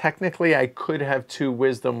dilemma. Technically, I could have 2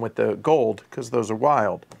 wisdom with the gold, because those are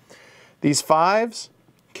wild. These 5s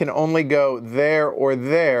can only go there or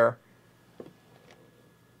there.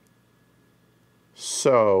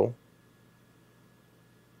 So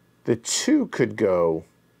the 2 could go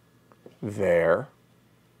there.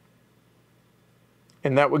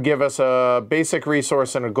 And that would give us a basic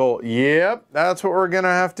resource and a gold. Yep, that's what we're going to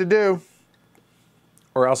have to do.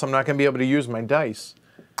 Or else I'm not going to be able to use my dice.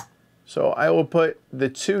 So I will put the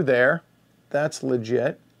 2 there. That's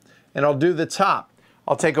legit. And I'll do the top.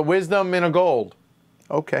 I'll take a wisdom and a gold.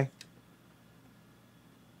 Okay.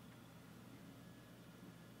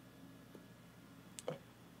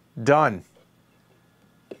 Done.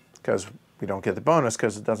 Because we don't get the bonus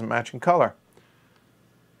because it doesn't match in color.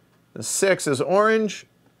 The 6 is orange.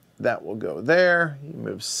 That will go there. You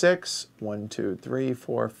move 6. 1, 2, 3,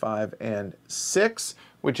 4, 5, and 6,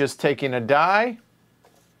 which is taking a die.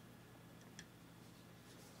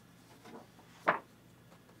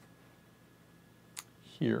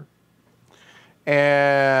 Here.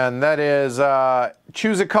 And that is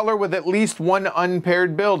choose a color with at least 1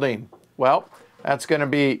 unpaired building. Well, that's going to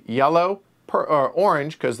be yellow or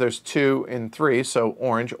orange, because there's 2 and 3, so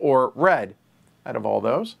orange, or red out of all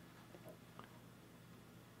those.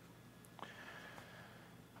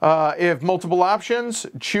 If multiple options,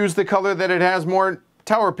 choose the color that it has more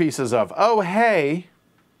tower pieces of. Oh, hey,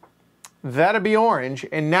 that'll be orange,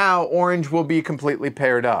 and now orange will be completely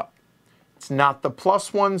paired up. It's not the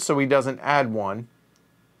 +1, so he doesn't add 1.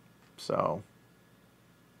 So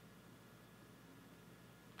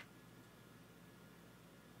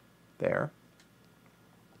there.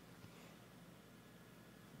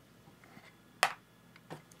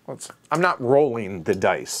 I'm not rolling the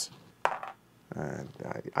dice.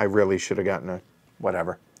 I really should have gotten a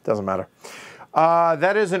whatever. Doesn't matter.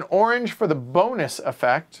 That is an orange for the bonus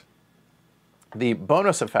effect. The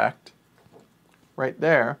bonus effect right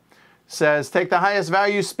there says take the highest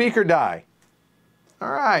value speaker die.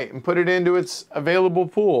 All right, and put it into its available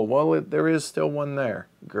pool. Well, there is still 1 there.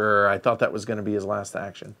 Grr, I thought that was going to be his last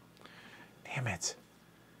action. Damn it.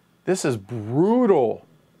 This is brutal.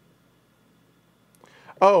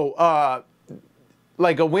 Oh,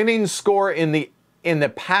 like a winning score in the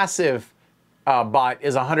passive bot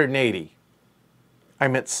is 180.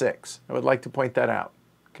 I'm at 6. I would like to point that out.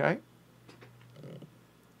 Okay.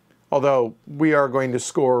 Although we are going to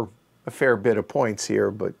score a fair bit of points here,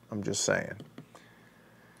 but I'm just saying.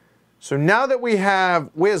 So now that we have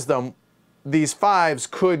wisdom, these 5s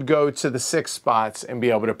could go to the 6 spots and be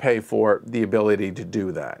able to pay for the ability to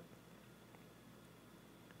do that.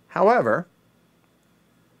 However,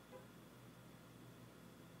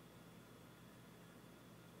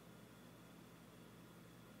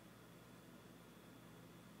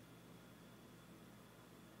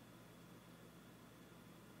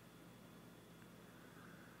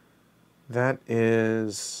 that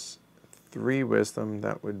is 3 wisdom.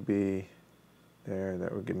 That would be there.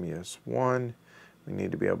 That would give me us 1. We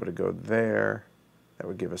need to be able to go there. That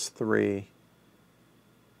would give us 3.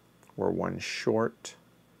 We're 1 short.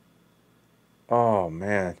 Oh,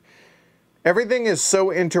 man. Everything is so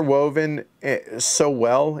interwoven so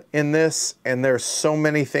well in this, and there's so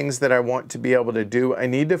many things that I want to be able to do. I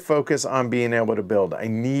need to focus on being able to build. I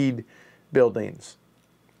need buildings,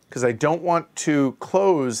 because I don't want to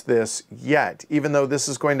close this yet, even though this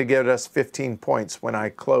is going to get us 15 points when I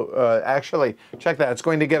close. Actually, check that. It's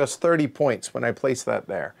going to get us 30 points when I place that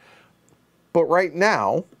there. But right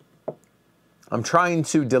now, I'm trying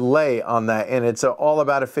to delay on that, and it's all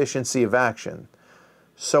about efficiency of action.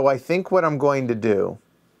 So I think what I'm going to do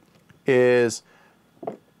is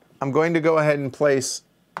I'm going to go ahead and place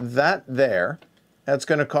that there. That's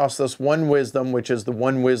going to cost us 1 wisdom, which is the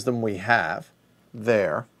 1 wisdom we have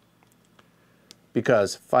there.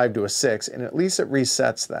 Because 5 to a 6, and at least it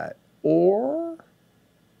resets that. Or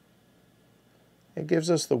it gives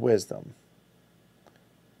us the wisdom.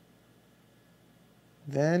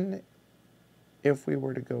 then if we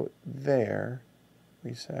were to go there,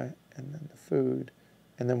 reset, and then the food,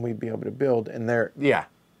 and then we'd be able to build, and there, yeah,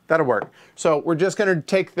 that'll work. So we're just going to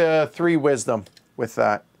take the 3 wisdom with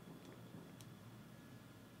that.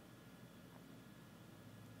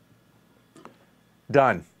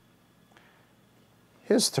 Done.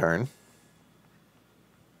 His turn.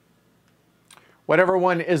 Whatever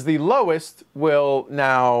one is the lowest will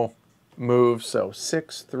now move. So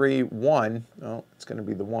 6, 3, 1. Oh, it's going to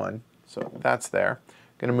be the 1. So that's there.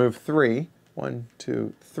 Going to move 3. 1,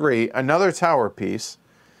 2, 3. Another tower piece.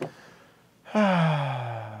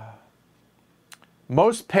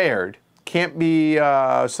 Most paired can't be,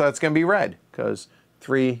 so that's going to be red because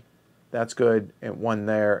 3, that's good, and 1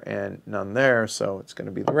 there and none there, so it's going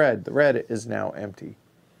to be the red. The red is now empty.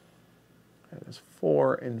 That is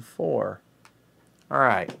 4 and 4. All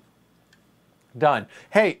right. Done.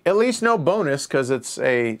 Hey, at least no bonus because it's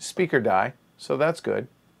a speaker die, so that's good.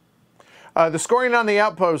 The scoring on the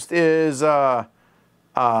outpost is,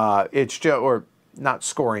 it's just, or not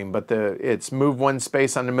scoring, but it's move 1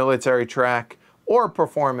 space on the military track or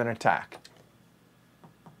perform an attack.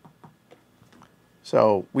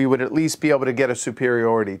 So we would at least be able to get a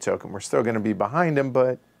superiority token. We're still going to be behind him,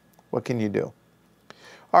 but what can you do?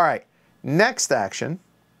 All right, next action.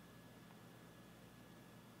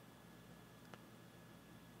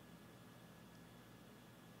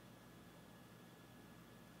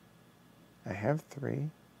 I have 3.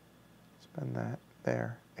 Spend that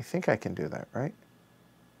there. I think I can do that, right?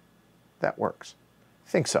 That works. I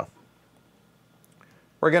think so.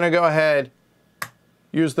 We're going to go ahead,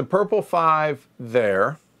 use the purple 5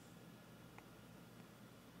 there.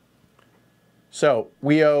 So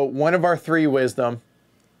we owe 1 of our 3 wisdom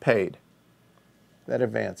paid. That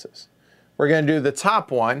advances. We're going to do the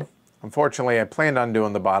top one. Unfortunately, I planned on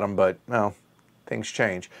doing the bottom, but, well, things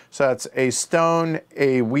change. So that's a stone,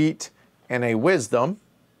 a wheat, and a wisdom.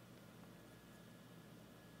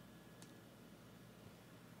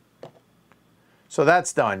 So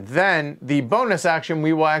that's done. Then the bonus action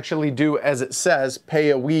we will actually do as it says, pay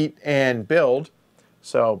a wheat and build.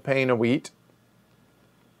 So paying a wheat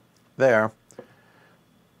there.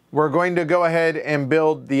 We're going to go ahead and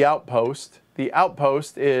build the outpost. The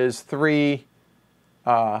outpost is 3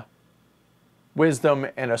 wisdom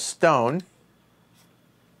and a stone.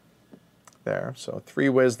 There, so 3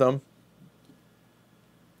 wisdom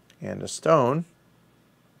and a stone.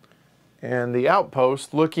 And the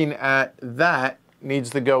outpost, looking at that,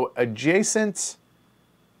 needs to go adjacent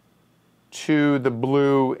to the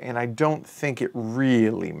blue, and I don't think it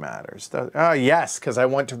really matters. Yes, because I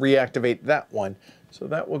want to reactivate that one. So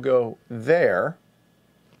that will go there.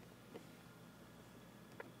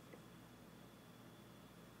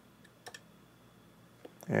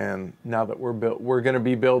 And now that we're going to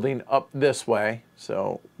be building up this way,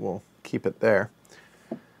 so we'll keep it there.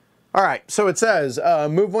 All right, so it says,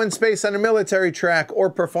 move 1 space on a military track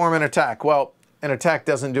or perform an attack. Well, an attack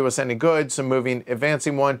doesn't do us any good, so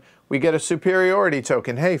advancing 1, we get a superiority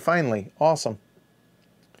token. Hey, finally, awesome.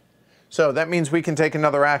 So that means we can take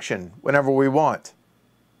another action whenever we want.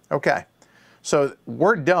 Okay, so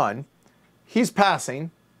we're done. He's passing,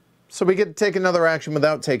 so we get to take another action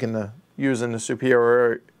without using the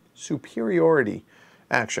superiority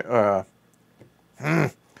action.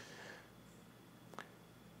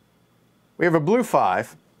 We have a blue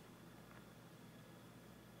 5.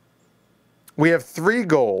 We have 3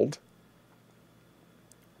 gold,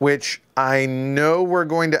 which I know we're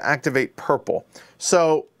going to activate purple.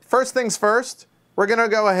 So first things first, we're going to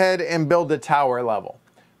go ahead and build a tower level.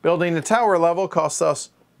 Building a tower level costs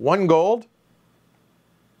us 1 gold.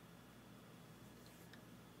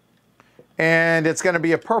 And it's going to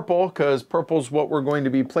be a purple because purple's what we're going to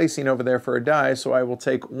be placing over there for a die. So I will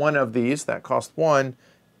take 1 of these. That cost 1.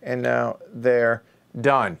 And now they're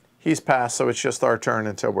done. He's passed, so it's just our turn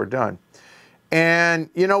until we're done. And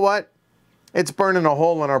you know what? It's burning a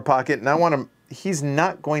hole in our pocket, and I want to... He's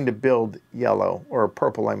not going to build yellow, or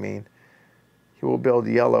purple, I mean. He will build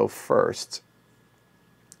yellow first.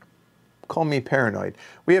 Call me paranoid.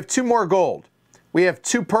 We have 2 more gold. We have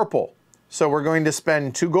 2 purple. So we're going to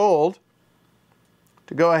spend 2 gold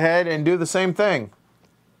to go ahead and do the same thing.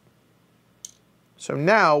 So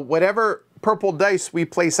now, whatever purple dice we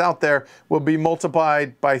place out there will be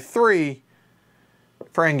multiplied by 3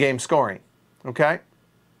 for endgame scoring. Okay?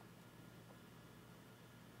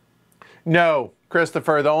 No,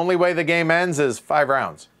 Christopher, the only way the game ends is 5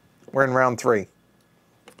 rounds. We're in round 3.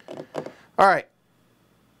 All right.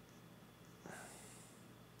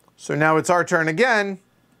 So now it's our turn again.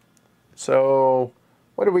 So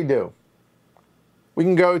what do? We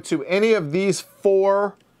can go to any of these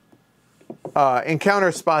 4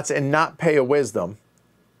 encounter spots and not pay a wisdom,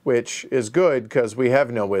 which is good because we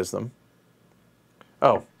have no wisdom.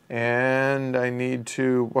 Oh, and I need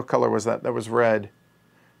to, what color was that? That was red.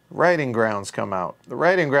 Writing grounds come out. The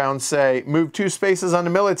writing grounds say, move 2 spaces on the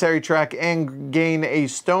military track and gain a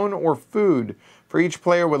stone or food for each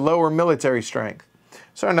player with lower military strength.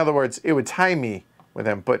 So in other words, it would tie me with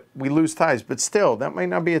him, but we lose ties. But still, that might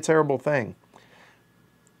not be a terrible thing.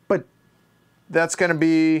 But that's going to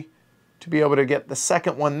be able to get the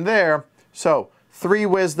second one there. So 3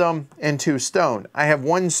 wisdom and 2 stone. I have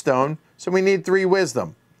 1 stone, so we need 3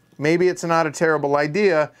 wisdom. Maybe it's not a terrible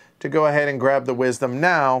idea to go ahead and grab the wisdom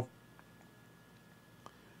now.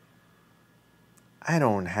 I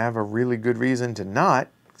don't have a really good reason to not,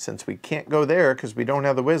 since we can't go there because we don't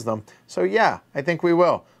have the wisdom. So yeah, I think we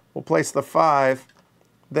will. We'll place the 5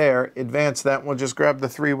 there, advance that, and we'll just grab the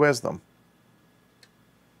 3 wisdom.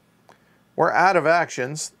 We're out of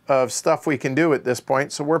actions of stuff we can do at this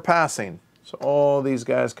point, so we're passing. So all these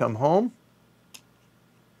guys come home.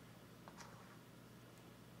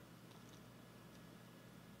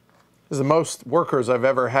 This is the most workers I've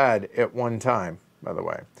ever had at one time, by the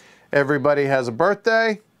way. Everybody has a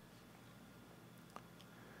birthday.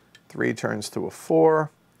 3 turns to a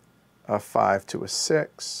 4, a 5 to a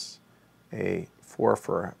 6, a 4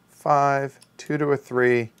 for a 5, 2 to a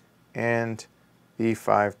 3, and the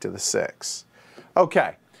 5 to the 6.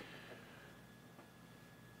 Okay.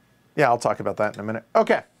 Yeah, I'll talk about that in a minute.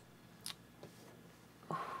 Okay.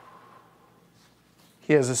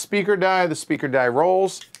 He has a speaker die. The speaker die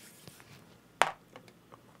rolls.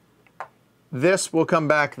 This will come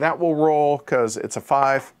back. That will roll because it's a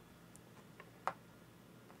 5.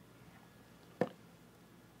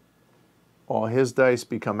 All his dice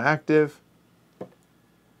become active.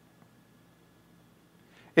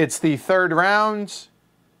 It's the 3rd round.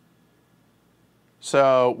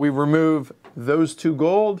 So we remove those 2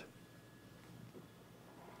 gold.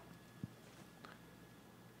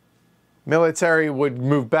 Military would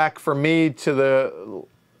move back for me to the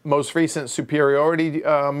most recent superiority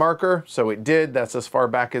marker. So it did. That's as far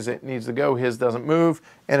back as it needs to go. His doesn't move.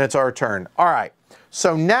 And it's our turn. All right.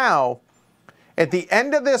 So now, at the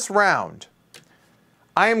end of this round,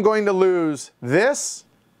 I am going to lose this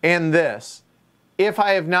and this if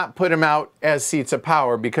I have not put them out as seats of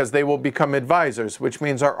power, because they will become advisors, which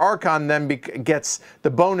means our Archon then gets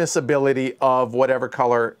the bonus ability of whatever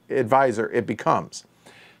color advisor it becomes.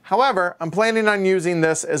 However, I'm planning on using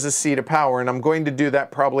this as a seat of power, and I'm going to do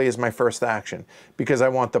that probably as my first action because I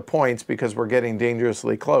want the points, because we're getting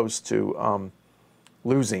dangerously close to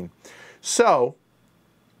losing. So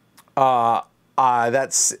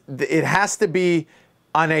it has to be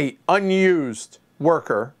on a unused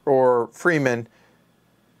worker or freeman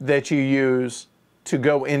that you use to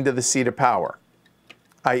go into the seat of power,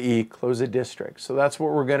 i.e. close a district. So that's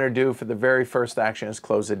what we're going to do for the very first action, is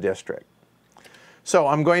close a district. So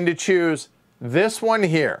I'm going to choose this one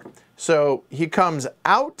here. So he comes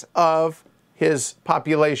out of his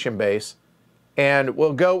population base and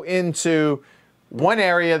will go into one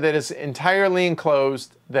area that is entirely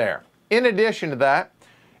enclosed there. In addition to that,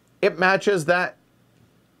 it matches that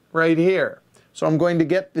right here. So I'm going to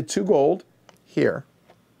get the 2 gold here.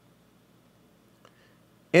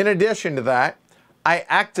 In addition to that, I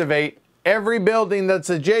activate every building that's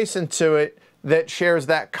adjacent to it that shares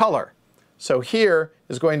that color. So here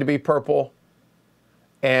is going to be purple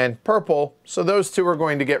and purple. So those 2 are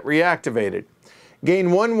going to get reactivated.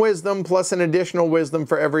 Gain 1 wisdom plus an additional wisdom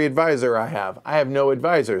for every advisor I have. I have no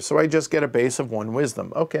advisors, so I just get a base of 1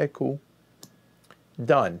 wisdom. Okay, cool.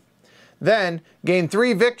 Done. Then gain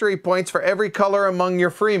 3 victory points for every color among your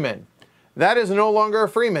freemen. That is no longer a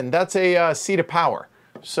freeman. That's a seat of power.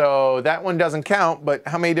 So that one doesn't count, but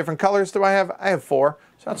how many different colors do I have? I have 4,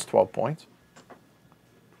 so that's 12 points.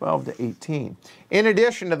 12 to 18. In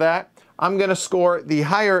addition to that, I'm going to score the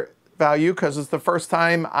higher value because it's the first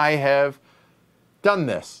time I have done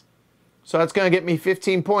this. So that's going to get me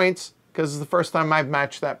 15 points because it's the first time I've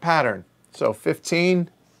matched that pattern. So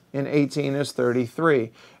 15 and 18 is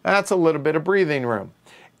 33. That's a little bit of breathing room.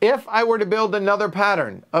 If I were to build another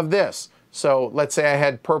pattern of this, so let's say I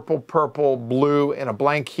had purple, purple, blue, and a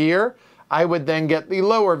blank here, I would then get the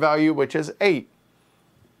lower value, which is 8.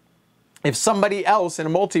 If somebody else in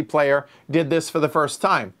a multiplayer did this for the first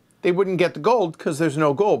time, they wouldn't get the gold because there's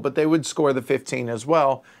no gold, but they would score the 15 as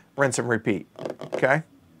well. Rinse and repeat. Okay?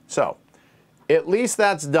 So, at least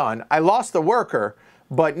that's done. I lost the worker,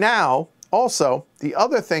 but now, also, the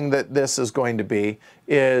other thing that this is going to be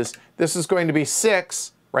is this is going to be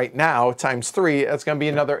 6 right now times 3. That's going to be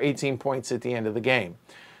another 18 points at the end of the game.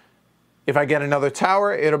 If I get another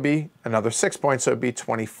tower, it'll be another 6 points, so it'd be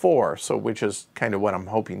 24. So which is kind of what I'm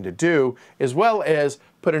hoping to do, as well as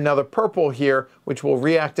put another purple here, which will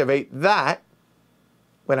reactivate that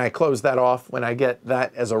when I close that off, when I get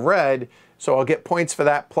that as a red. So I'll get points for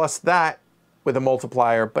that plus that with a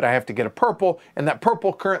multiplier, but I have to get a purple, and that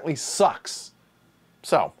purple currently sucks.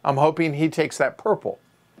 So I'm hoping he takes that purple,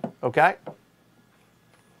 okay?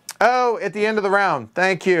 Oh, at the end of the round,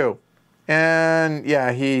 thank you. And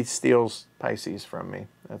yeah, he steals Pisces from me.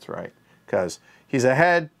 That's right. Because he's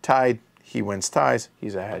ahead, tied. He wins ties.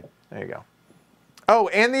 He's ahead. There you go. Oh,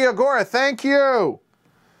 and the Agora. Thank you.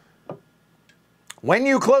 When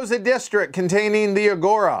you close a district containing the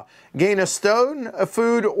Agora, gain a stone, a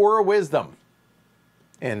food, or a wisdom.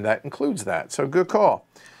 And that includes that. So good call.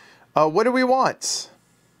 What do we want?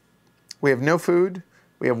 We have no food.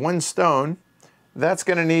 We have 1 stone. That's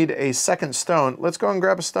going to need a second stone. Let's go and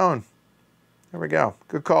grab a stone. There we go.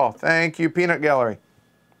 Good call. Thank you, Peanut Gallery.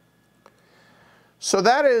 So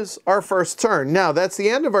that is our first turn. Now, that's the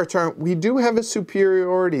end of our turn. We do have a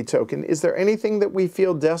superiority token. Is there anything that we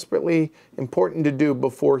feel desperately important to do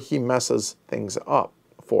before he messes things up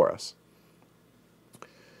for us?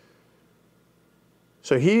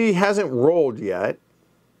 So he hasn't rolled yet.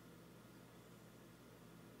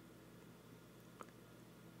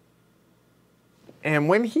 And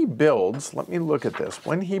when he builds, let me look at this.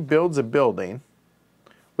 When he builds a building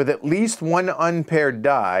with at least 1 unpaired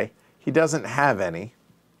die, he doesn't have any.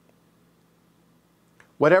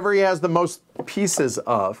 Whatever he has the most pieces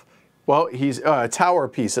of, well, he's tower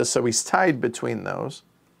pieces, so he's tied between those.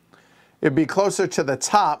 It'd be closer to the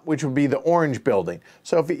top, which would be the orange building.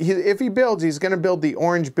 So if he builds, he's going to build the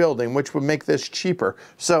orange building, which would make this cheaper.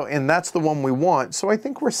 So, and that's the one we want. So I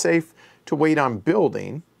think we're safe to wait on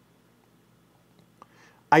building.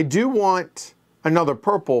 I do want another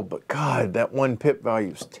purple, but God, that 1 pip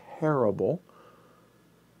value is terrible.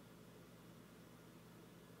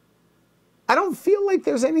 I don't feel like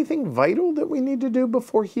there's anything vital that we need to do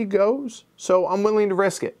before he goes, so I'm willing to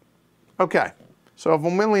risk it. Okay, so if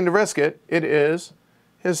I'm willing to risk it, it is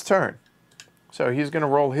his turn. So he's going to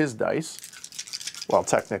roll his dice. Well,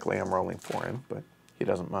 technically I'm rolling for him, but he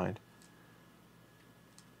doesn't mind.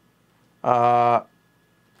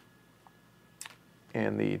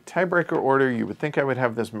 And the tiebreaker order, you would think I would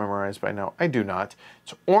have this memorized by now. I do not.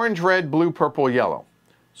 It's orange, red, blue, purple, yellow.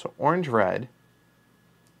 So orange, red.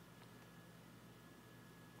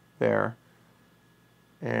 There.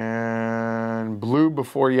 And blue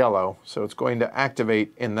before yellow. So it's going to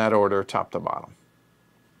activate in that order, top to bottom.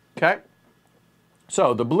 Okay?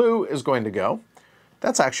 So the blue is going to go.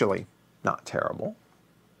 That's actually not terrible.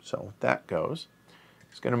 So that goes.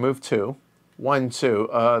 It's going to move 2. 1, 2.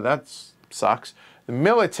 That sucks. The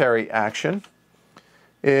military action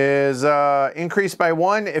is increased by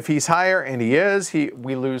 1 if he's higher, and he is.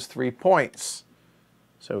 We lose 3 points.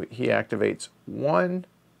 So he activates 1,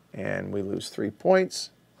 and we lose 3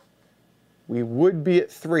 points. We would be at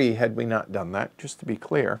 3 had we not done that, just to be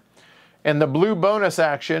clear. And the blue bonus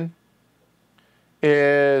action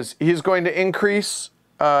is he's going to increase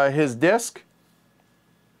his disc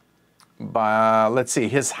by, let's see,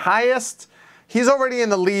 his highest. He's already in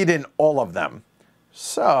the lead in all of them.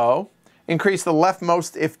 So, increase the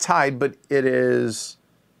leftmost if tied, but it is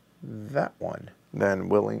that one. Then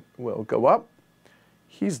we'll go up.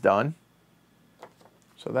 He's done.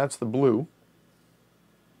 So that's the blue.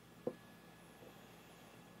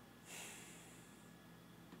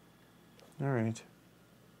 All right.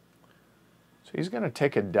 So he's going to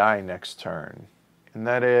take a die next turn. And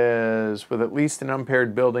that is with at least an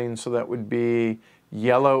unpaired building, so that would be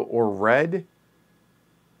yellow or red.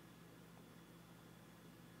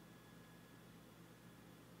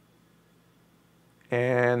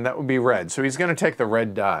 And that would be red. So he's going to take the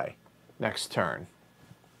red die next turn.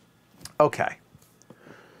 Okay.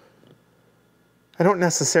 I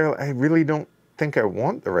really don't think I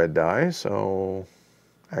want the red die, so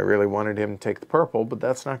I really wanted him to take the purple, but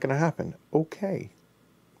that's not going to happen. Okay.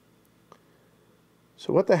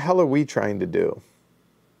 So what the hell are we trying to do?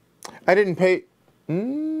 I didn't pay...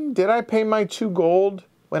 did I pay my 2 gold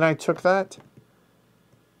when I took that?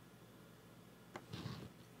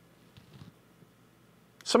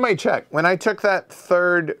 Somebody check. When I took that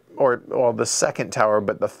third, well, the second tower,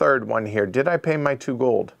 but the third one here, did I pay my 2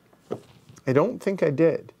 gold? I don't think I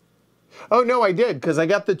did. Oh, no, I did, because I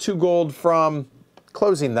got the 2 gold from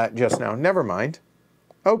closing that just now. Never mind.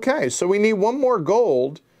 Okay, so we need 1 more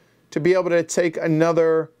gold to be able to take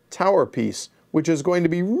another tower piece, which is going to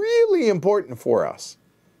be really important for us.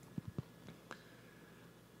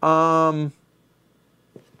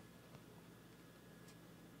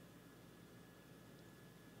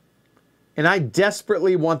 And I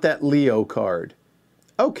desperately want that Leo card.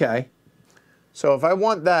 Okay. So if I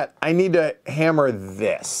want that, I need to hammer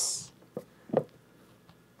this.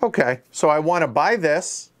 Okay. So I want to buy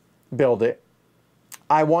this, build it.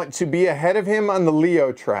 I want to be ahead of him on the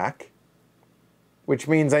Leo track, which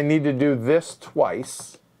means I need to do this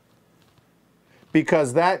twice.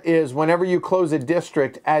 Because that is, whenever you close a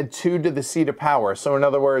district, add 2 to the seat of power. So in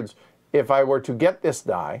other words, if I were to get this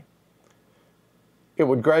die, it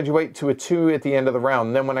would graduate to a 2 at the end of the round.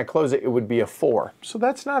 And then when I close it, it would be a 4. So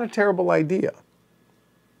that's not a terrible idea.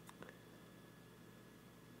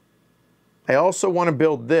 I also want to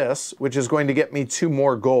build this, which is going to get me 2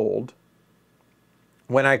 more gold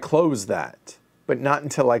when I close that, but not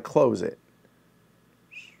until I close it.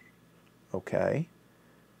 Okay.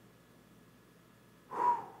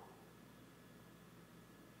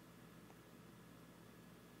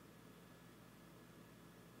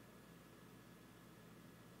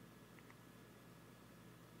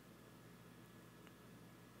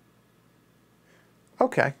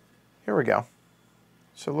 Okay, here we go.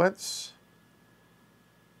 So let's,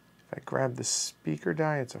 if I grab the speaker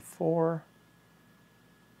die, it's a 4.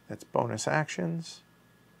 That's bonus actions.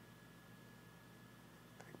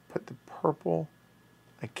 If I put the purple,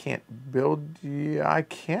 I can't build, yeah, I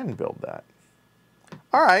can build that.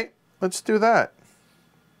 All right, let's do that.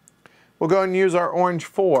 We'll go and use our orange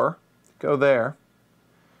 4, go there.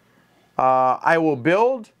 I will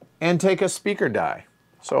build and take a speaker die.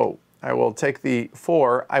 So I will take the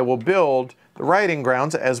 4, I will build the riding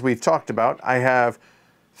grounds as we've talked about. I have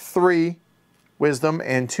 3 wisdom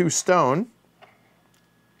and 2 stone.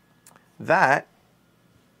 That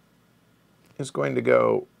is going to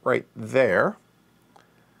go right there.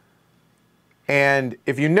 And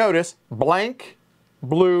if you notice, blank,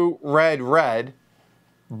 blue, red, red,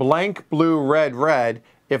 blank, blue, red, red.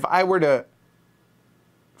 If I were to,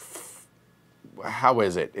 how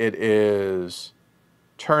is it? It is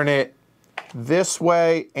turn it this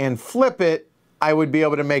way and flip it, I would be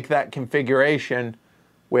able to make that configuration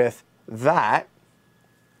with that.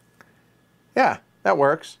 Yeah, that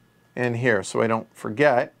works. And here, so I don't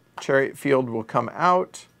forget, Chariot Field will come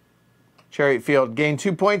out. Chariot Field, gain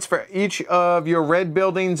 2 points for each of your red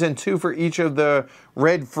buildings and 2 for each of the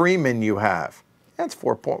red freemen you have. That's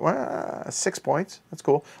 6 points. That's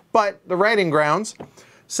cool. But the riding grounds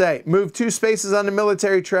say, move 2 spaces on the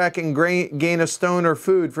military track and gain a stone or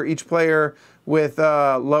food for each player with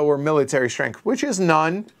lower military strength, which is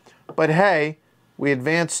none. But hey, we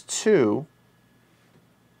advance 2.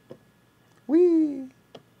 Whee!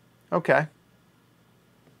 Okay.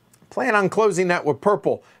 Plan on closing that with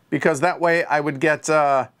purple, because that way I would get,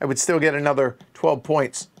 I would still get another 12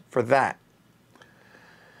 points for that.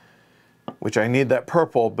 Which I need that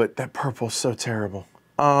purple, but that purple's so terrible.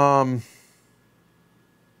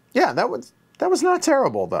 Yeah, that was not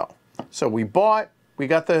terrible though. So we got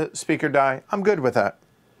the speaker die. I'm good with that.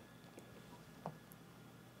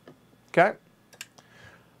 Okay.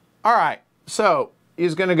 All right. So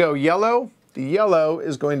he's going to go yellow. The yellow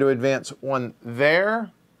is going to advance 1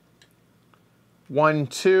 there. 1,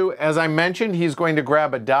 2. As I mentioned, he's going to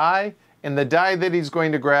grab a die, and the die that he's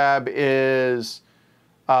going to grab is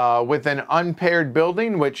with an unpaired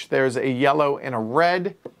building, which there's a yellow and a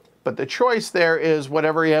red. But the choice there is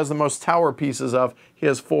whatever he has the most tower pieces of. He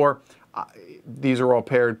has 4. These are all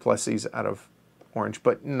paired, plus he's out of orange,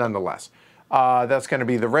 but nonetheless. That's going to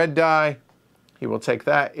be the red die. He will take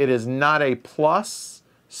that. It is not a plus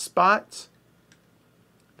spot.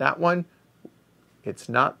 That one, it's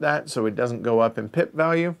not that, so it doesn't go up in pip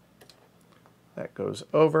value. That goes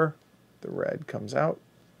over. The red comes out.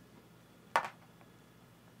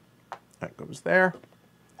 That goes there.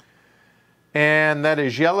 And that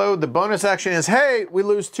is yellow. The bonus action is, hey, we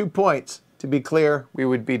lose 2 points. To be clear, we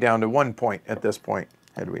would be down to 1 point at this point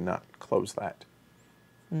had we not closed that.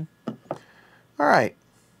 All right.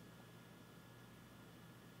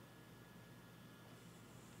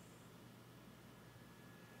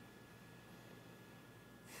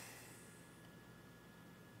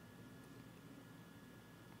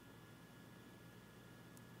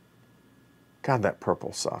 God, that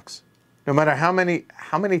purple sucks. No matter how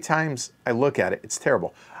many times I look at it, it's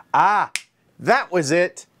terrible. Ah, that was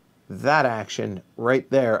it. That action right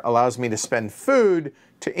there allows me to spend food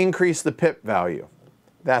to increase the pip value.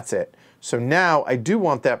 That's it. So now I do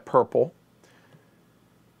want that purple.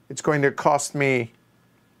 It's going to cost me,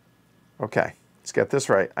 okay, let's get this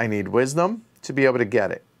right. I need wisdom to be able to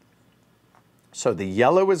get it. So the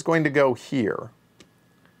yellow is going to go here.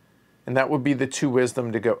 And that would be the 2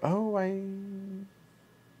 wisdom to go,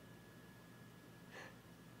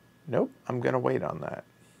 nope, I'm going to wait on that.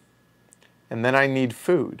 And then I need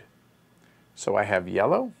food. So I have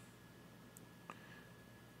yellow.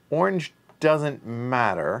 Orange doesn't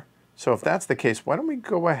matter. So if that's the case, why don't we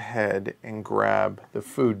go ahead and grab the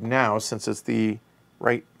food now since it's the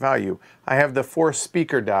right value. I have the 4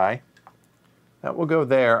 speaker die. That will go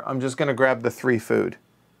there. I'm just going to grab the 3 food.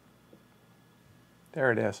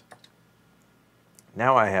 There it is.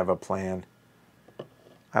 Now I have a plan.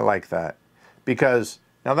 I like that. Because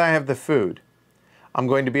now that I have the food, I'm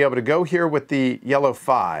going to be able to go here with the yellow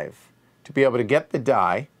 5 to be able to get the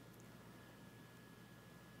die,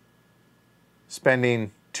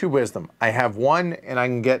 spending 2 wisdom. I have 1 and I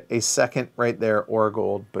can get a second right there or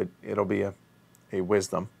gold, but it'll be a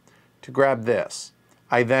wisdom to grab this.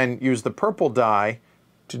 I then use the purple die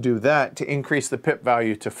to do that to increase the pip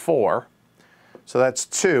value to 4. So that's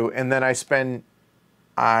 2, and then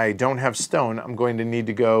I don't have stone. I'm going to need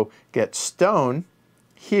to go get stone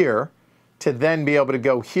here to then be able to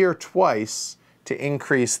go here twice to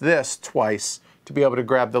increase this twice to be able to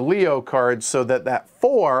grab the Leo card so that that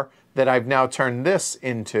 4 that I've now turned this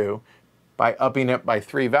into by upping it by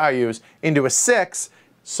 3 values into a 6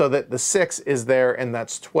 so that the 6 is there, and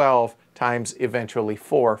that's 12 times eventually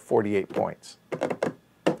 4, 48 points.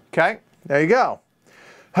 Okay, there you go.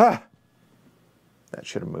 That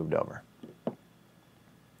should have moved over.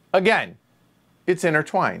 Again, it's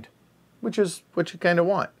intertwined, which is what you kind of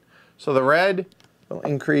want. So the red will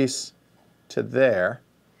increase to there,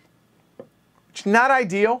 which is not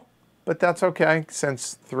ideal, but that's okay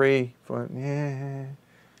since 3, 4,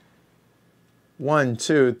 1,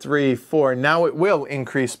 2, 3, 4. Now it will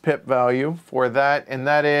increase pip value for that, and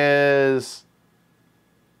that is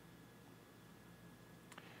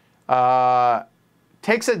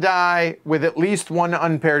takes a die with at least 1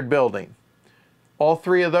 unpaired building. All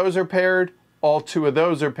 3 of those are paired. All 2 of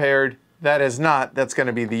those are paired. That is not. That's going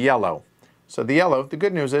to be the yellow. So the yellow, the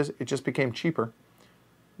good news is it just became cheaper.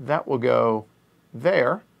 That will go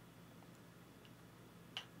there.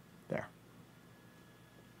 There.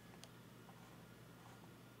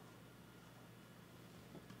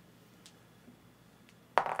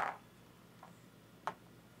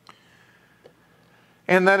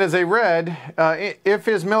 And that is a red. If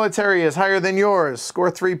his military is higher than yours,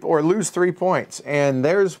 score 3 or lose 3 points. And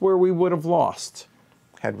there's where we would have lost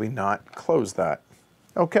had we not closed that.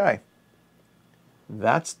 Okay.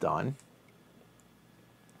 That's done.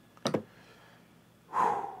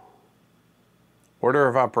 Order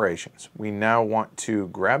of operations. We now want to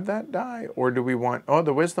grab that die, or do we want, oh,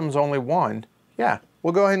 the wisdom's only 1. Yeah,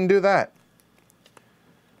 we'll go ahead and do that.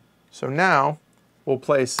 So now we'll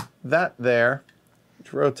place that there,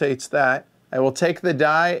 which rotates that. I will take the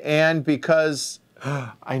die, and because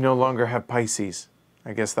I no longer have Pisces,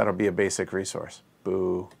 I guess that'll be a basic resource.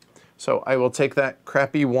 Boo. So I will take that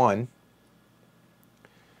crappy 1.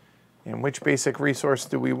 And which basic resource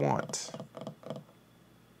do we want?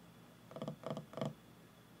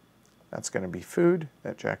 That's going to be food.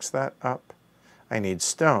 That jacks that up. I need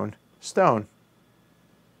stone. Stone.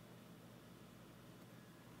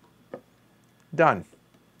 Done.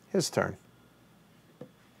 His turn.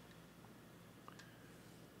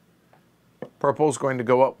 Purple's going to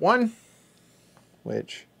go up 1,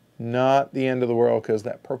 which not the end of the world because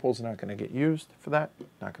that purple's not going to get used for that.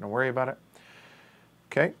 Not going to worry about it.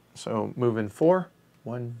 Okay, so moving 4.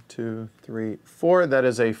 1, 2, 3, 4. That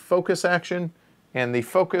is a focus action. And the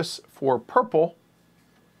focus for purple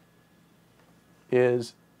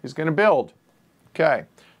is he's going to build. Okay,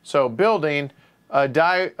 so building a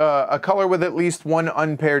die, a color with at least 1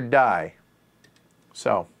 unpaired die.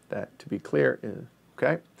 So that, to be clear, is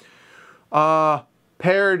okay.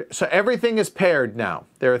 Paired. So everything is paired now.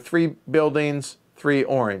 There are 3 buildings, 3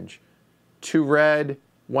 orange, 2 red,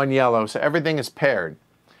 1 yellow. So everything is paired.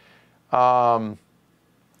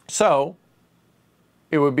 So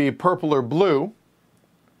it would be purple or blue.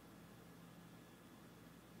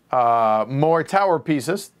 More tower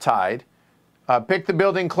pieces, tied. Pick the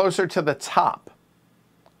building closer to the top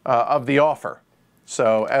of the offer.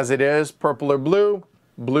 So as it is, purple or blue,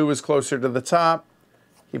 blue is closer to the top.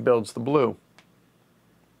 He builds the blue.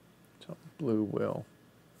 So blue will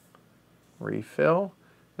refill.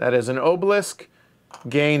 That is an obelisk.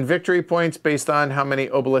 Gain victory points based on how many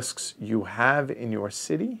obelisks you have in your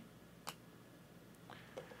city.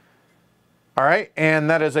 All right, and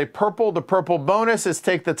that is a purple. The purple bonus is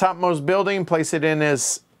take the topmost building, place it in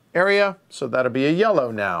his area. So that'll be a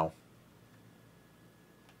yellow now.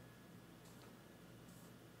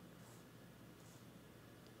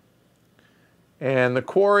 And the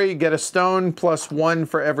quarry, get a stone plus 1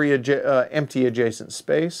 for every empty adjacent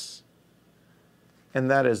space. And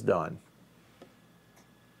that is done.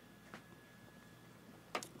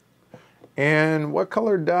 And what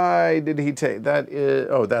color die did he take? That is,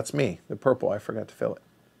 oh, that's me, the purple. I forgot to fill it.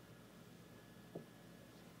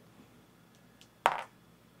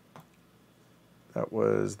 That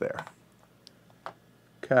was there.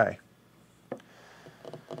 Okay.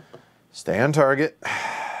 Stay on target.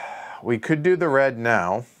 We could do the red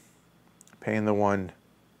now, paying the one.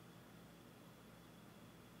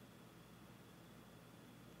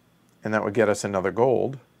 And that would get us another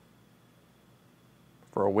gold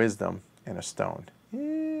for a wisdom and a stone.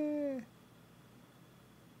 I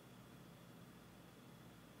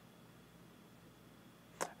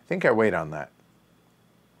think I wait on that.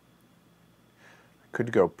 I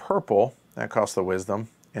could go purple. That costs the wisdom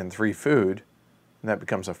and 3 food. And that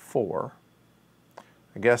becomes a 4.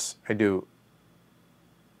 I guess I do.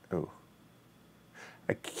 Ooh.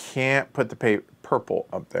 I can't put the purple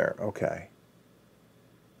up there. Okay.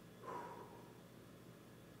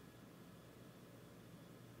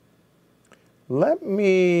 Let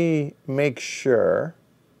me make sure.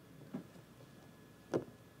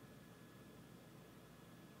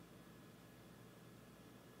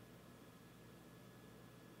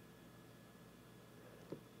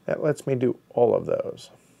 That lets me do all of those.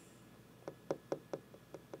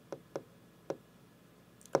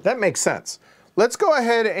 That makes sense. Let's go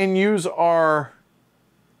ahead and use our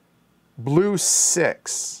blue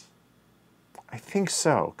 6. I think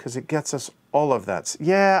so, because it gets us all of that.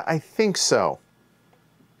 Yeah, I think so.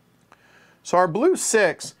 So our blue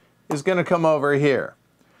 6 is going to come over here.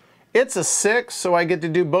 It's a 6, so I get to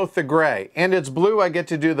do both the gray. And it's blue, I get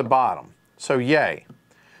to do the bottom. So yay.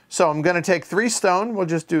 So I'm going to take 3 stone. We'll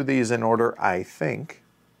just do these in order, I think.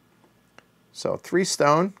 So 3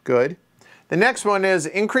 stone, good. The next one is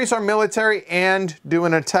increase our military and do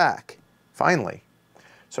an attack. Finally.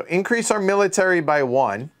 So increase our military by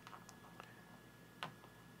 1.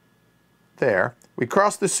 There. We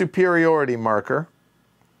cross the superiority marker.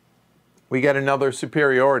 We get another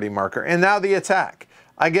superiority marker. And now the attack.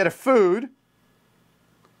 I get a food.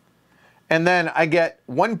 And then I get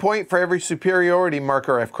 1 point for every superiority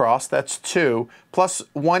marker I've crossed. That's 2. Plus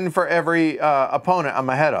 1 for every opponent I'm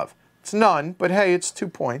ahead of. It's none, but hey, it's 2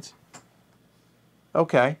 points.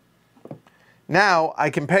 Okay. Now I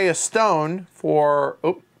can pay a stone for,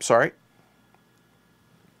 oops, sorry.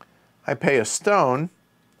 I pay a stone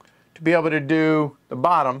to be able to do the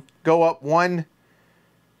bottom, go up 1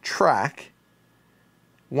 track,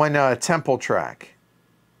 1 temple track.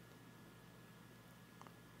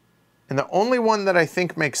 And the only one that I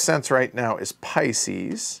think makes sense right now is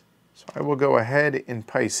Pisces. So I will go ahead in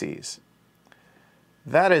Pisces.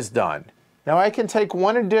 That is done. Now I can take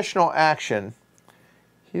 1 additional action.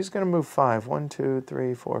 He's going to move 5. 1, 2,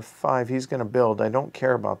 3, 4, 5. He's going to build. I don't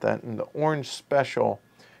care about that. And the orange special,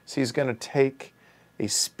 so he's going to take a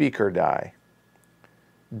speaker die.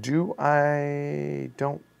 Do I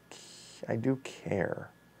do care.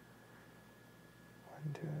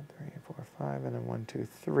 1, 2, 3, 4, 5, and then 1, 2,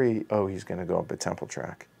 3. Oh, he's going to go up a temple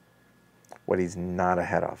track. What he's not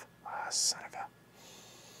ahead of. Ah, son of a.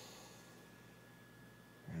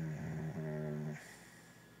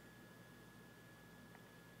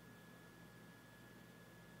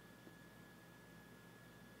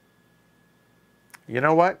 You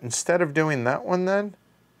know what? Instead of doing that one then,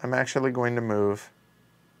 I'm actually going to move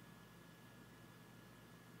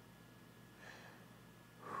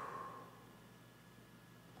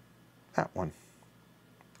that one.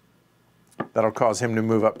 That'll cause him to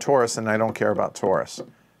move up Taurus, and I don't care about Taurus.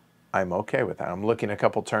 I'm okay with that. I'm looking a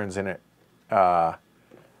couple turns in it,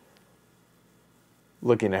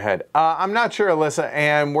 looking ahead. I'm not sure, Alyssa,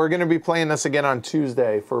 and we're going to be playing this again on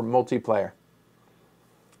Tuesday for multiplayer.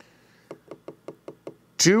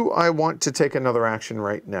 Do I want to take another action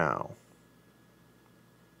right now?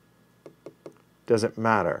 Does it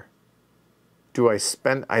matter? Do I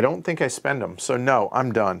spend? I don't think I spend them. So no,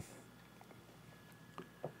 I'm done.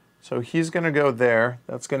 So he's going to go there.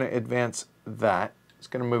 That's going to advance that. He's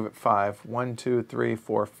going to move it 5. 1, 2, 3,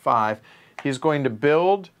 4, 5. He's going to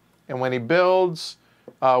build. And when he builds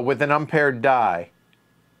with an unpaired die.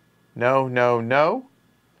 No, no, no.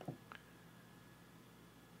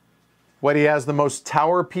 What he has the most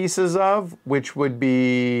tower pieces of, which would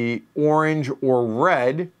be orange or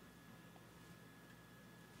red.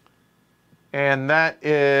 And that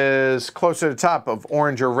is closer to the top of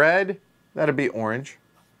orange or red. That'd be orange.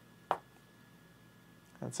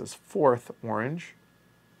 That's his 4th orange.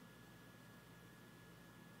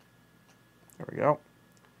 There we go.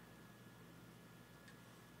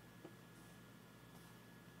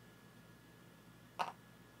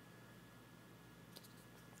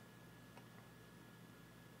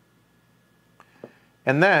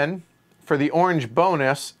 And then for the orange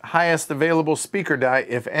bonus, highest available speaker die,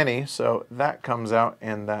 if any. So that comes out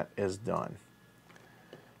and that is done.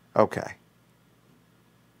 Okay.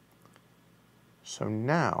 So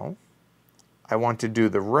now I want to do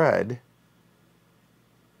the red.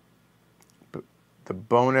 But the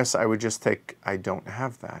bonus, I would just take, I don't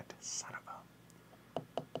have that. Son of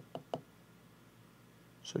a.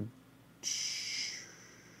 So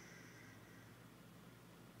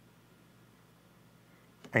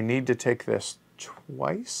I need to take this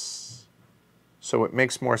twice, so it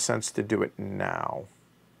makes more sense to do it now.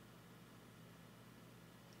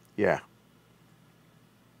 Yeah.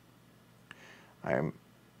 I'm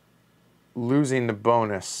losing the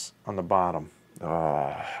bonus on the bottom.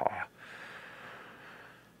 Oh.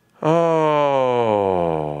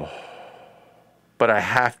 But I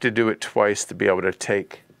have to do it twice to be able to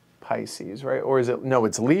take Pisces, right? Or is it, no,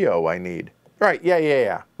 it's Leo I need. Right,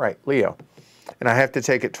 yeah. Right, Leo. And I have to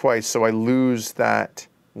take it twice, so I lose that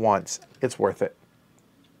once. It's worth it.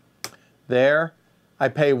 There, I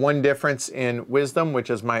pay one difference in wisdom, which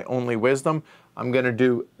is my only wisdom. I'm going to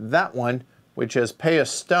do that one, which is pay a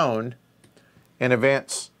stone and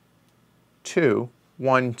advance 2,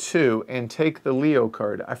 1, 2, and take the Leo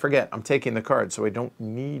card. I forget, I'm taking the card, so I don't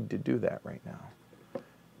need to do that right now.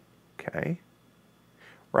 Okay.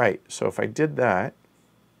 Right, so if I did that,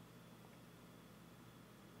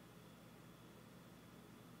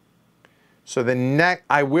 so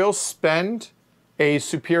I will spend a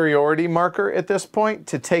superiority marker at this point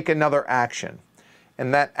to take another action.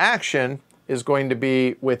 And that action is going to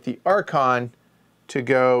be with the Archon to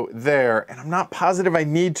go there. And I'm not positive I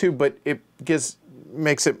need to, but it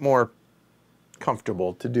makes it more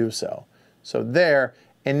comfortable to do so. So there,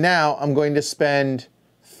 and now I'm going to spend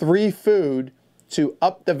 3 food to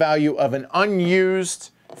up the value of an unused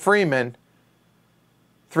Freeman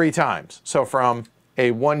 3 times. So from a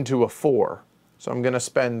 1 to a 4. So I'm going to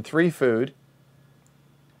spend 3 food,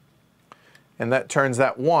 and that turns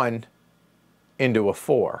that 1 into a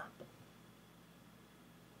 4.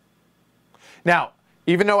 Now,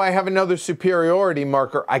 even though I have another superiority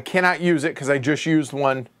marker, I cannot use it because I just used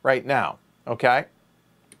one right now, okay?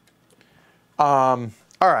 All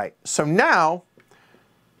right, so now,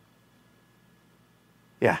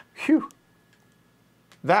 yeah, phew,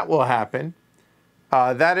 that will happen.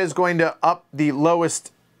 That is going to up the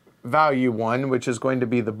lowest value one, which is going to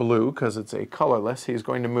be the blue because it's a colorless. He's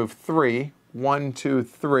going to move 3. 1, 2,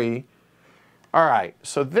 3. All right,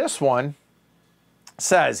 so this one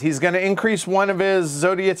says he's going to increase one of his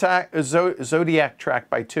zodiac track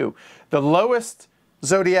by 2. The lowest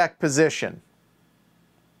zodiac position.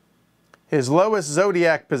 His lowest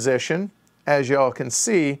zodiac position, as y'all can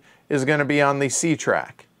see, is going to be on the C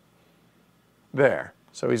track. There.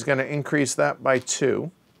 So he's going to increase that by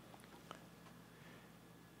 2.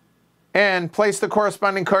 And place the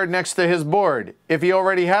corresponding card next to his board. If he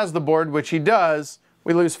already has the board, which he does,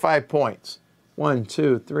 we lose 5 points. 1,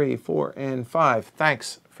 2, 3, 4, and 5.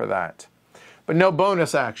 Thanks for that. But no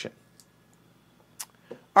bonus action.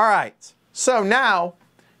 All right, so now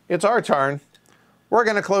it's our turn. We're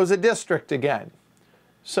going to close a district again.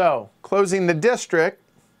 So, closing the district,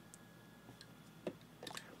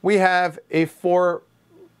 we have a 4.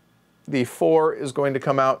 The 4 is going to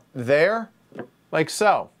come out there, like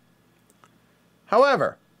so.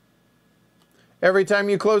 However, every time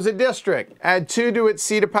you close a district, add 2 to its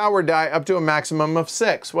C to power die up to a maximum of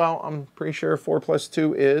 6. Well, I'm pretty sure 4 plus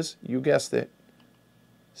 2 is, you guessed it,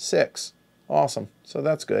 6. Awesome. So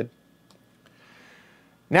that's good.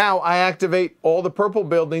 Now I activate all the purple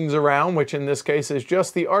buildings around, which in this case is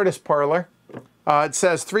just the artist parlor. It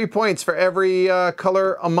says 3 points for every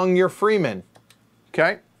color among your freemen.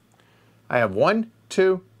 Okay. I have 1,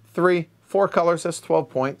 2, 3, 4 colors. That's 12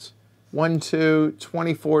 points. 1, 2,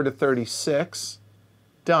 24 to 36.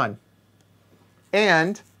 Done.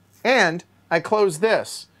 And I close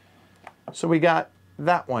this. So we got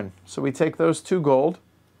that one. So we take those 2 gold.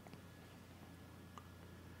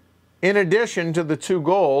 In addition to the 2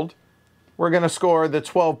 gold, we're going to score the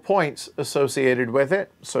 12 points associated with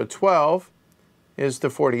it. So 12 is to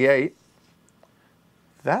 48.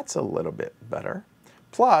 That's a little bit better.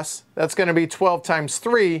 Plus, that's going to be 12 times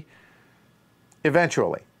 3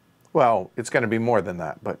 eventually. Well, it's going to be more than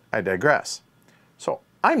that, but I digress. So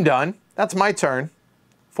I'm done. That's my turn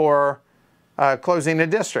for closing a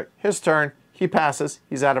district. His turn. He passes.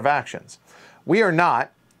 He's out of actions. We are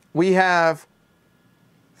not. We have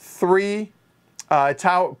 3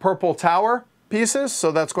 purple tower pieces,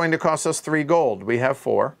 so that's going to cost us 3 gold. We have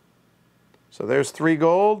 4. So there's 3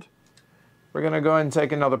 gold. We're going to go ahead and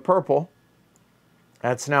take another purple.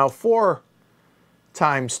 That's now 4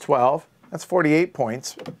 times 12. That's 48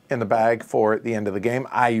 points. in the bag for the end of the game.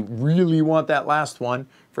 I really want that last one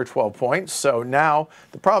for 12 points. So now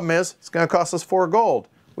the problem is it's going to cost us 4 gold.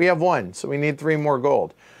 We have 1, so we need 3 more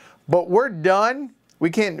gold. But we're done. We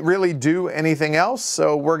can't really do anything else,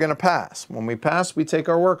 so we're going to pass. When we pass, we take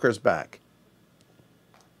our workers back.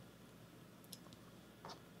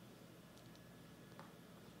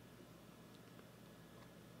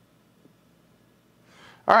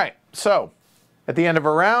 All right, so at the end of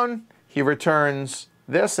a round, he returns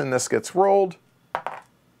this, and this gets rolled.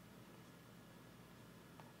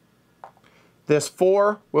 This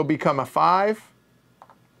 4 will become a 5.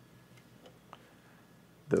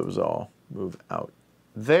 Those all move out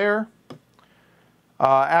there.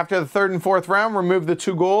 After the 3rd and 4th round, remove the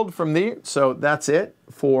 2 gold from the, so that's it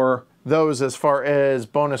for those as far as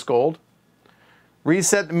bonus gold.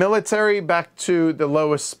 Reset the military back to the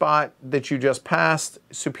lowest spot that you just passed.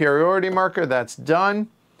 Superiority marker, that's done.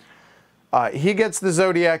 He gets the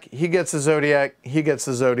Zodiac, he gets the Zodiac, he gets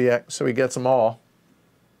the Zodiac, so he gets them all.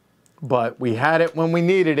 But we had it when we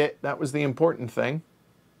needed it. That was the important thing.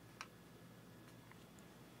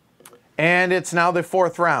 And it's now the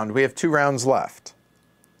 4th round. We have 2 rounds left.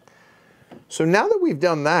 So now that we've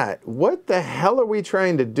done that, what the hell are we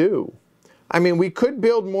trying to do? I mean, we could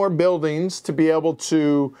build more buildings to be able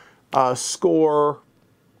to score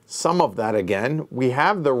some of that again. We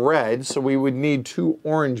have the red, so we would need 2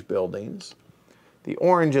 orange buildings. The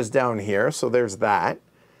orange is down here, so there's that.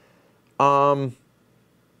 And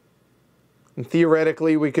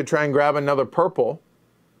theoretically, we could try and grab another purple.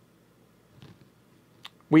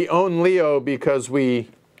 We own Leo because we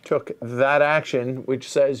took that action, which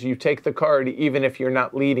says you take the card even if you're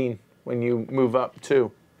not leading when you move up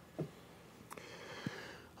too.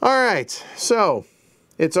 All right, so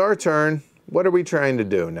it's our turn. What are we trying to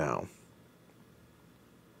do now?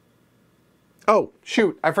 Oh,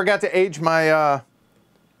 shoot, I forgot to age my,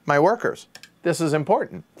 my workers. This is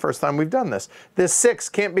important. First time we've done this. This 6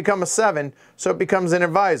 can't become a 7, so it becomes an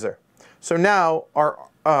advisor. So now our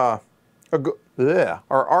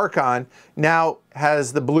Archon now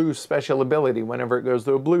has the blue special ability whenever it goes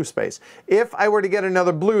to a blue space. If I were to get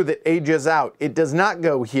another blue that ages out, it does not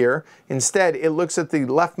go here. Instead, it looks at the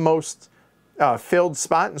leftmost filled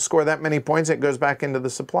spot and score that many points. It goes back into the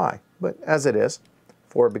supply. But as it is,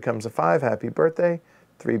 4 becomes a 5, happy birthday.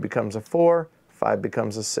 3 becomes a 4, 5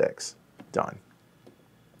 becomes a 6. Done.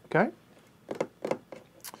 Okay?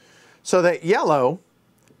 So that yellow,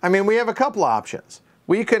 I mean, we have a couple options.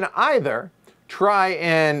 We can either try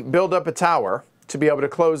and build up a tower to be able to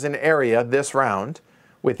close an area this round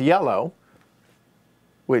with yellow,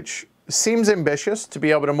 which seems ambitious to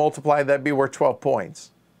be able to multiply, that'd be worth 12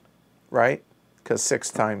 points, right? Because 6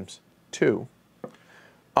 times 2.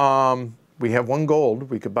 We have 1 gold.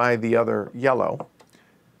 We could buy the other yellow.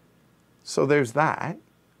 So there's that.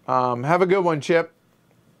 Have a good one, Chip.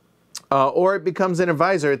 Or it becomes an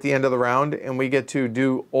advisor at the end of the round, and we get to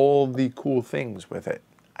do all the cool things with it.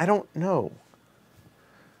 I don't know.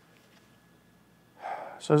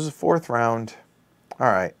 So this is the 4th round.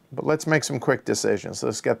 All right, but let's make some quick decisions.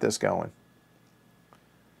 Let's get this going.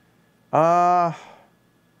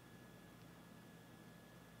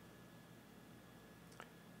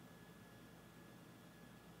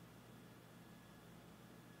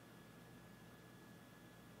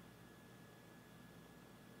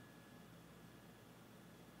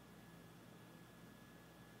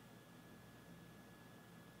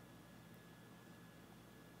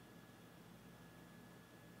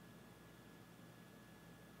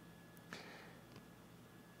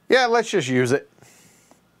 Yeah, let's just use it.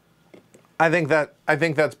 I think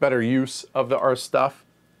that's better use of our stuff.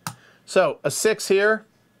 So a 6 here,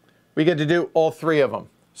 we get to do all 3 of them.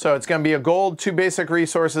 So it's going to be a gold, 2 basic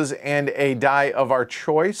resources, and a die of our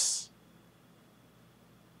choice.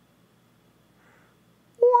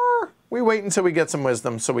 Or we wait until we get some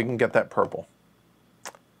wisdom so we can get that purple.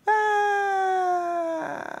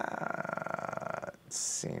 That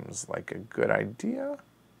seems like a good idea.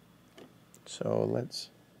 So let's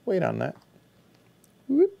wait on that.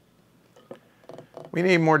 Whoop. We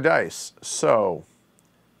need more dice, so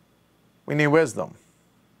we need wisdom.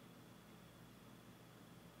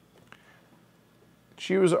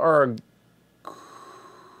 Choose our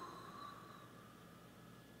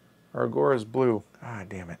Agora's blue. Ah,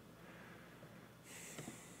 damn it.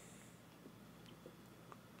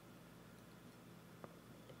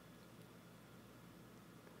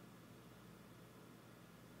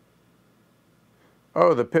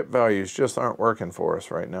 Oh, the pip values just aren't working for us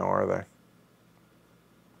right now, are they?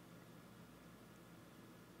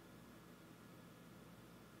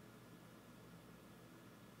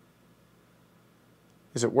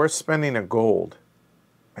 Is it worth spending a gold?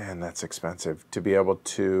 Man, that's expensive to be able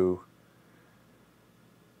to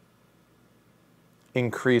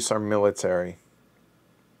increase our military.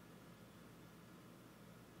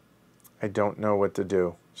 I don't know what to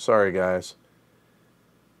do. Sorry, guys.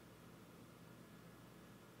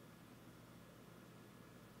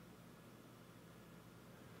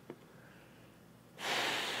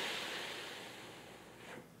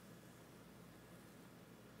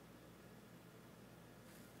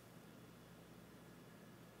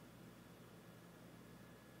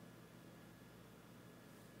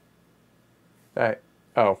 Hey,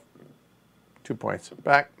 oh, 2 points.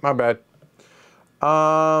 Back, my bad.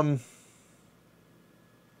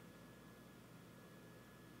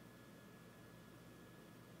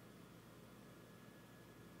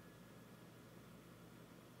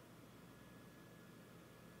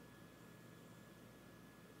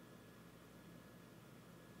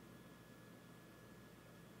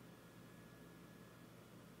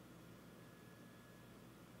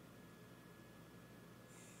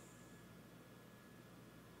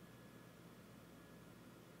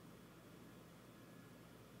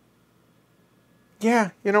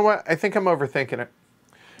 Yeah, you know what? I think I'm overthinking it.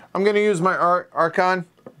 I'm going to use my Archon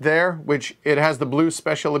there, which it has the blue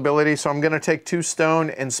special ability. So I'm going to take 2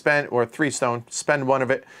 stone and spend, or 3 stone, spend 1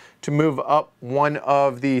 of it to move up 1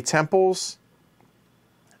 of the temples.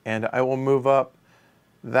 And I will move up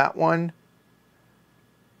that one.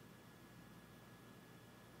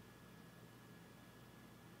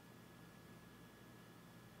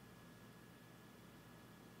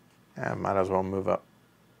 I might as well move up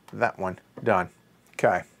that one. Done.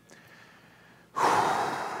 Okay.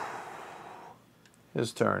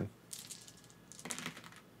 His turn.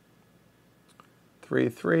 3,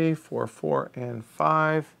 3, 4, 4, and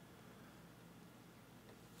 5.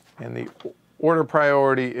 And the order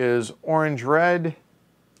priority is orange, red.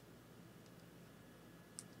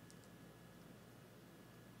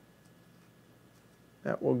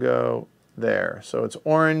 That will go there. So it's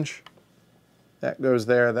orange. That goes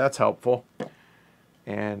there. That's helpful.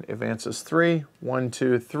 And advances 3. 1,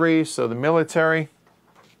 2, 3. So the military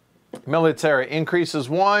increases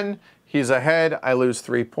 1. He's ahead. I lose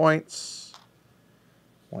 3 points.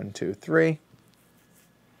 1, 2, 3.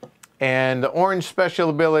 And the orange special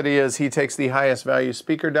ability is he takes the highest value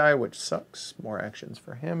speaker die, which sucks. More actions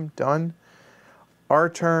for him. Done. Our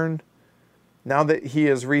turn. Now that he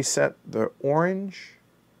has reset the orange,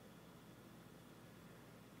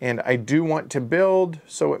 and I do want to build,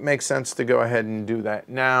 so it makes sense to go ahead and do that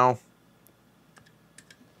now.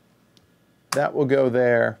 That will go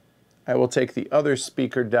there. I will take the other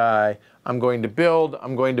speaker die. I'm going to build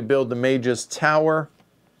the mage's tower.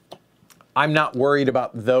 I'm not worried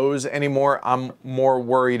about those anymore. I'm more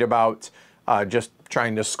worried about just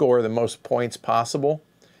trying to score the most points possible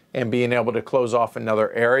and being able to close off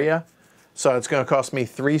another area. So it's going to cost me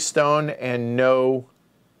 3 stone and no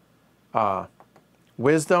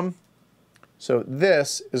wisdom. So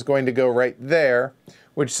this is going to go right there,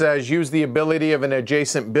 which says use the ability of an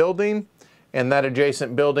adjacent building. And that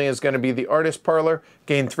adjacent building is going to be the artist parlor.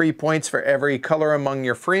 Gain 3 points for every color among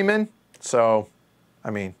your freemen. So, I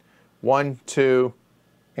mean, 1, 2,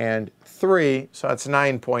 and 3. So that's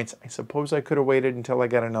 9 points. I suppose I could have waited until I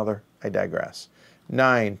got another. I digress.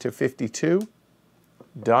 9 to 52.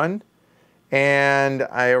 Done. And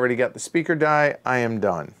I already got the speaker die. I am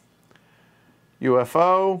done.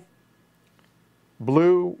 UFO.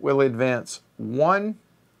 Blue will advance 1.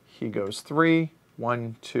 He goes 3.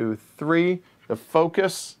 1, 2, 3. The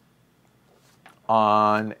focus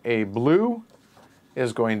on a blue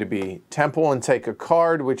is going to be temple and take a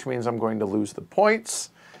card, which means I'm going to lose the points.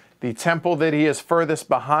 The temple that he is furthest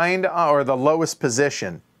behind, or the lowest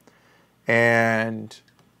position. And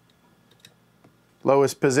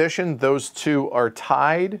lowest position, those two are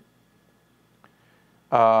tied.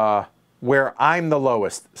 Where I'm the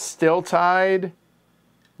lowest, still tied,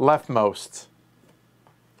 leftmost.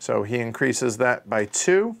 So he increases that by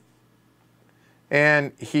 2.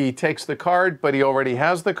 And he takes the card, but he already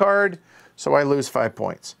has the card. So I lose 5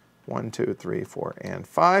 points. 1, 2, 3, 4, and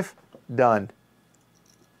 5. Done.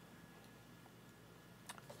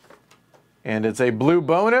 And it's a blue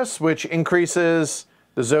bonus, which increases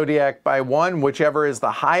the Zodiac by 1, whichever is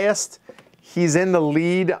the highest. He's in the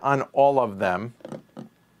lead on all of them.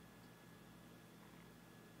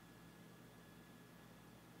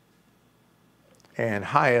 And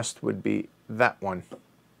highest would be that one.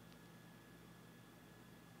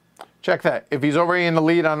 Check that. If he's already in the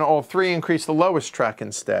lead on all 3, increase the lowest track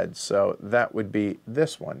instead. So that would be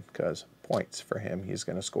this one, because points for him. He's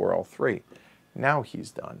going to score all 3. Now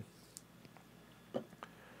he's done.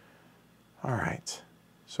 All right.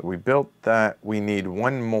 So we built that. We need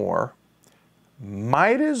one more.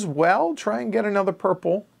 Might as well try and get another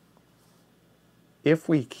purple if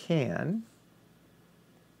we can.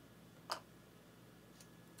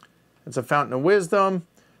 It's a Fountain of Wisdom.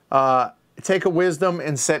 Take a Wisdom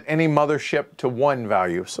and set any mothership to 1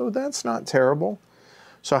 value. So that's not terrible.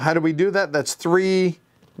 So how do we do that? That's 3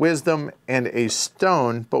 Wisdom and a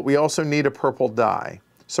stone, but we also need a purple die.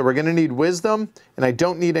 So we're going to need Wisdom, and I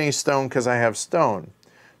don't need any stone because I have stone.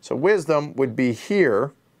 So Wisdom would be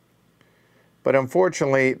here, but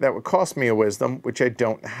unfortunately that would cost me a Wisdom, which I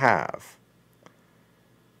don't have.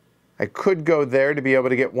 I could go there to be able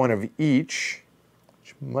to get 1 of each,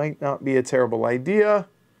 which might not be a terrible idea.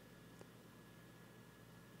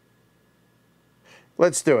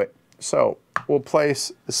 Let's do it. So we'll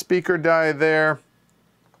place the speaker die there.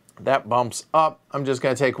 That bumps up. I'm just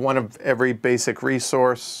going to take 1 of every basic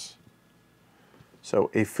resource. So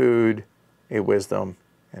a food, a wisdom,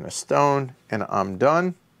 and a stone, and I'm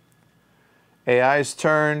done. AI's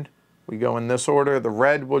turn. We go in this order. The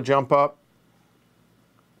red will jump up.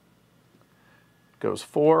 Goes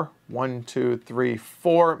 4. 1, 2, 3,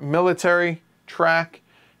 4. Military track.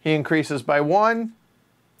 He increases by 1.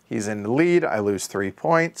 He's in the lead. I lose 3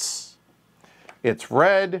 points. It's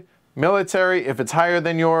red. Military, if it's higher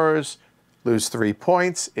than yours, lose 3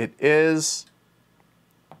 points. It is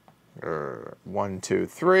 1, 2,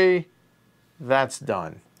 3. That's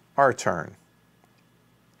done. Our turn.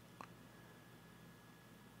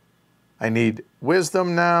 I need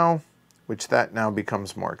wisdom now, which that now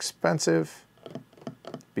becomes more expensive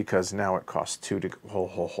because now it costs 2 to...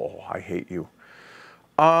 I hate you.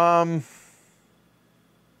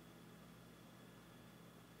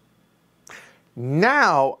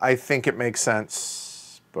 Now I think it makes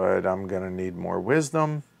sense, but I'm going to need more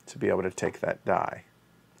wisdom to be able to take that die.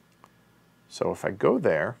 So if I go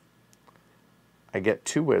there, I get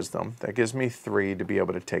 2 wisdom. That gives me 3 to be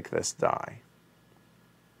able to take this die.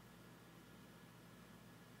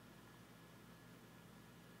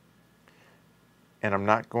 And I'm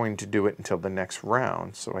not going to do it until the next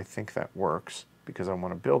round, so I think that works because I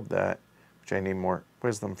want to build that, which I need more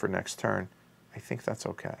wisdom for next turn. I think that's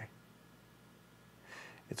okay.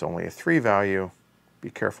 It's only a 3 value. Be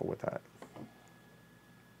careful with that.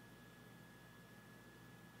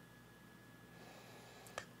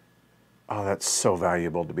 Oh, that's so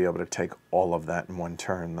valuable to be able to take all of that in 1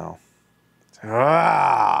 turn, though.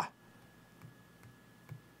 Ah!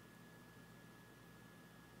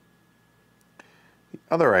 The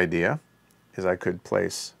other idea is I could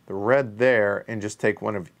place the red there and just take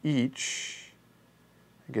 1 of each.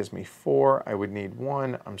 It gives me 4. I would need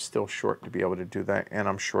 1. I'm still short to be able to do that, and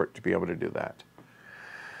I'm short to be able to do that.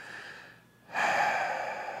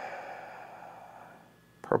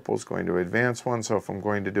 Purple's going to advance 1, so if I'm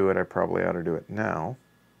going to do it, I probably ought to do it now.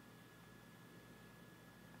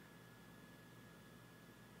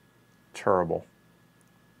 Terrible.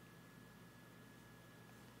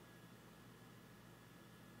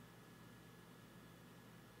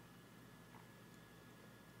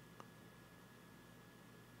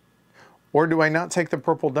 Or do I not take the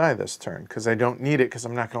purple die this turn? Because I don't need it because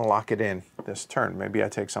I'm not going to lock it in this turn. Maybe I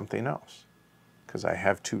take something else because I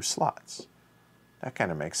have 2 slots. That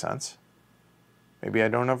kind of makes sense. Maybe I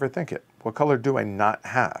don't overthink it. What color do I not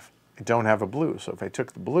have? I don't have a blue. So if I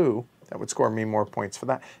took the blue, that would score me more points for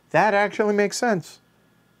that. That actually makes sense.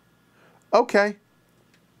 Okay.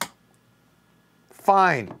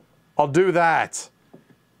 Fine. I'll do that.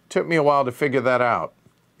 Took me a while to figure that out.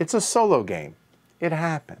 It's a solo game. It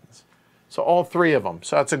happens. So all 3 of them.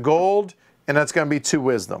 So that's a gold, and that's going to be 2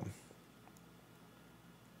 wisdom.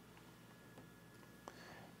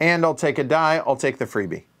 And I'll take a die. I'll take the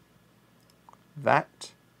freebie.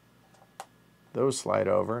 Those slide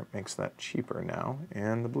over. It makes that cheaper now.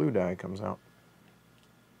 And the blue die comes out.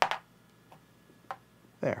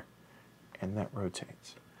 There. And that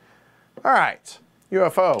rotates. All right.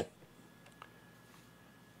 UFO.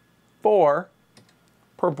 4.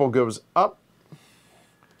 Purple goes up.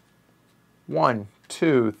 1,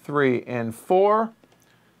 2, 3, and 4.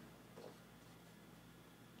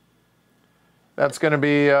 That's going to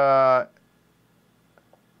be the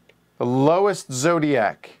lowest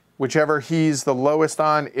zodiac, whichever he's the lowest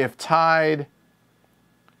on. If tied,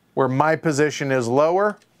 where my position is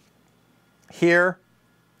lower, here,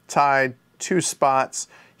 tied, 2 spots.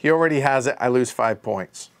 He already has it. I lose 5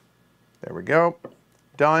 points. There we go.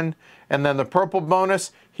 Done. And then the purple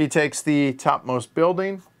bonus, he takes the topmost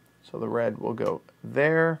building. So the red will go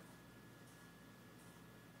there.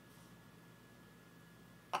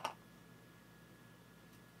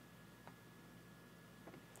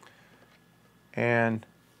 And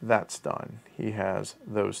that's done. He has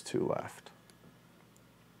those two left.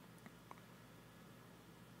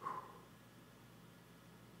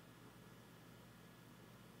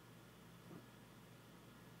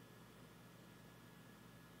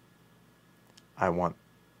 I want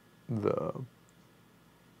the...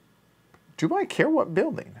 Do I care what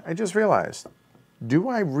building? I just realized. Do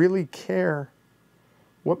I really care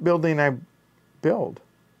what building I build?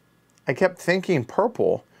 I kept thinking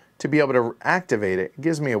purple to be able to activate it. It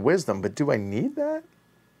gives me a wisdom, but do I need that?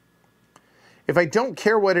 If I don't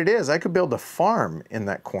care what it is, I could build a farm in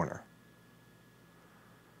that corner.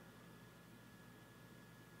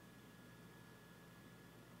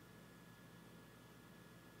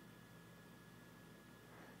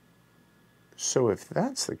 So if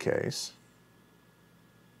that's the case,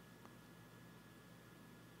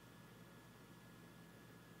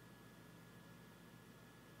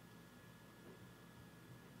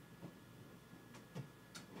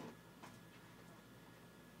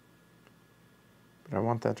 but I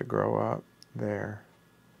want that to grow up there.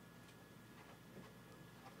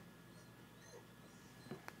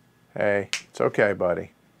 Hey, it's okay,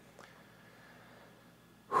 buddy.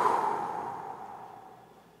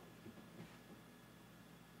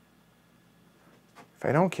 If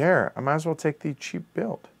I don't care, I might as well take the cheap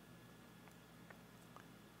build.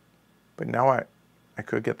 But now I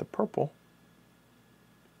could get the purple.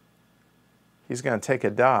 He's going to take a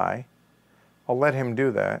die. I'll let him do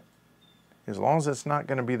that. As long as it's not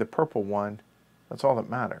going to be the purple one, that's all that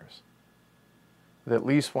matters. With at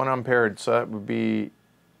least one unpaired, so that would be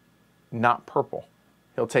not purple.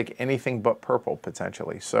 He'll take anything but purple,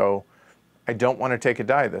 potentially. So I don't want to take a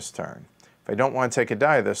die this turn. If I don't want to take a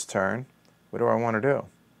die this turn, what do I want to do?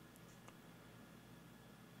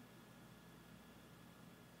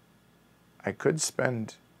 I could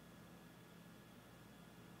spend...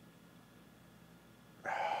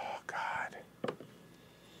 Oh, God.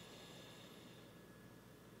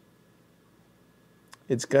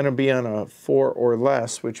 It's going to be on a 4 or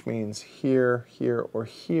less, which means here, here, or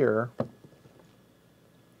here.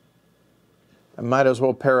 I might as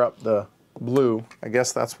well pair up the blue. I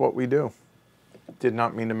guess that's what we do. Did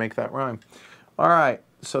not mean to make that rhyme. All right,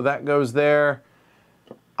 so that goes there.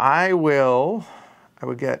 I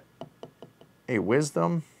would get a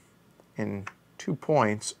wisdom and 2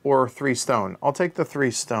 points or 3 stone. I'll take the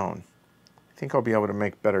 3 stone. I think I'll be able to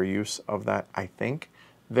make better use of that, I think.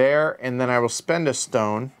 There, and then I will spend a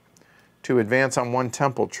stone to advance on 1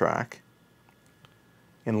 temple track.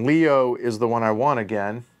 And Leo is the one I want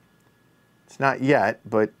again. It's not yet,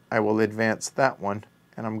 but I will advance that one,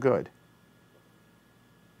 and I'm good.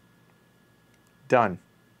 Done.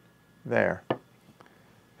 There.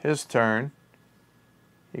 His turn.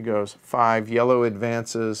 He goes 5. Yellow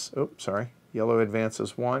advances. Oops, sorry. Yellow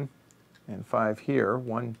advances 1 and 5 here.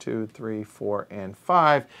 1, 2, 3, 4, and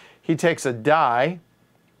 5. He takes a die.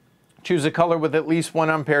 Choose a color with at least 1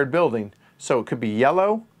 unpaired building. So it could be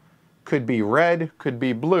yellow, could be red, could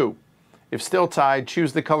be blue. If still tied,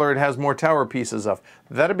 choose the color it has more tower pieces of.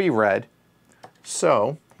 That'll be red.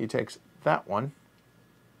 So he takes that one.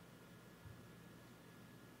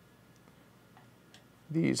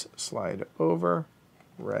 These slide over.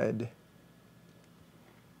 Red.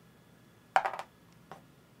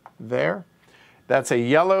 There. That's a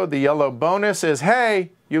yellow. The yellow bonus is, hey,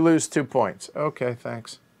 you lose 2 points. Okay,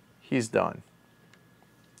 thanks. He's done.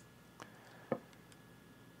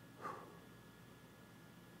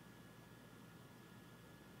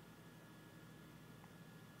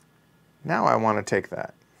 Now I want to take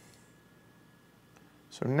that.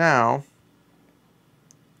 So now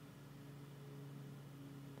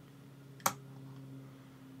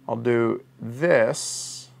I'll do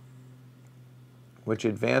this, which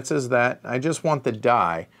advances that. I just want the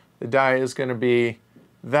die. The die is going to be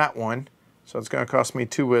that one, so it's going to cost me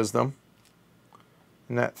 2 wisdom.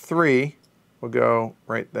 And that 3 will go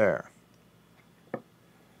right there.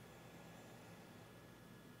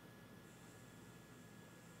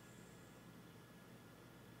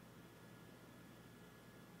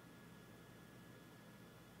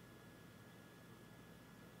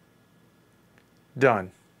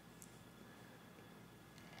 Done.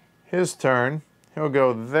 His turn. He'll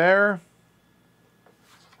go there.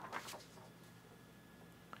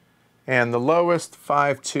 And the lowest,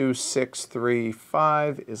 5, 2, 6, 3,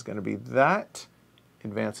 5, is going to be that.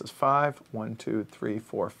 Advances 5. 1, 2, 3,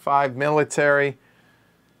 4, 5. Military.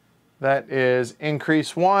 That is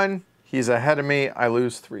increase 1. He's ahead of me. I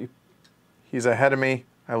lose 3. He's ahead of me.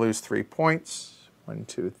 I lose 3 points. 1,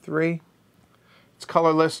 2, 3. It's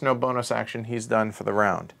colorless, no bonus action. He's done for the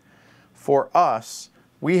round. For us,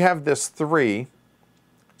 we have this 3.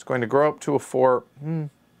 It's going to grow up to a 4.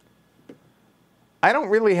 I don't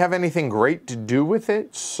really have anything great to do with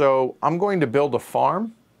it, so I'm going to build a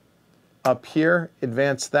farm up here,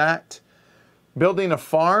 advance that. Building a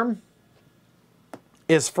farm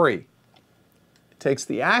is free. It takes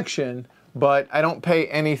the action, but I don't pay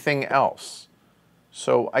anything else.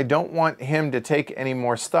 So I don't want him to take any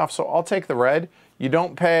more stuff, so I'll take the red. You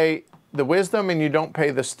don't pay the wisdom and you don't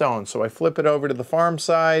pay the stone. So I flip it over to the farm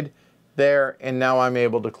side there, and now I'm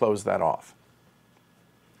able to close that off.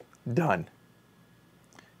 Done.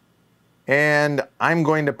 And I'm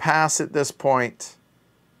going to pass at this point.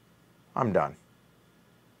 I'm done.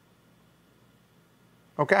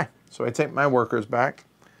 Okay, so I take my workers back.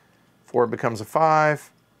 4 becomes a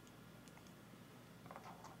 5.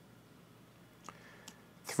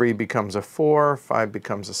 3 becomes a 4. 5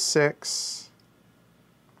 becomes a 6.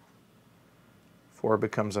 4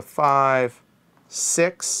 becomes a 5.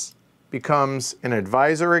 6 becomes an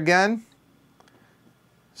advisor again.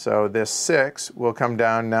 So this 6 will come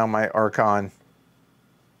down. Now my Archon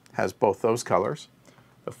has both those colors.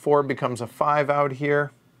 The 4 becomes a 5 out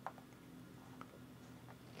here.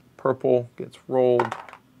 Purple gets rolled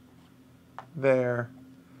there,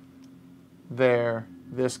 there.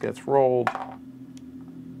 This gets rolled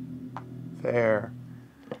there.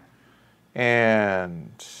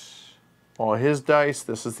 And all his dice.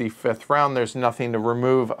 This is the 5th round. There's nothing to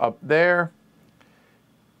remove up there.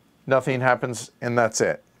 Nothing happens, and that's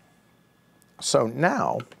it. So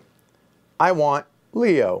now I want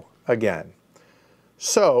Leo again.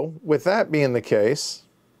 So with that being the case,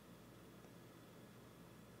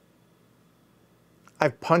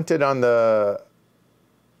 I've punted on the,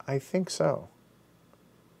 I think so.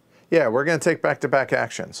 Yeah, we're going to take back-to-back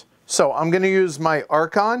actions. So I'm going to use my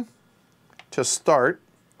Archon to start.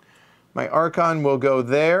 My Archon will go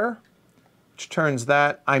there, which turns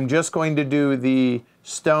that. I'm just going to do the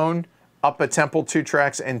stone up a temple 2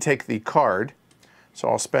 tracks and take the card. So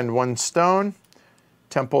I'll spend 1 stone,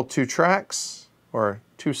 temple 2 tracks, or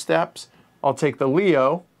 2 steps. I'll take the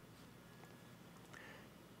Leo,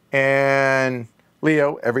 and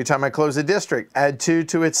Leo, every time I close a district, add 2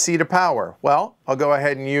 to its seat of power. Well, I'll go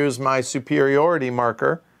ahead and use my superiority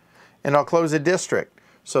marker, and I'll close a district.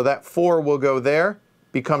 So that 4 will go there,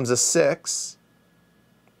 becomes a 6.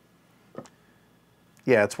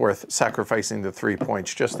 Yeah, it's worth sacrificing the 3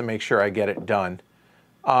 points just to make sure I get it done.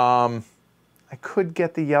 I could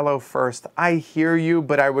get the yellow first. I hear you,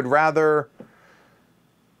 but I would rather...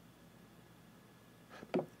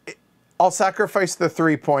 I'll sacrifice the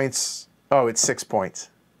 3 points. Oh, it's 6 points.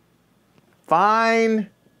 Fine.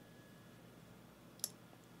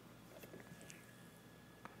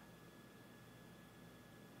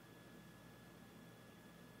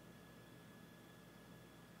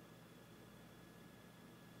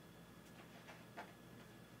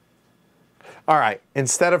 All right,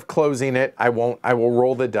 instead of closing it, I will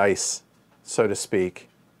roll the dice, so to speak.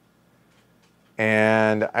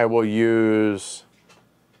 And I will use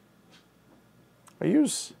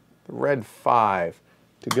the red 5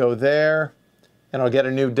 to go there, and I'll get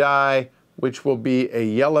a new die, which will be a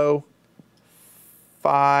yellow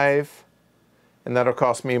 5, and that'll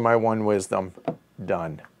cost me my 1 wisdom.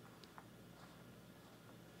 Done.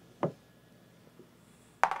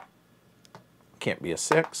 Can't be a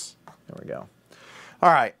 6. There we go. All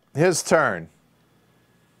right, his turn.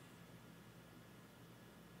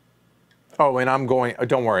 Oh, and I'm going,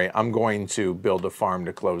 don't worry, I'm going to build a farm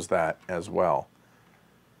to close that as well.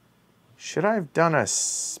 Should I have done a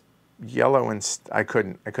yellow and I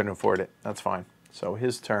couldn't afford it. That's fine. So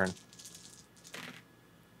his turn.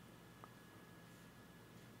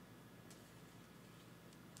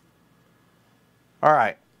 All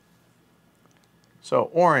right. So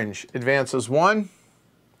orange advances 1.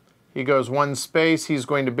 He goes 1 space. He's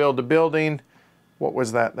going to build a building. What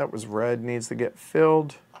was that? That was red. Needs to get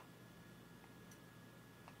filled.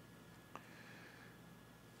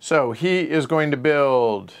 So he is going to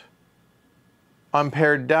build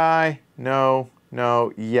unpaired die. No,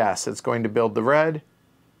 no, yes. It's going to build the red.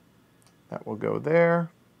 That will go there.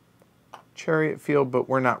 Chariot field, but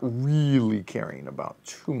we're not really caring about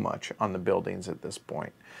too much on the buildings at this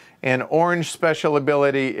point. And orange special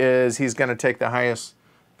ability is he's going to take the highest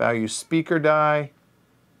value speaker die.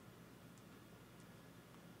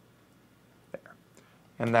 There.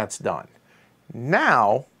 And that's done.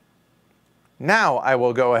 Now I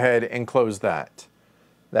will go ahead and close that.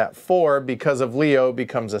 That 4, because of Leo,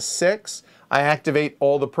 becomes a 6. I activate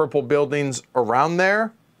all the purple buildings around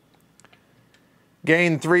there.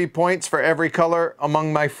 Gain 3 points for every color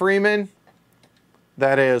among my freemen.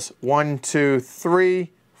 That is 1, 2,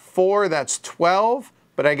 3, 4. That's 12.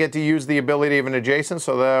 But I get to use the ability of an adjacent,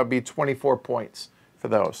 so that'll be 24 points for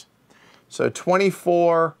those. So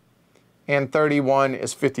 24 and 31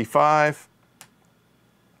 is 55.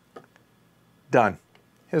 Done.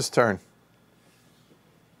 His turn.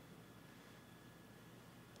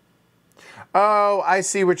 Oh, I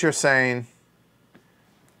see what you're saying.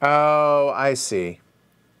 Oh, I see.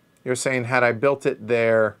 You're saying had I built it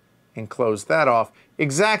there and closed that off,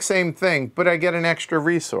 exact same thing, but I get an extra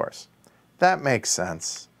resource. That makes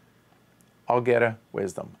sense. I'll get a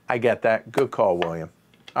wisdom. I get that. Good call, William.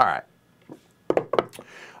 All right.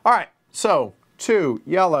 All right, so 2,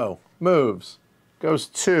 yellow, moves, goes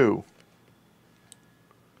 2.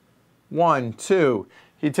 1, 2.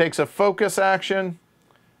 He takes a focus action,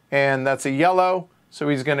 and that's a yellow, so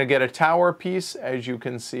he's going to get a tower piece, as you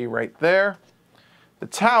can see right there. The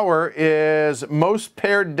tower is most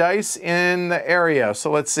paired dice in the area. So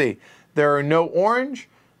let's see. There are no orange,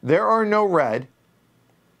 there are no red,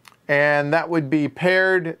 and that would be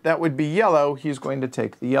paired, that would be yellow. He's going to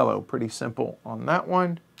take the yellow. Pretty simple on that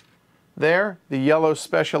one. There, the yellow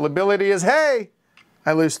special ability is, hey,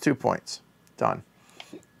 I lose 2 points. Done.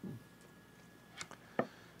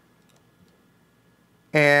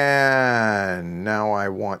 And now I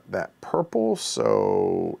want that purple,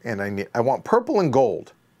 so, and I want purple and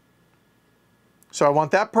gold. So I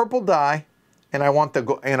want that purple die, and I want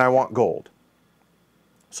gold.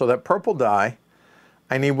 So that purple die,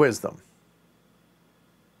 I need wisdom.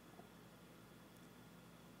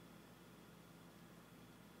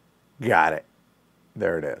 Got it.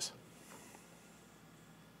 There it is.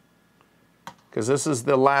 Because this is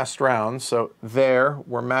the last round, so there,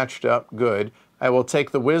 we're matched up, good. I will take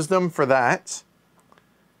the wisdom for that.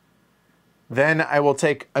 Then I will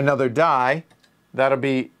take another die. That'll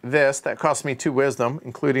be this. That costs me 2 wisdom,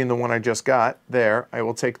 including the one I just got. There, I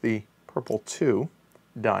will take the purple 2.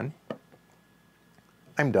 Done.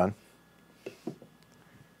 I'm done.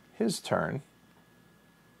 His turn.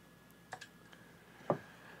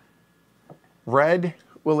 Red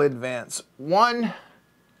will advance 1.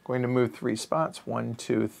 Going to move 3 spots. 1,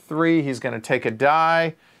 2, 3. He's going to take a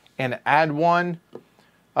die and add 1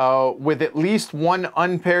 with at least 1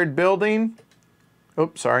 unpaired building.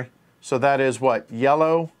 Oops, sorry. So that is what?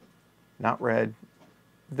 Yellow, not red.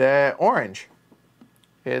 The orange.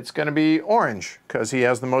 It's going to be orange because he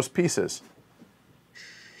has the most pieces.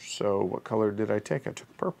 So what color did I take? I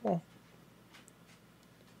took purple.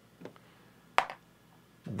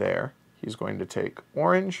 There. He's going to take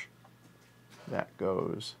orange. That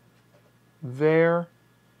goes there.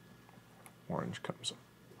 Orange comes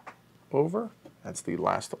over. That's the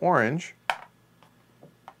last orange.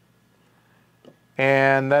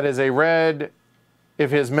 And that is a red.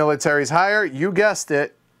 If his military is higher, you guessed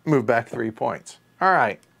it, move back 3 points. All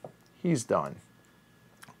right, he's done.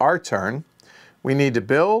 Our turn. We need to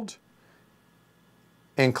build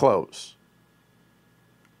and close.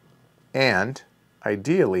 And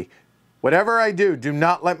ideally, whatever I do, do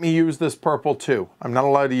not let me use this purple 2. I'm not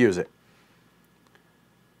allowed to use it.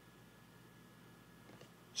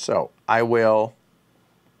 So I will,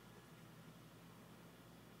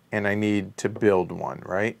 and I need to build 1,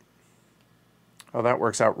 right? Oh, that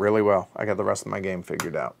works out really well. I got the rest of my game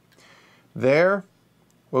figured out. There,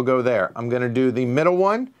 we'll go there. I'm going to do the middle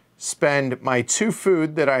one, spend my 2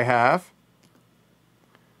 food that I have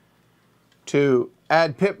to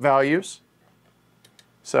add pip values.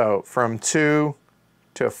 So from 2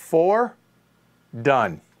 to 4,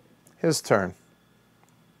 done. His turn.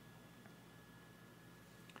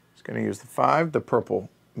 He's going to use the 5. The purple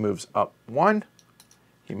moves up 1.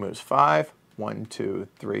 He moves 5. 1, 2,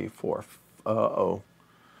 3, 4. Uh-oh.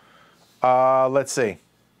 Let's see.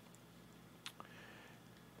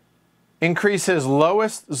 Increase his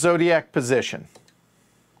lowest zodiac position.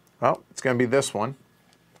 Well, it's going to be this one.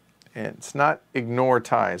 And it's not ignore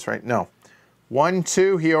ties, right? No. 1,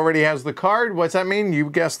 2, he already has the card. What's that mean?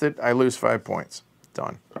 You guessed it. I lose 5 points.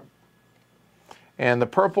 Done. And the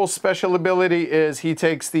purple special ability is he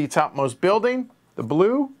takes the topmost building, the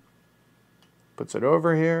blue, puts it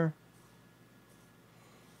over here.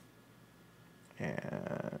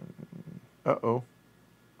 And, uh-oh.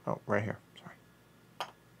 Oh, right here. Sorry.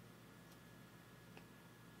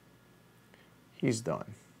 He's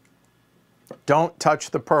done. Don't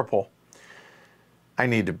touch the purple. I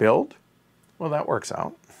need to build. Well, that works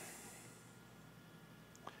out.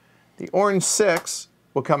 The orange 6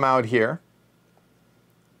 will come out here.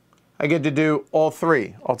 I get to do all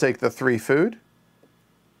 3. I'll take the 3 food.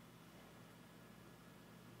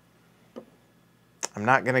 I'm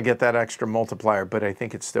not going to get that extra multiplier, but I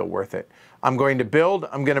think it's still worth it. I'm going to build.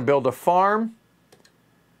 I'm going to build a farm.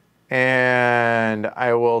 And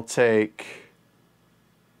I will take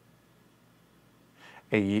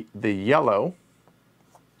the yellow.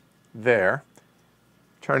 there,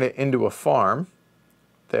 turn it into a farm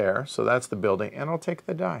there, so that's the building, and I'll take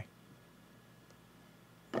the die.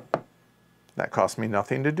 That cost me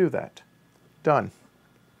nothing to do that. Done.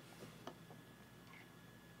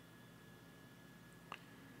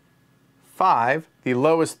 Five, the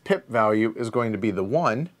lowest pip value is going to be the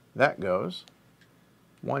 1. That goes.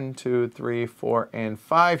 1, 2, 3, 4, and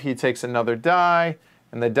 5. He takes another die,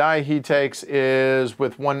 and the die he takes is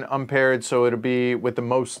with 1 unpaired, so it'll be with the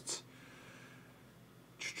most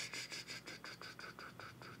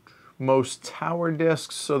tower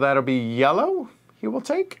discs, so that'll be yellow he will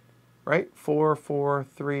take, right? 4, 4,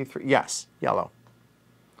 3, 3. Yes, yellow.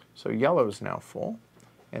 So yellow is now full,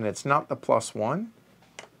 and it's not the +1,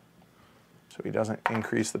 so he doesn't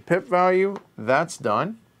increase the pip value. That's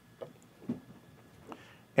done.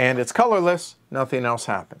 And it's colorless, nothing else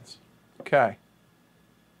happens. Okay.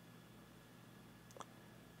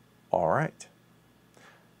 All right.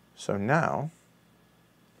 So now,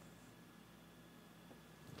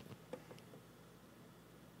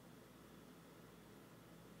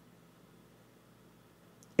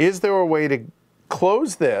 is there a way to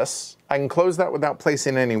close this? I can close that without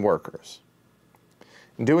placing any workers.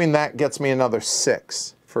 And doing that gets me another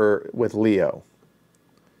 6 with Leo.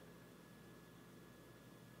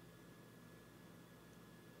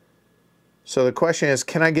 So the question is,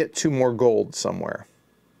 can I get 2 more gold somewhere?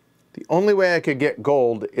 The only way I could get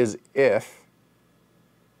gold is if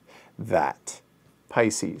that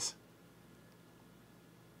Pisces.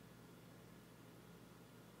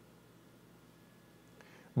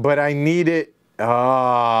 But I need it.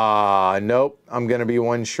 Nope, I'm going to be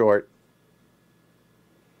 1 short.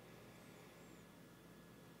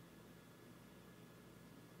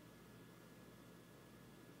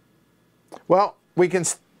 Well, we can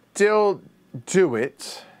still do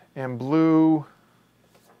it, and blue,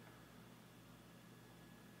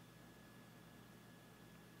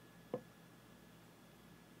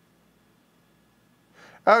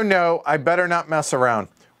 oh no, I better not mess around.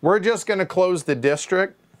 We're just going to close the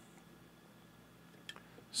district.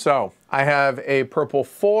 So I have a purple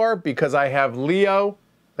 4 because I have Leo.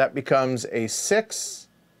 That becomes a 6.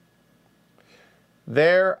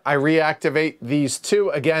 There, I reactivate these 2.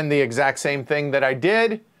 Again, the exact same thing that I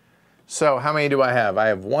did. So how many do I have? I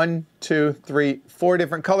have 1, 2, 3, 4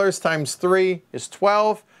 different colors times 3 is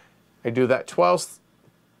 12. I do that twice.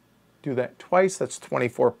 That's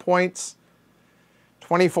 24 points.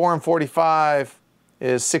 24 and 45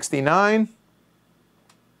 is 69.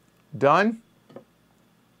 Done.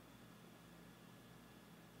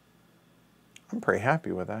 I'm pretty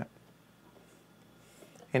happy with that.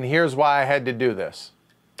 And here's why I had to do this.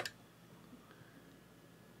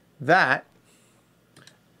 That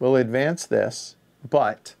will advance this,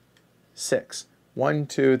 but 6. 1,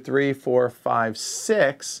 2, 3, 4, 5,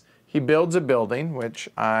 6. He builds a building, which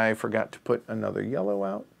I forgot to put another yellow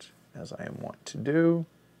out, as I am wont to do.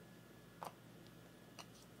 There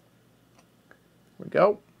we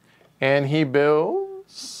go. And he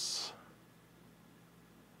builds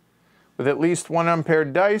with at least 1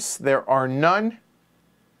 unpaired dice. There are none.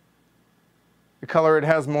 The color it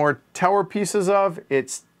has more tower pieces of,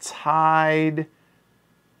 it's tied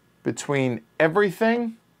between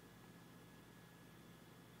everything.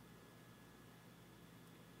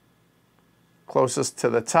 Closest to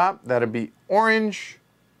the top, that'll be orange.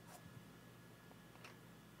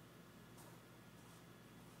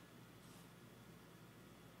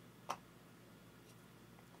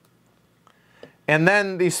 And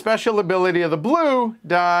then the special ability of the blue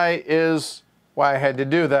die is why I had to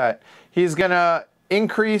do that. He's going to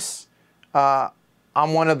increase on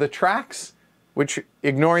one of the tracks, which,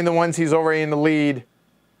 ignoring the ones he's already in the lead,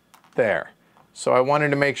 there. So I wanted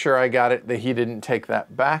to make sure I got it, that he didn't take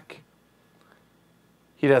that back.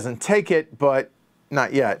 He doesn't take it, but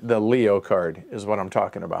not yet. The Leo card is what I'm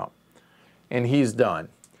talking about. And he's done.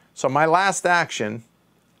 So my last action,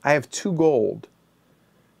 I have 2 gold.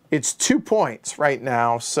 It's 2 points right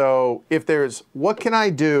now. So if there's, what can I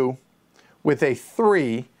do with a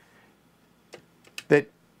 3 that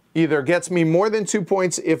either gets me more than 2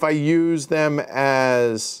 points if I use them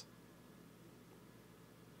as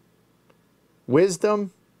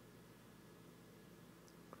wisdom,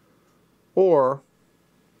 or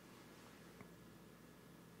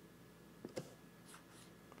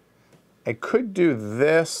I could do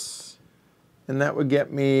this, and that would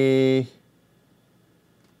get me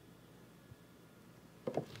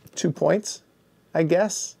 2 points, I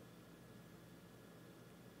guess.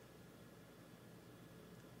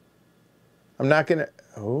 I'm not gonna,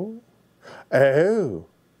 oh, I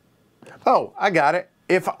got it.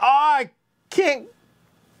 If I can't,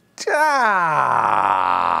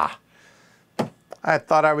 I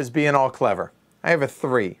thought I was being all clever. I have a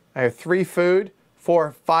 3. I have 3 food,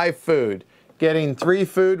 4, 5 food. Getting 3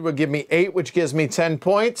 food would give me 8, which gives me 10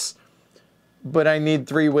 points. But I need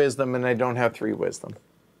 3 wisdom, and I don't have 3 wisdom.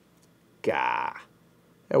 Gah.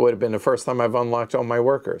 That would have been the first time I've unlocked all my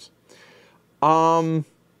workers.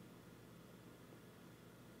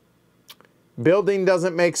 Building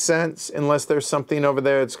doesn't make sense unless there's something over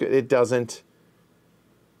there. It doesn't.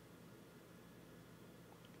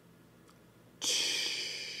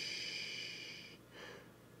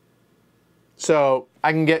 So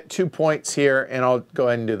I can get 2 points here, and I'll go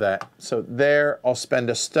ahead and do that. So there, I'll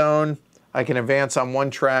spend a stone. I can advance on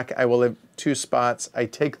 1 track. I will have 2 spots. I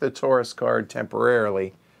take the tourist card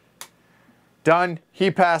temporarily. Done.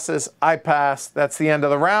 He passes. I pass. That's the end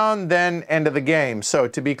of the round, then end of the game. So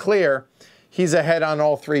to be clear, he's ahead on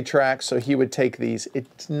all 3 tracks, so he would take these.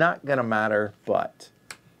 It's not going to matter, but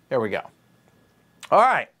there we go. All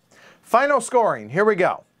right. Final scoring. Here we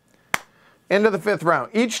go. End of the 5th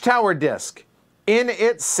round. Each tower disc in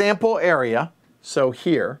its sample area, so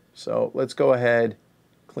here, so let's go ahead,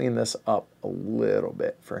 clean this up a little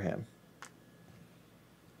bit for him.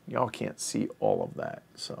 Y'all can't see all of that,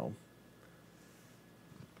 so.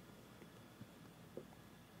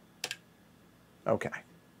 Okay.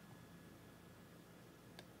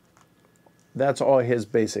 That's all his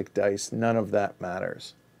basic dice. None of that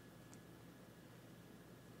matters.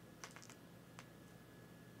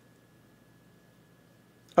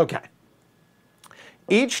 Okay.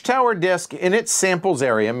 Each tower disc in its samples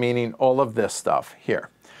area, meaning all of this stuff here,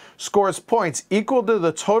 scores points equal to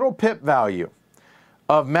the total pip value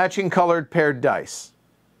of matching colored paired dice.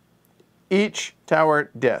 Each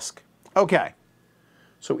tower disc. Okay.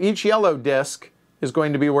 So each yellow disc is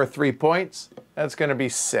going to be worth 3 points. That's going to be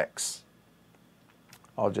 6.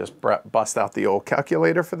 I'll just bust out the old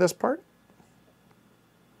calculator for this part.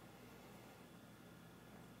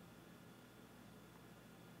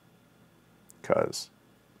 Because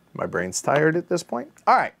my brain's tired at this point.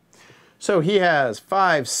 All right. So he has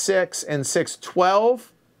 5, 6, and 6,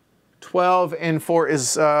 12. 12 and 4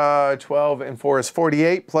 is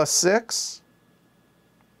 48 plus 6.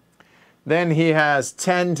 Then he has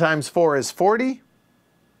 10 times 4 is 40.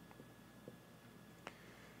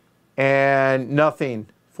 And nothing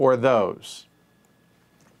for those.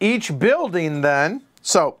 Each building then,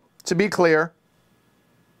 so to be clear,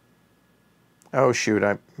 oh shoot,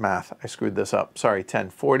 I screwed this up. Sorry, 10,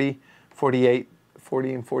 40, 48,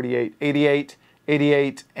 40 and 48, 88,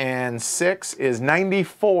 88, and 6 is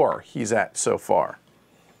 94 he's at so far.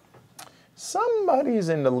 Somebody's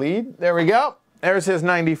in the lead. There we go. There's his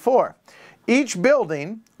 94. Each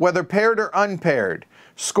building, whether paired or unpaired,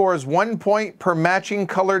 scores 1 point per matching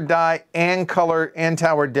colored die and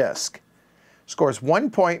tower disc. Scores 1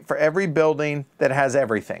 point for every building that has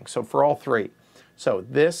everything. So for all 3. So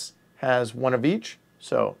this has 1 of each.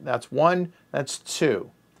 So that's 1, that's 2.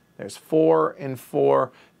 There's 4 and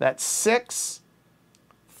 4. That's 6.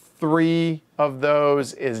 3 of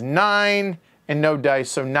those is 9 and no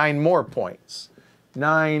dice, so 9 more points.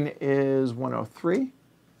 9 is 103.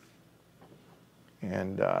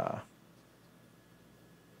 And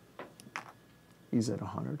he's at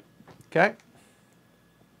 100. Okay.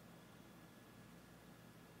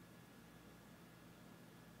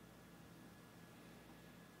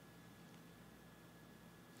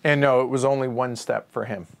 And no, it was only 1 step for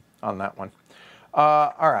him on that one.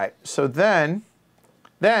 All right. So then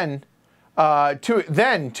to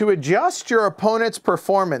adjust your opponent's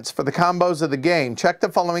performance for the combos of the game, check the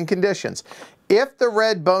following conditions. If the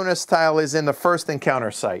red bonus tile is in the first encounter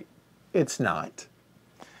site, it's not.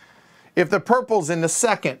 If the purple's in the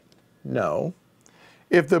second, no.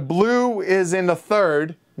 If the blue is in the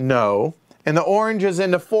third, no. And the orange is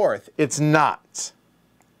in the fourth, it's not.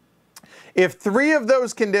 If 3 of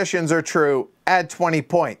those conditions are true, add 20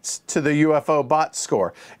 points to the UFOBot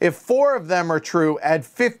score. If 4 of them are true, add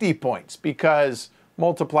 50 points because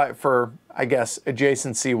multiply it for, I guess,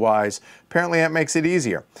 adjacency-wise. Apparently that makes it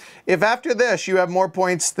easier. If after this you have more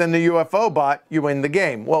points than the UFOBot, you win the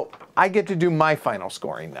game. Well, I get to do my final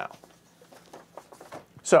scoring now.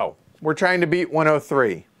 So, we're trying to beat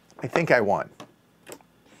 103. I think I won.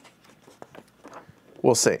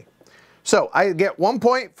 We'll see. So, I get 1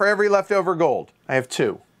 point for every leftover gold. I have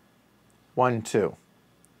 2. 1, 2.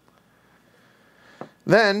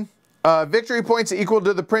 Then, victory points equal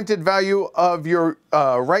to the printed value of your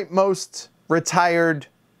rightmost retired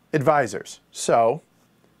advisors. So,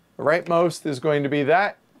 the rightmost is going to be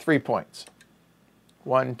that, 3 points.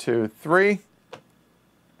 1, 2, 3.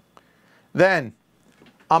 Then,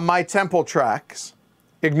 on my temple tracks,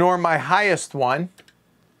 ignore my highest one.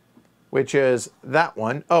 which is that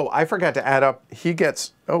one. Oh, I forgot to add up. He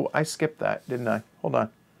gets, oh, I skipped that, didn't I? Hold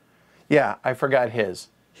on. Yeah, I forgot his.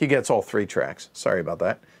 He gets all 3 tracks. Sorry about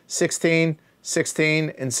that. 16,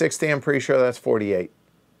 16, and 60. I'm pretty sure that's 48.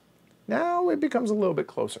 Now it becomes a little bit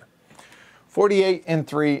closer. 48 and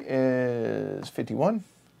 3 is 51.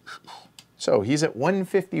 So he's at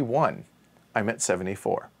 151. I'm at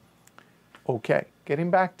 74. Okay,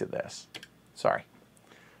 getting back to this. Sorry.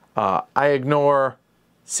 I ignore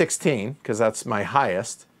 16 because that's my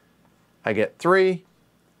highest. I get 3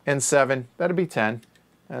 and 7. That'd be 10.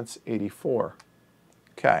 That's 84.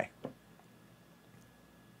 Okay.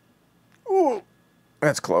 Ooh,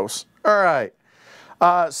 that's close. All right.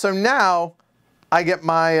 So now I get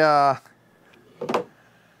my,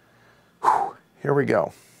 here we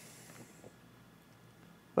go.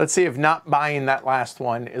 Let's see if not buying that last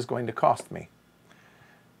one is going to cost me.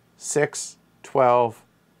 6, 12,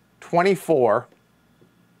 24.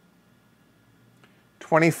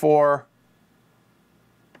 24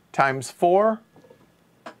 times 4.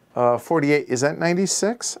 48, is that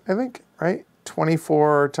 96, I think, right?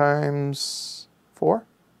 24 times 4?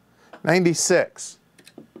 96.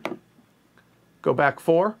 Go back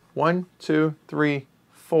 4. 1, 2, 3,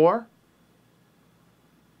 4.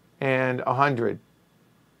 And 100.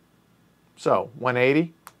 So,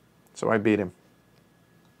 180. So I beat him.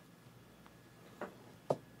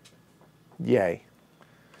 Yay.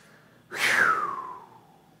 Whew.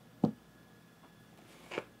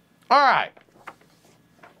 All right.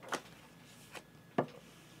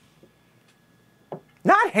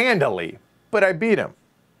 Not handily, but I beat him.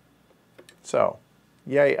 So,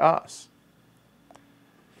 yay us.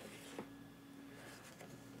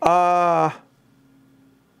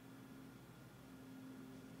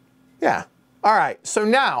 Yeah. All right. So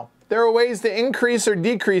now there are ways to increase or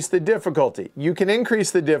decrease the difficulty. You can increase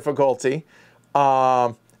the difficulty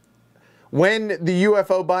when the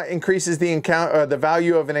UFOBot increases the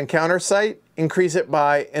value of an encounter site. Increase it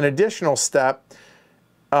by an additional step,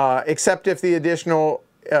 except if the additional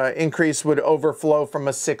increase would overflow from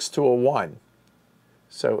a 6 to a 1.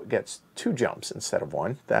 So it gets 2 jumps instead of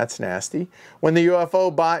 1. That's nasty. When the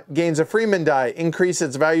UFOBot gains a Freeman die, increase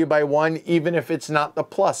its value by 1 even if it's not the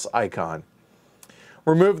plus icon.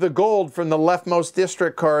 Remove the gold from the leftmost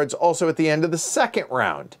district cards also at the end of the second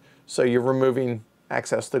round. So you're removing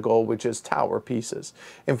access to gold, which is tower pieces.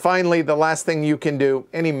 And finally, the last thing you can do,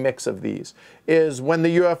 any mix of these, is when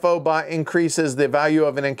the UFOBot increases the value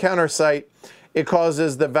of an encounter site, it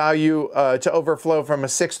causes the value to overflow from a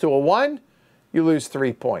 6 to a 1. You lose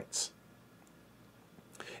 3 points.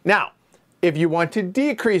 Now, if you want to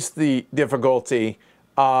decrease the difficulty,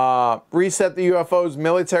 reset the UFO's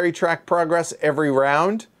military track progress every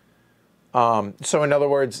round. So in other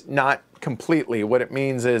words, not completely. What it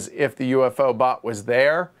means is if the UFOBot was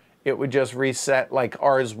there, it would just reset like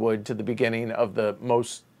ours would to the beginning of the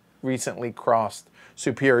most recently crossed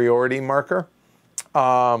superiority marker.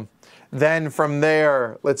 Then from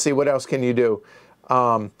there, let's see, what else can you do?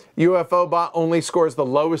 UFOBot only scores the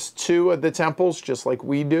lowest 2 of the temples, just like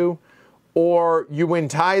we do. Or you win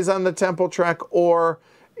ties on the temple track, or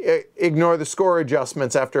ignore the score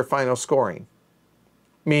adjustments after final scoring.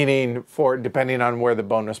 Meaning, depending on where the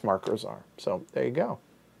bonus markers are. So, there you go.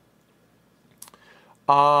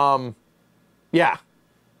 Yeah.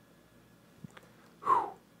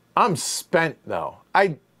 I'm spent, though.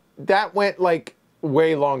 That went, like,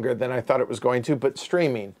 way longer than I thought it was going to, but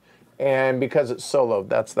streaming. And because it's solo,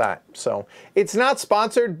 that's that. So it's not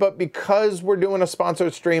sponsored, but because we're doing a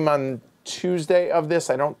sponsored stream on Tuesday of this,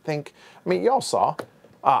 I don't think, I mean, y'all saw.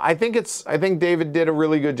 I think David did a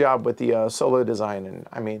really good job with the solo design. And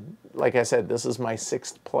I mean, like I said, this is my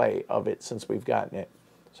 6th play of it since we've gotten it.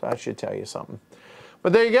 So that should tell you something.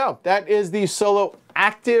 But there you go. That is the solo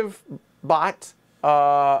active bot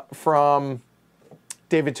from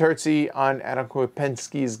David Turczi on Adam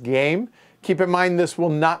Kwapinski's game. Keep in mind this will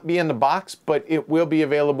not be in the box, but it will be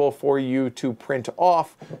available for you to print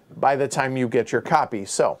off by the time you get your copy.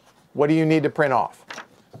 So, what do you need to print off?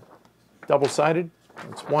 Double-sided.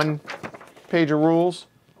 That's 1 page of rules.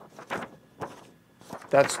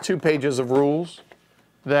 That's 2 pages of rules.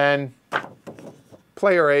 Then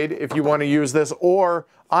player aid if you want to use this, or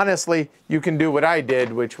honestly, you can do what I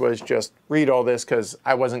did, which was just read all this because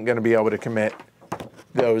I wasn't going to be able to commit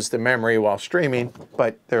those to memory while streaming,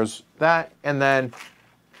 but there's that, and then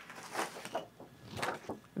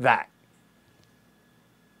that.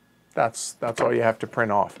 That's all you have to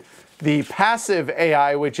print off. The passive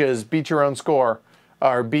AI, which is beat your own score,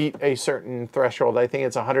 or beat a certain threshold, I think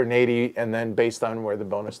it's 180, and then based on where the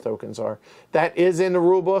bonus tokens are. That is in the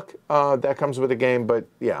rule book. That comes with the game, but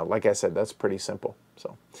yeah, like I said, that's pretty simple.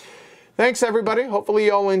 So Thanks, everybody. Hopefully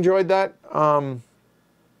you all enjoyed that.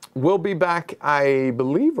 We'll be back. I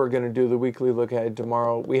believe we're going to do the weekly look ahead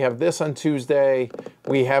tomorrow. We have this on Tuesday.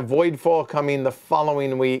 We have Voidfall coming the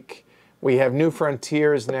following week. We have New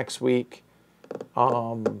Frontiers next week.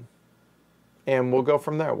 And we'll go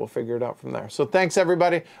from there. We'll figure it out from there. So thanks,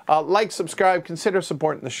 everybody. Like, subscribe, consider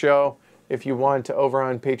supporting the show. If you want to, over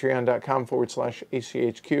on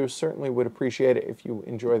patreon.com/ACHQ, certainly would appreciate it if you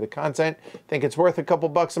enjoy the content. Think it's worth a couple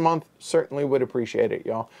bucks a month, certainly would appreciate it,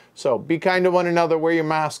 y'all. So be kind to one another, wear your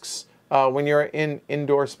masks when you're in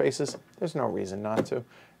indoor spaces. There's no reason not to.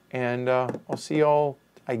 And I'll see y'all,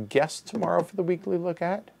 I guess, tomorrow for the weekly look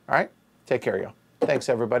at. All right? Take care, y'all. Thanks,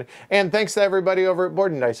 everybody. And thanks to everybody over at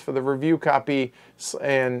Board and Dice for the review copy.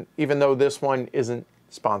 And even though this one isn't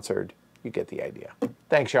sponsored, you get the idea.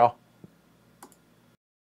 Thanks, y'all.